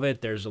avenue of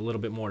it, there's a little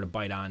bit more to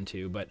bite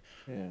onto. But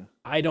yeah.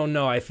 I don't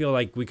know. I feel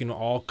like we can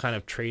all kind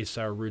of trace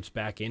our roots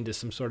back into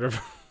some sort of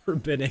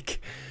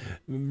rabbinic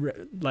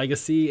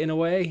legacy in a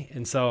way.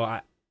 And so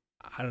I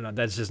don't know.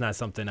 That's just not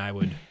something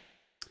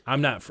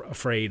I'm not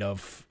afraid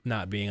of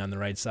not being on the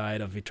right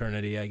side of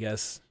eternity, I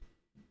guess.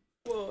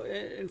 Well,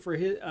 and for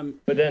his,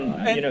 but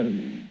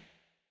then,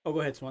 oh,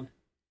 go ahead, Swan.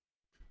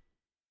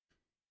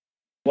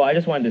 Well, I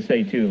just wanted to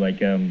say too,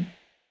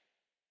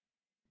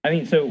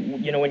 so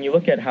when you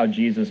look at how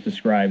Jesus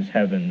describes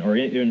heaven, or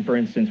for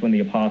instance, when the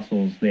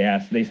apostles,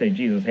 they say,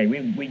 Jesus, hey,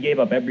 we gave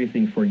up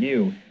everything for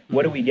you.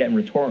 What do we get in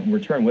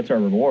return? What's our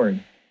reward?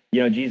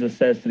 Jesus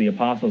says to the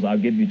apostles, I'll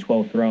give you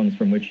 12 thrones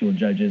from which you'll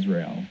judge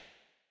Israel,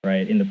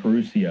 right? In the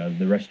parousia,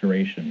 the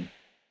restoration.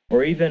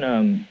 Or even,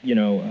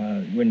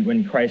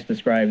 when Christ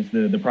describes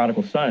the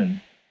prodigal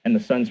son and the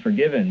son's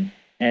forgiven,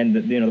 and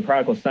the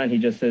prodigal son, he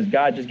just says,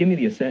 God, just give me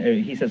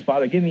he says,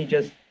 Father, give me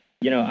just,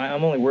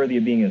 I'm only worthy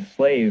of being a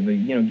slave.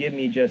 Give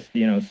me just,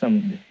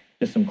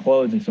 some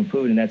clothes and some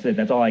food, and that's it.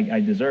 That's all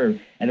I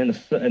deserve. And then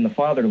the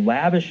father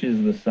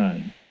lavishes the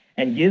son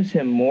and gives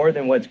him more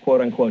than what's quote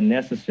unquote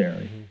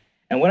necessary. Mm-hmm.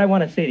 And what I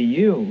want to say to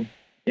you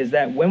is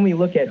that when we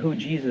look at who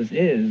Jesus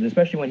is,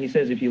 especially when he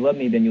says, if you love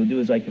me, then you'll do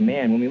as I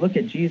command. When we look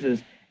at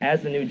Jesus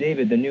as the new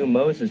David, the new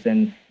Moses,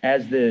 and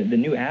as the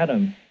new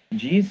Adam,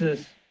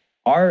 Jesus,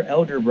 our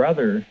elder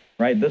brother,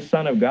 right, the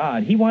Son of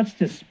God, he wants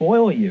to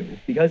spoil you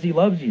because he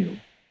loves you.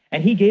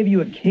 And he gave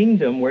you a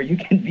kingdom where you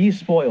can be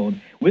spoiled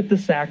with the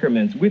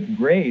sacraments, with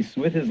grace,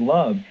 with his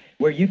love,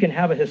 where you can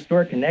have a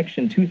historic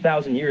connection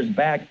 2,000 years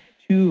back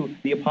to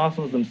the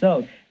apostles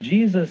themselves.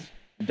 Jesus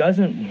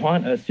doesn't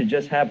want us to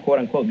just have, quote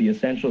unquote, the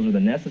essentials or the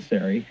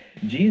necessary.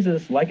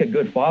 Jesus, like a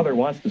good father,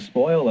 wants to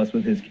spoil us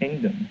with his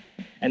kingdom.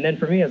 And then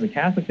for me as a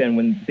Catholic, then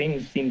when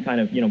things seem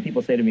kind of,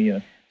 people say to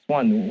me,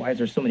 Swan, why is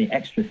there so many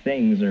extra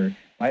things, or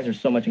why is there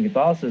so much in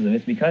Catholicism?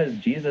 It's because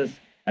Jesus,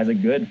 as a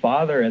good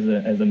father, as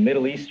a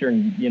Middle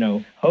Eastern,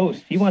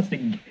 host, he wants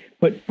to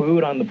put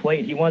food on the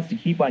plate. He wants to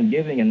keep on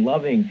giving and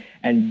loving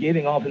and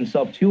giving all of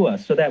himself to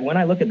us, so that when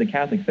I look at the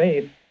Catholic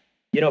faith,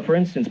 for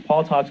instance,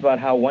 Paul talks about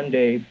how one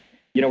day,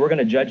 we're going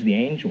to judge the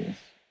angels.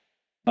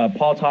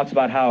 Paul talks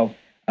about how,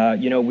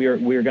 we're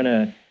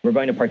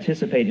going to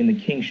participate in the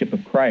kingship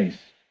of Christ.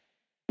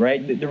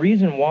 Right? The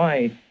reason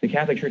why the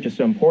Catholic Church is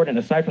so important,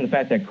 aside from the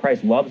fact that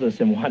Christ loves us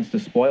and wants to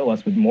spoil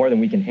us with more than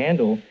we can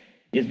handle,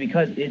 is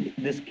because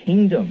this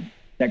kingdom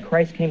that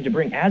Christ came to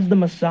bring as the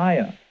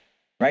Messiah,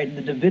 right?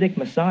 The Davidic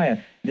Messiah,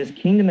 this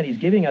kingdom that he's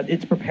giving us,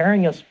 it's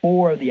preparing us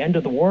for the end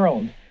of the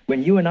world,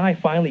 when you and I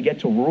finally get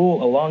to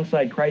rule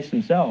alongside Christ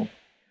himself.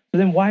 So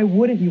then why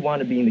wouldn't you want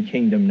to be in the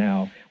kingdom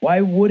now?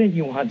 Why wouldn't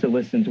you want to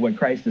listen to what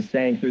Christ is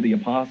saying through the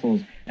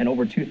apostles and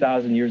over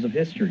 2,000 years of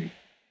history?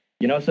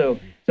 So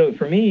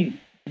for me,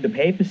 the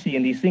papacy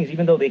and these things,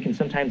 even though they can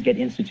sometimes get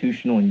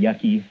institutional and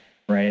yucky,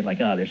 right?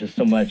 Like, oh, there's just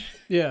so much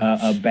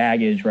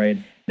baggage, right?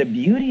 The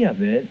beauty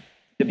of it,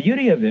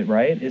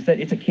 right, is that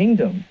it's a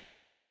kingdom.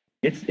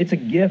 It's a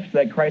gift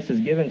that Christ has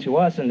given to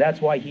us, and that's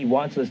why he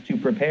wants us to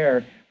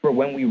prepare for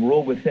when we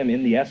rule with him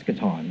in the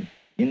eschaton,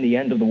 in the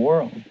end of the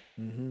world.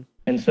 Mm-hmm.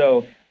 And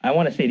so I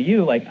want to say to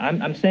you, like,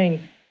 I'm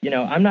saying,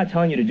 I'm not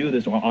telling you to do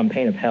this on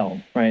pain of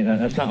hell, right?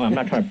 That's not. I'm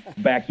not trying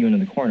to back you into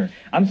the corner.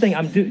 I'm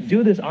saying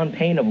do this on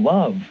pain of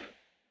love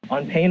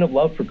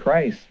for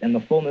Christ and the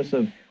fullness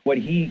of what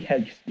he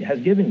has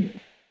given you.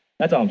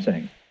 That's all I'm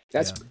saying.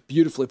 That's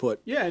beautifully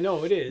put. Yeah,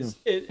 no, it is.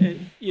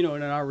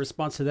 And our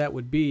response to that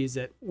would be is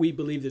that we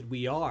believe that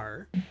we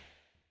are,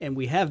 and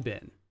we have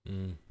been,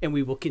 and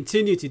we will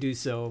continue to do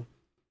so.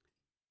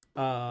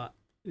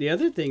 The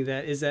other thing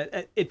that is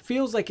that it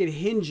feels like it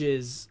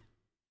hinges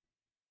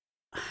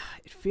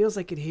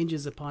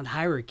upon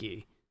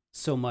hierarchy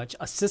so much,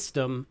 a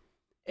system,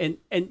 and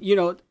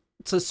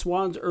to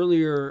Swan's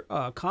earlier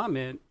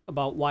comment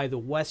about why the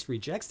West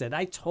rejects that,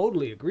 I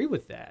totally agree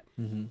with that.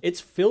 Mm-hmm. It's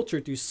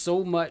filtered through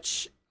so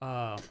much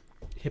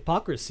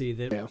hypocrisy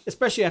that,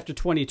 especially after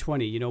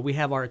 2020, we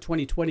have our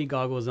 2020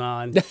 goggles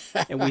on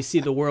and we see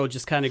the world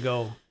just kind of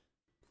go.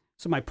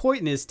 So my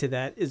point is to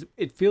that is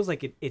it feels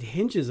like it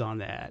hinges on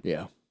that.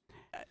 Yeah.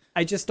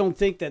 I just don't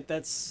think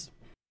that's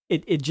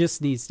it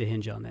just needs to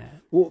hinge on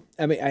that. Well,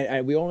 I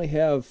mean, we only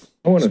have.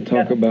 I want to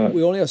talk about.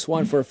 We only have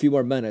Swan for a few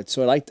more minutes,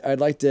 so I'd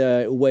like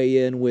to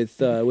weigh in with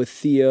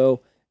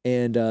Theo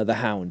and the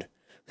Hound.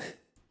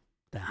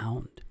 The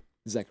Hound.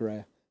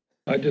 Zechariah.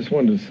 I just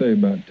wanted to say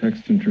about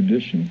text and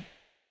tradition.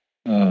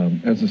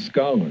 As a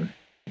scholar,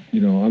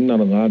 I'm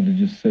not allowed to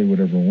just say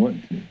whatever I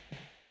want to,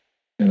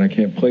 and I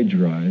can't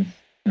plagiarize,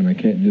 and I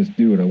can't just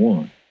do what I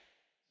want.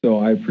 So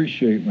I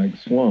appreciate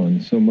Swan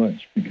so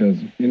much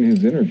because in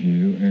his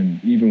interview,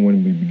 and even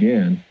when we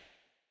began,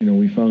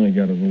 we finally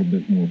got a little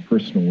bit more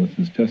personal with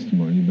his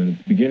testimony. But at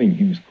the beginning,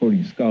 he was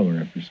quoting scholar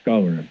after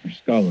scholar after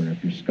scholar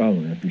after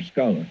scholar after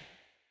scholar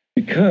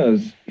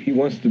because he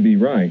wants to be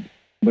right.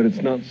 But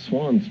it's not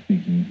Swan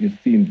speaking; it's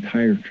the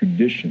entire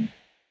tradition.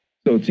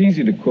 So it's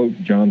easy to quote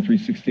John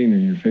 3:16 or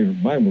your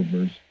favorite Bible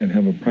verse and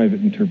have a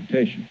private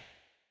interpretation.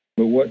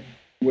 But what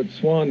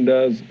Swan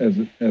does as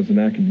an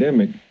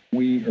academic,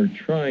 we are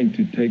trying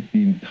to take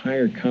the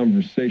entire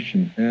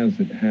conversation as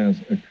it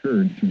has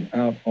occurred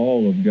throughout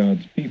all of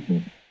God's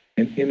people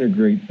and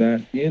integrate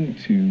that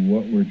into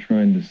what we're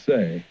trying to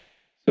say.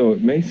 So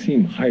it may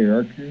seem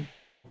hierarchical,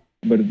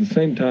 but at the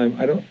same time,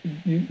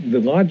 the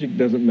logic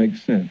doesn't make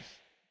sense.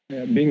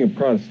 Being a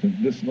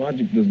Protestant, this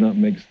logic does not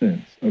make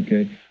sense,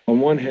 okay? On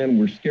one hand,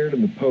 we're scared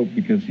of the Pope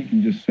because he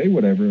can just say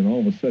whatever and all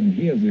of a sudden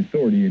he has the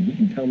authority and he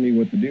can tell me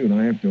what to do and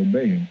I have to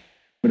obey him.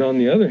 But on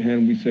the other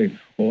hand, we say,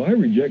 well, I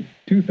reject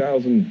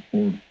 2,000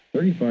 or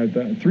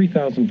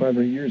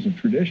 3,500 years of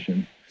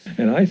tradition,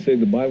 and I say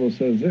the Bible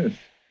says this.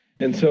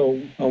 And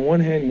so on one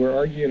hand, we're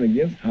arguing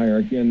against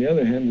hierarchy. On the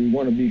other hand, we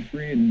want to be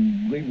free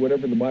and believe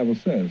whatever the Bible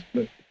says.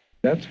 But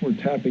we're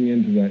tapping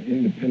into that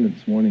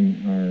independence, wanting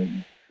our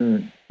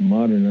current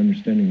modern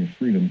understanding of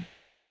freedom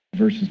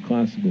versus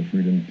classical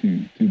freedom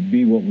to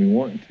be what we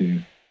want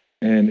to.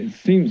 And it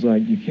seems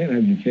like you can't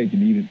have your cake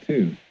and eat it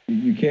too.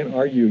 You can't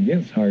argue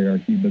against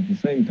hierarchy, but at the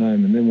same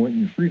time, and then want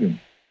your freedom.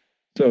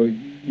 So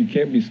you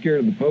can't be scared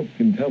of the Pope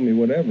can tell me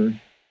whatever,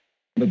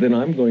 but then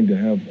I'm going to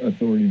have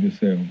authority to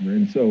say over.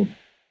 And so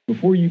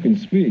before you can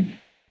speak,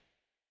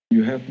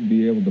 you have to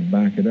be able to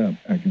back it up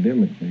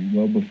academically.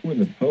 Well, before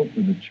the Pope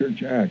or the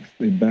church acts,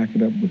 they back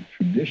it up with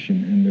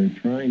tradition, and they're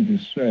trying to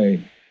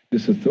say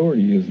this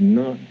authority is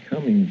not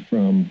coming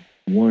from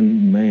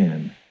one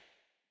man.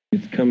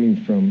 It's coming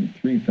from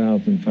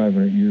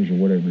 3,500 years or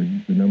whatever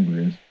the number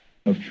is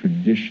of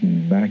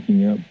tradition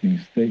backing up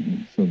these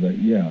statements so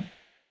that,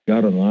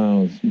 God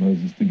allows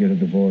Moses to get a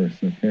divorce,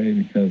 okay,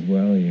 because,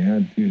 well, he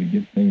had to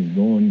get things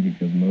going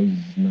because Moses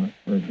is not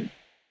perfect.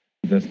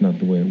 But that's not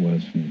the way it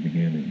was from the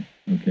beginning,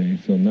 okay?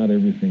 So not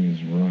everything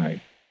is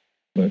right,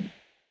 but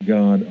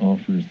God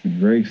offers the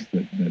grace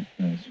that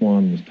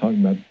Swan was talking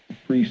about. The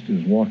priest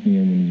is walking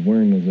in when he's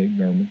wearing those 8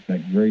 garments,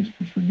 that grace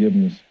for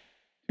forgiveness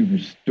to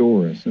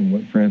restore us. And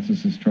what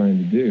Francis is trying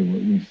to do,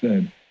 what we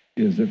said,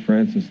 is that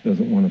Francis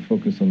doesn't want to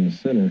focus on the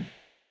sinner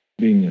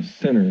being a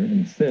sinner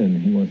in sin.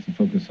 He wants to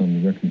focus on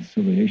the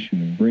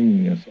reconciliation of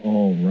bringing us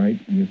all right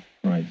with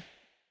Christ,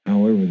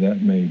 however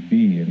that may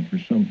be. And for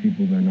some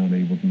people, they're not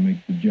able to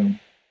make the jump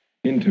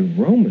into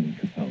Roman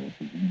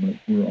Catholicism, but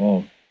we're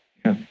all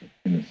Catholic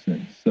in a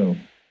sense. So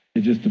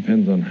it just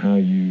depends on how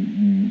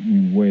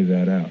you weigh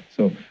that out.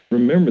 So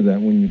remember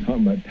that when you talk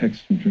about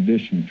text and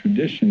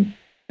tradition,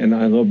 and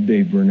I love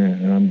Dave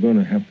Burnett, and I'm going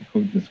to have to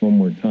quote this one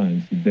more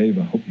time. So Dave,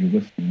 I hope you're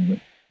listening, but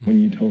when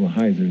you told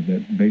Heiser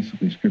that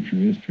basically Scripture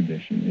is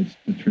tradition, it's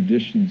the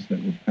traditions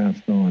that were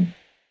passed on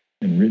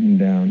and written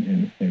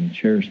down and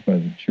cherished by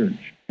the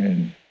church.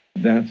 And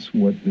that's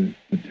what the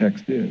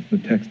text is. The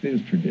text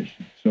is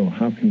tradition. So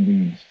how can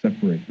we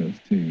separate those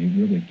two?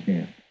 You really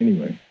can't.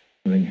 Anyway,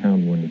 I think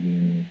Hound wanted to be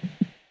in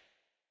there.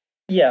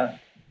 Yeah.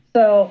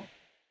 So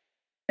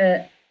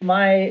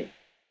my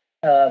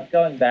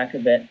going back a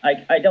bit,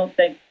 I don't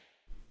think,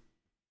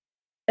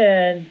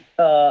 and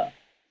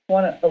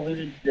want to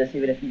allude to this,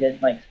 even if you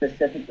didn't like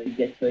specifically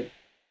get to it.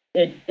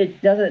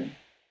 It doesn't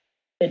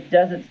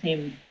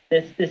seem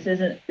this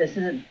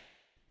isn't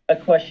a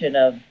question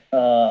of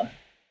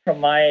from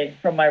my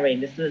reign.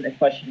 This isn't a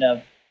question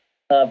of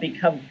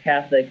become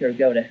Catholic or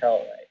go to hell,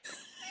 right?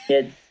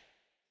 It's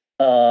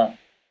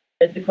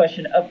the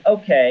question of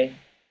okay,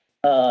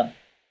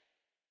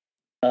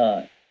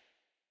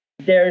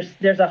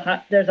 there's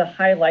a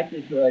high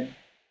likelihood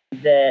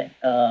that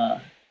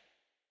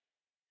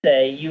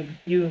say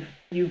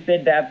you've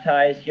been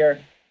baptized, you're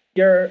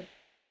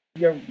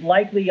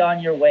likely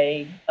on your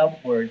way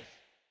upwards,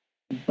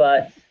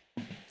 but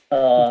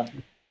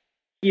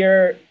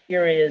here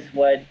is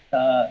what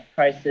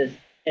Christ has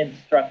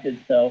instructed.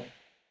 So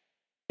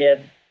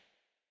if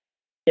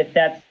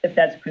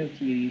that's proved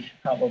to you, you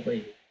should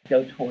probably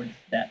go towards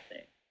that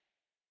thing.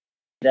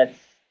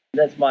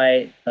 That's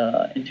my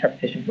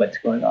interpretation of what's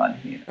going on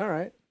here. All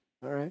right.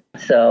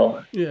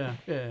 So Yeah.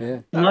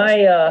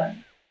 my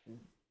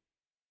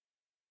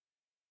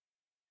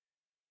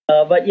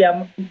but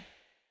yeah,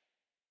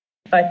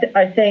 I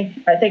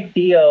think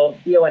Theo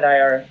and I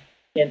are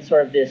in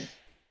sort of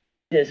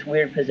this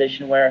weird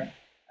position where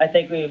I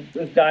think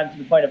we've gotten to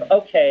the point of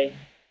okay,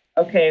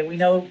 we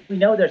know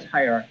there's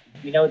hierarchy,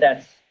 we know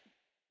that's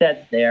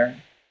there,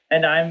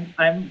 and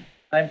I'm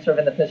sort of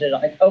in the position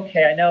like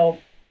okay, I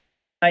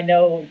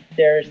know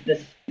there's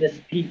this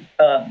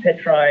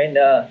Petrine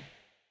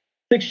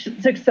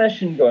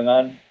succession going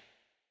on.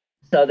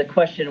 So the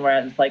question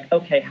where it's like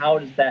okay, how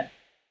does that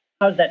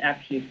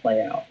actually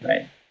play out,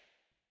 right?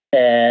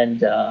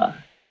 And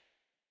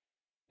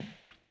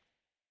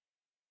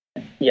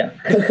yeah.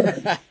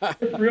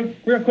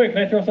 real quick, can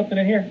I throw something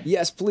in here?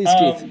 Yes, please,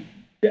 Keith.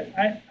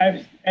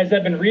 As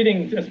I've been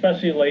reading,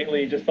 especially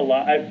lately, just a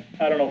lot. I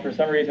don't know, for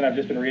some reason, I've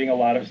just been reading a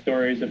lot of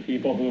stories of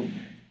people who,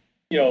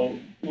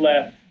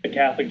 left the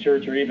Catholic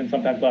Church or even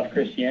sometimes left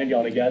Christianity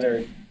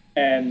altogether,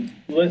 and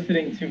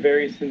listening to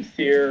very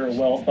sincere,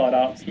 well thought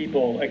out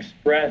people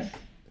express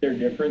their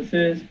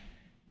differences.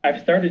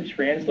 I've started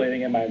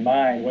translating in my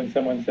mind when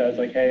someone says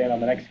like, hey,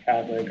 I'm an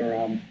ex-Catholic, or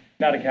I'm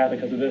not a Catholic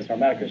because of this, or I'm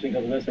not a Christian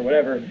because of this, or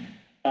whatever.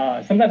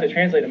 Sometimes I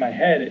translate in my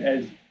head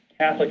as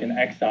Catholic in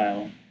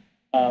exile.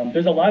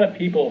 There's a lot of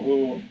people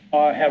who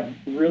have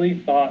really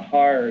thought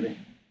hard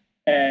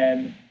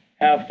and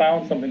have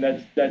found something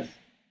that's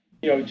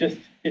just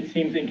it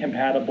seems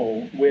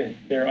incompatible with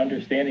their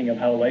understanding of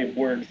how life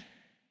works.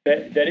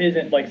 That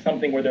isn't like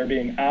something where they're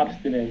being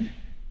obstinate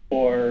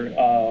or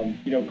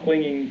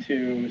clinging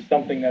to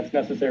something that's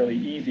necessarily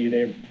easy.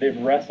 They've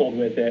wrestled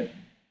with it,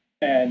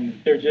 and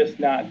they're just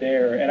not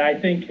there. And I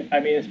think,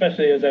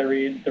 especially as I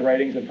read the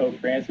writings of Pope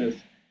Francis,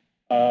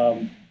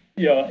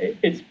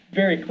 it's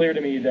very clear to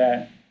me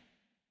that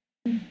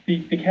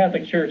the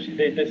Catholic Church,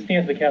 the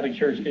stance of the Catholic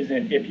Church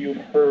isn't if you've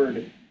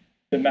heard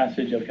the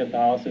message of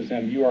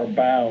Catholicism, you are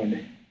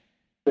bound,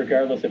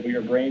 regardless of what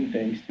your brain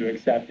thinks, to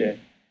accept it.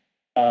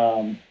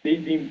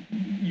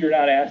 You're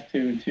not asked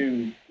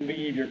to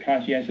leave your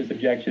conscientious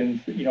objections.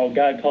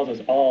 God calls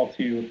us all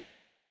to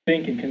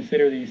think and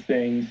consider these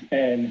things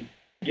and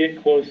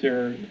get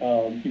closer,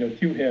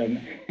 to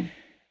Him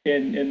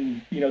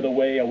in the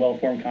way a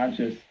well-formed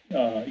conscience,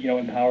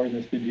 empowers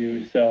us to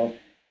do. So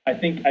I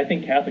think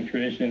Catholic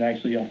tradition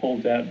actually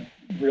holds that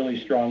really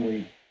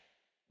strongly.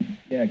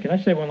 Yeah, can I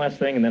say one last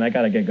thing, and then I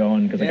got to get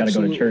going because I got to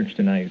go to church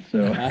tonight.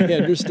 So I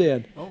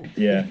understand.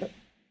 Yeah.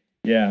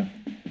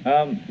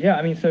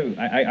 So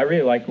I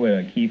really like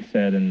what Keith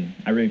said, and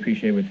I really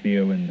appreciate what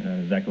Theo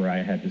and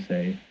Zechariah had to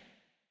say.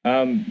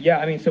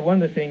 So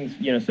one of the things,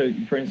 so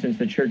for instance,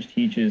 the church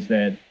teaches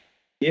that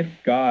if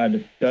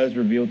God does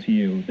reveal to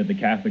you that the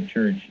Catholic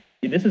Church,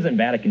 this isn't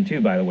Vatican II,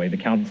 by the way, the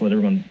council that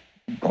everyone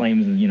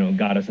claims,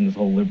 got us in this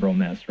whole liberal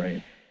mess,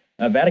 right?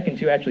 Vatican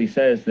II actually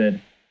says that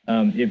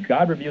if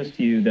God reveals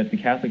to you that the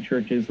Catholic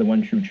Church is the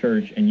one true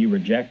church and you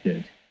reject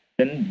it,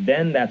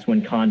 then that's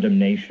when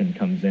condemnation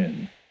comes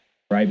in,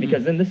 right?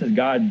 Because then this is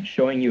God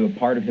showing you a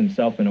part of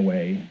Himself in a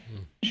way,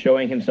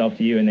 showing Himself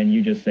to you, and then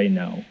you just say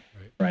no,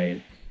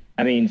 right?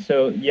 I'm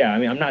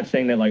not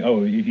saying that like,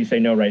 oh, if you say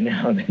no right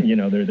now, then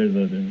there's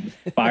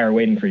a fire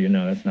waiting for you.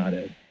 No, that's not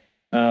it.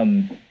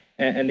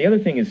 And the other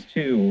thing is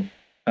too,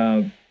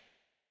 one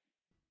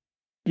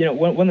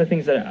of the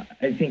things that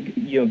I think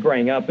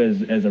growing up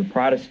as a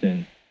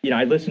Protestant,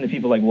 I listened to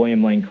people like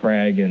William Lane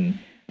Craig and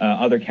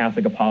other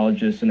Catholic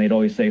apologists, and they'd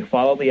always say,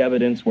 follow the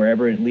evidence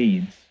wherever it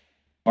leads.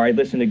 Or I'd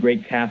listen to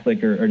great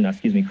Catholic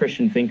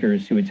Christian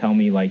thinkers who would tell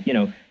me like,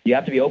 you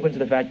have to be open to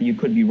the fact that you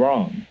could be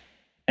wrong.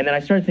 And then I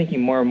started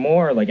thinking more and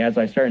more, like as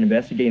I started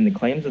investigating the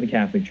claims of the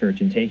Catholic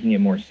Church and taking it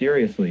more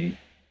seriously,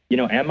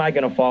 am I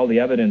going to follow the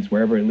evidence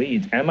wherever it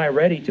leads? Am I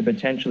ready to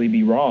potentially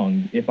be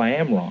wrong if I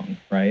am wrong,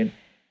 right?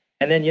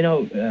 And then,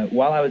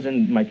 while I was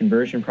in my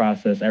conversion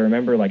process, I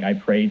remember like I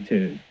prayed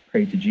to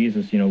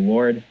Jesus,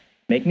 Lord,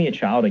 make me a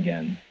child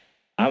again.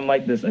 I'm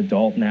like this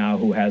adult now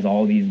who has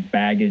all these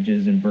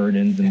baggages and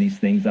burdens and these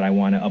things that I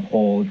want to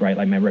uphold, right?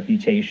 Like my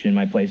reputation,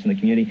 my place in the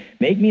community.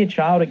 Make me a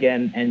child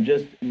again and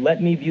just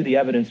let me view the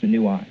evidence with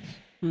new eyes.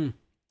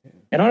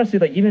 And honestly,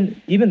 like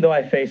even though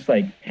I face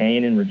like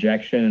pain and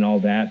rejection and all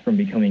that from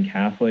becoming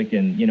Catholic,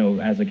 and, you know,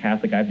 as a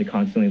Catholic, I have to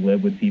constantly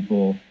live with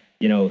people,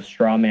 you know,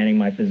 straw manning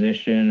my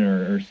position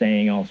or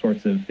saying all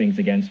sorts of things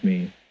against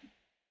me.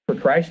 For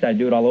Christ, I'd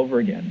do it all over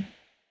again.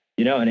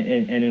 You know, and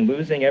in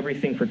losing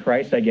everything for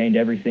Christ, I gained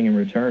everything in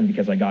return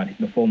because I got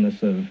the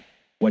fullness of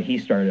what he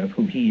started, of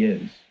who he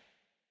is.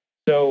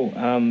 So,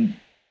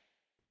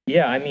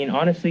 yeah, I mean,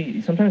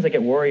 honestly, sometimes I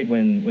get worried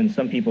when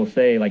some people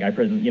say, like, I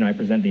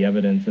present the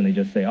evidence and they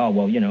just say, oh,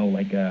 well, you know,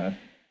 like,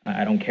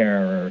 I don't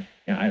care, or,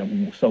 you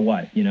know, so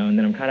what, you know? And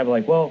then I'm kind of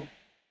like, well,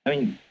 I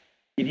mean,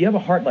 if you have a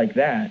heart like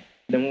that,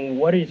 then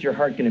what is your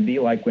heart going to be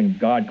like when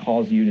God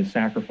calls you to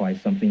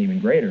sacrifice something even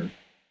greater,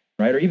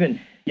 right? Or even,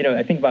 you know,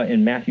 I think about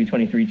in Matthew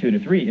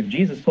 23:2-3, if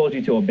Jesus told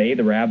you to obey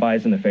the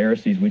rabbis and the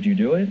Pharisees, would you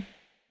do it?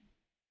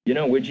 You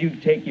know, would you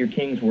take your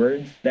king's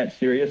words that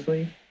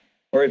seriously?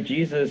 Or if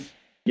Jesus,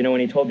 you know,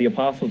 when he told the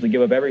apostles to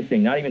give up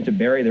everything, not even to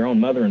bury their own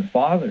mother and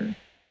father,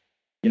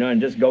 you know, and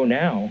just go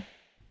now,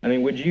 I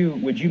mean, would you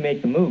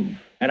make the move?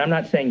 And I'm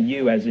not saying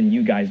you as in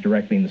you guys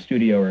directly in the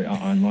studio or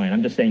online.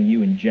 I'm just saying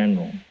you in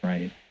general,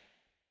 right?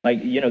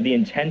 Like, you know, the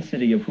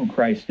intensity of who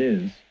Christ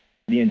is,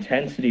 the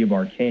intensity of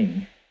our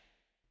King.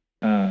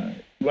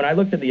 When I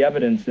looked at the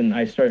evidence and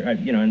I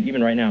started, you know, and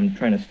even right now I'm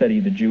trying to study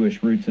the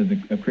Jewish roots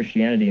of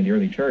Christianity in the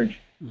early church,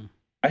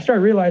 I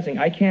started realizing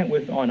I can't,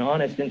 with an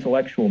honest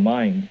intellectual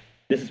mind,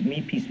 this is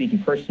me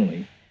speaking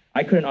personally,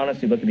 I couldn't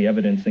honestly look at the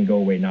evidence and go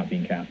away not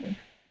being Catholic.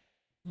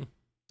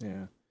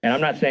 Yeah. And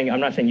I'm not saying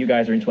you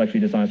guys are intellectually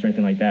dishonest or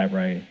anything like that,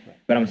 right?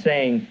 But I'm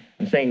saying,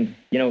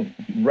 you know,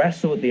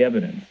 wrestle with the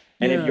evidence.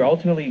 And if you're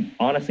ultimately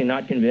honestly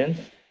not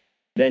convinced,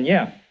 then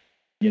yeah,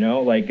 you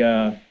know, like,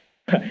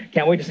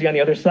 can't wait to see on the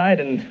other side,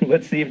 and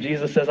let's see if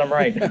Jesus says I'm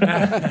right.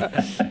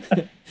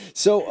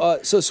 So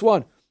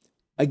Swan,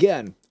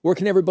 again, where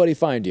can everybody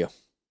find you?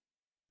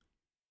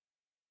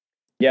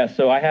 Yeah,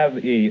 so I have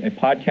a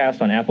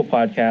podcast on Apple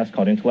Podcasts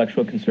called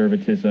Intellectual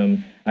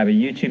Conservatism. I have a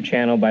YouTube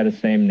channel by the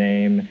same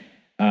name.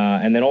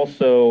 And then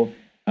also,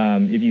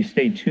 if you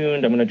stay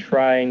tuned, I'm going to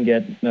try and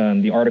get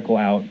the article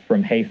out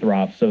from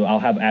Haythrop. So I'll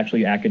have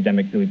actually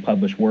academically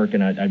published work,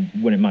 and I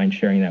wouldn't mind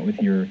sharing that with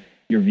your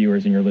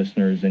viewers and your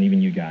listeners and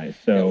even you guys.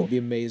 So that would be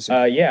amazing.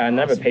 Yeah, and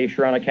awesome. I have a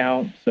Patreon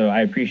account, so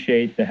I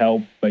appreciate the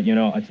help, but, you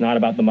know, it's not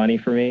about the money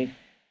for me.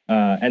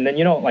 And then,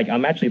 you know, like,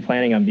 I'm actually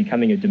planning on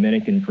becoming a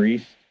Dominican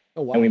priest.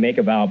 Oh, wow. And we make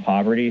a vow of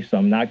poverty, so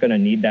I'm not going to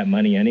need that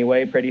money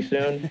anyway pretty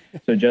soon.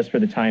 So just for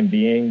the time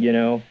being, you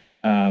know,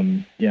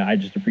 yeah, I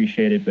just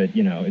appreciate it, but,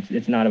 you know,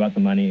 it's not about the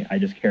money. I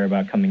just care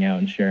about coming out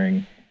and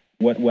sharing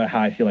how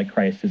I feel like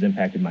Christ has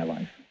impacted my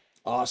life.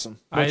 Awesome.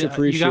 Much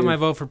appreciated. You got my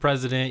vote for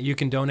president. You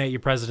can donate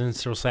your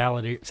presidential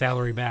salary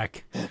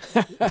back.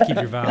 Keep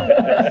your vow.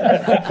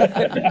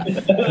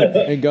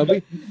 And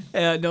Gumby?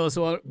 No,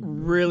 so I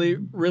really,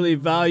 really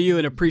value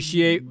and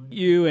appreciate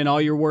you and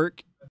all your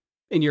work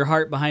and your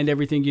heart behind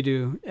everything you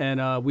do.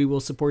 And we will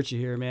support you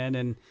here, man.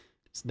 And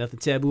it's nothing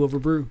taboo over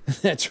brew.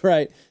 That's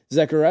right.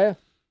 Zechariah?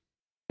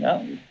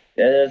 No,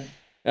 it is.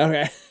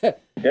 Okay.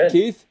 Good.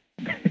 Keith?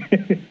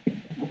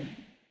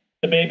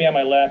 The baby on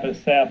my lap has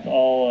sapped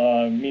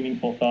all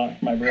meaningful thought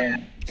from my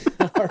brain.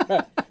 All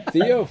right.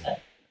 Theo?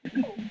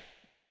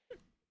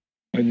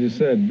 I just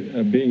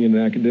said, being in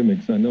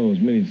academics, I know as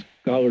many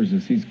scholars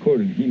as he's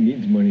quoted, he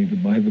needs money to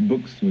buy the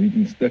books so he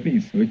can study.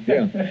 So,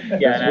 yeah,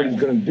 that's what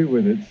he's going to do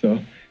with it. So,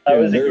 I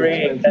was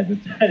agreeing.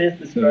 That is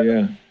the struggle. So,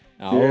 yeah.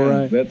 All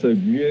right. That's a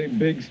really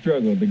big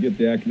struggle to get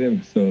the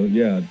academics. So,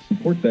 yeah,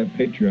 support that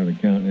Patreon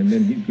account, and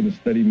then he's going to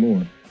study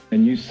more.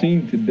 And you've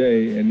seen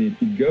today, and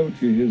if you go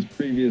to his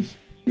previous,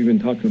 we've been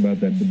talking about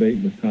that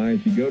debate with Ty,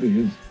 if you go to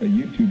his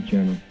YouTube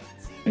channel,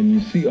 and you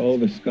see all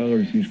the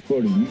scholars he's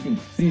quoting, you can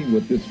see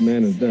what this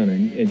man has done.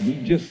 And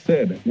he just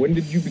said, when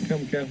did you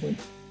become Catholic?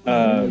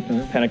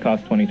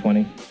 Pentecost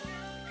 2020.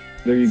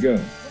 There you go.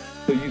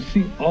 So you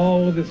see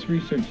all of this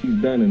research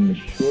he's done in a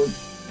short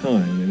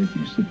time, and if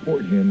you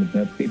support him at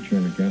that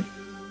Patreon account,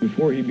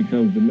 before he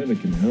becomes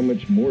Dominican, how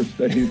much more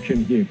studies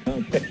can he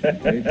accomplish?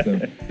 Right? So,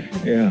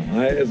 yeah,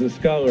 as a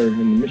scholar in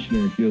the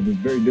missionary field, it's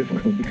very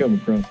difficult to come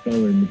across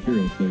scholarly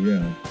material. So,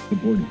 yeah,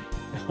 support him.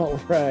 All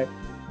right.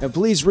 And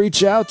please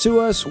reach out to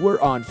us. We're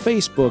on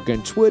Facebook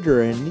and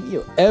Twitter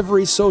and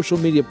every social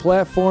media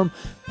platform.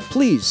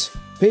 Please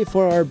pay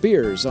for our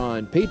beers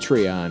on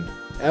Patreon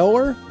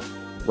or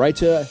write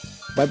to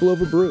Bible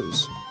Over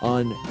Brews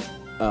on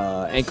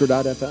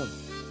Anchor.fm.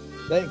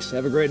 Thanks.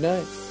 Have a great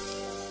night.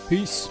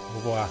 Peace. Au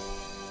revoir.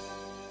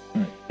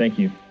 All right. Thank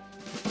you.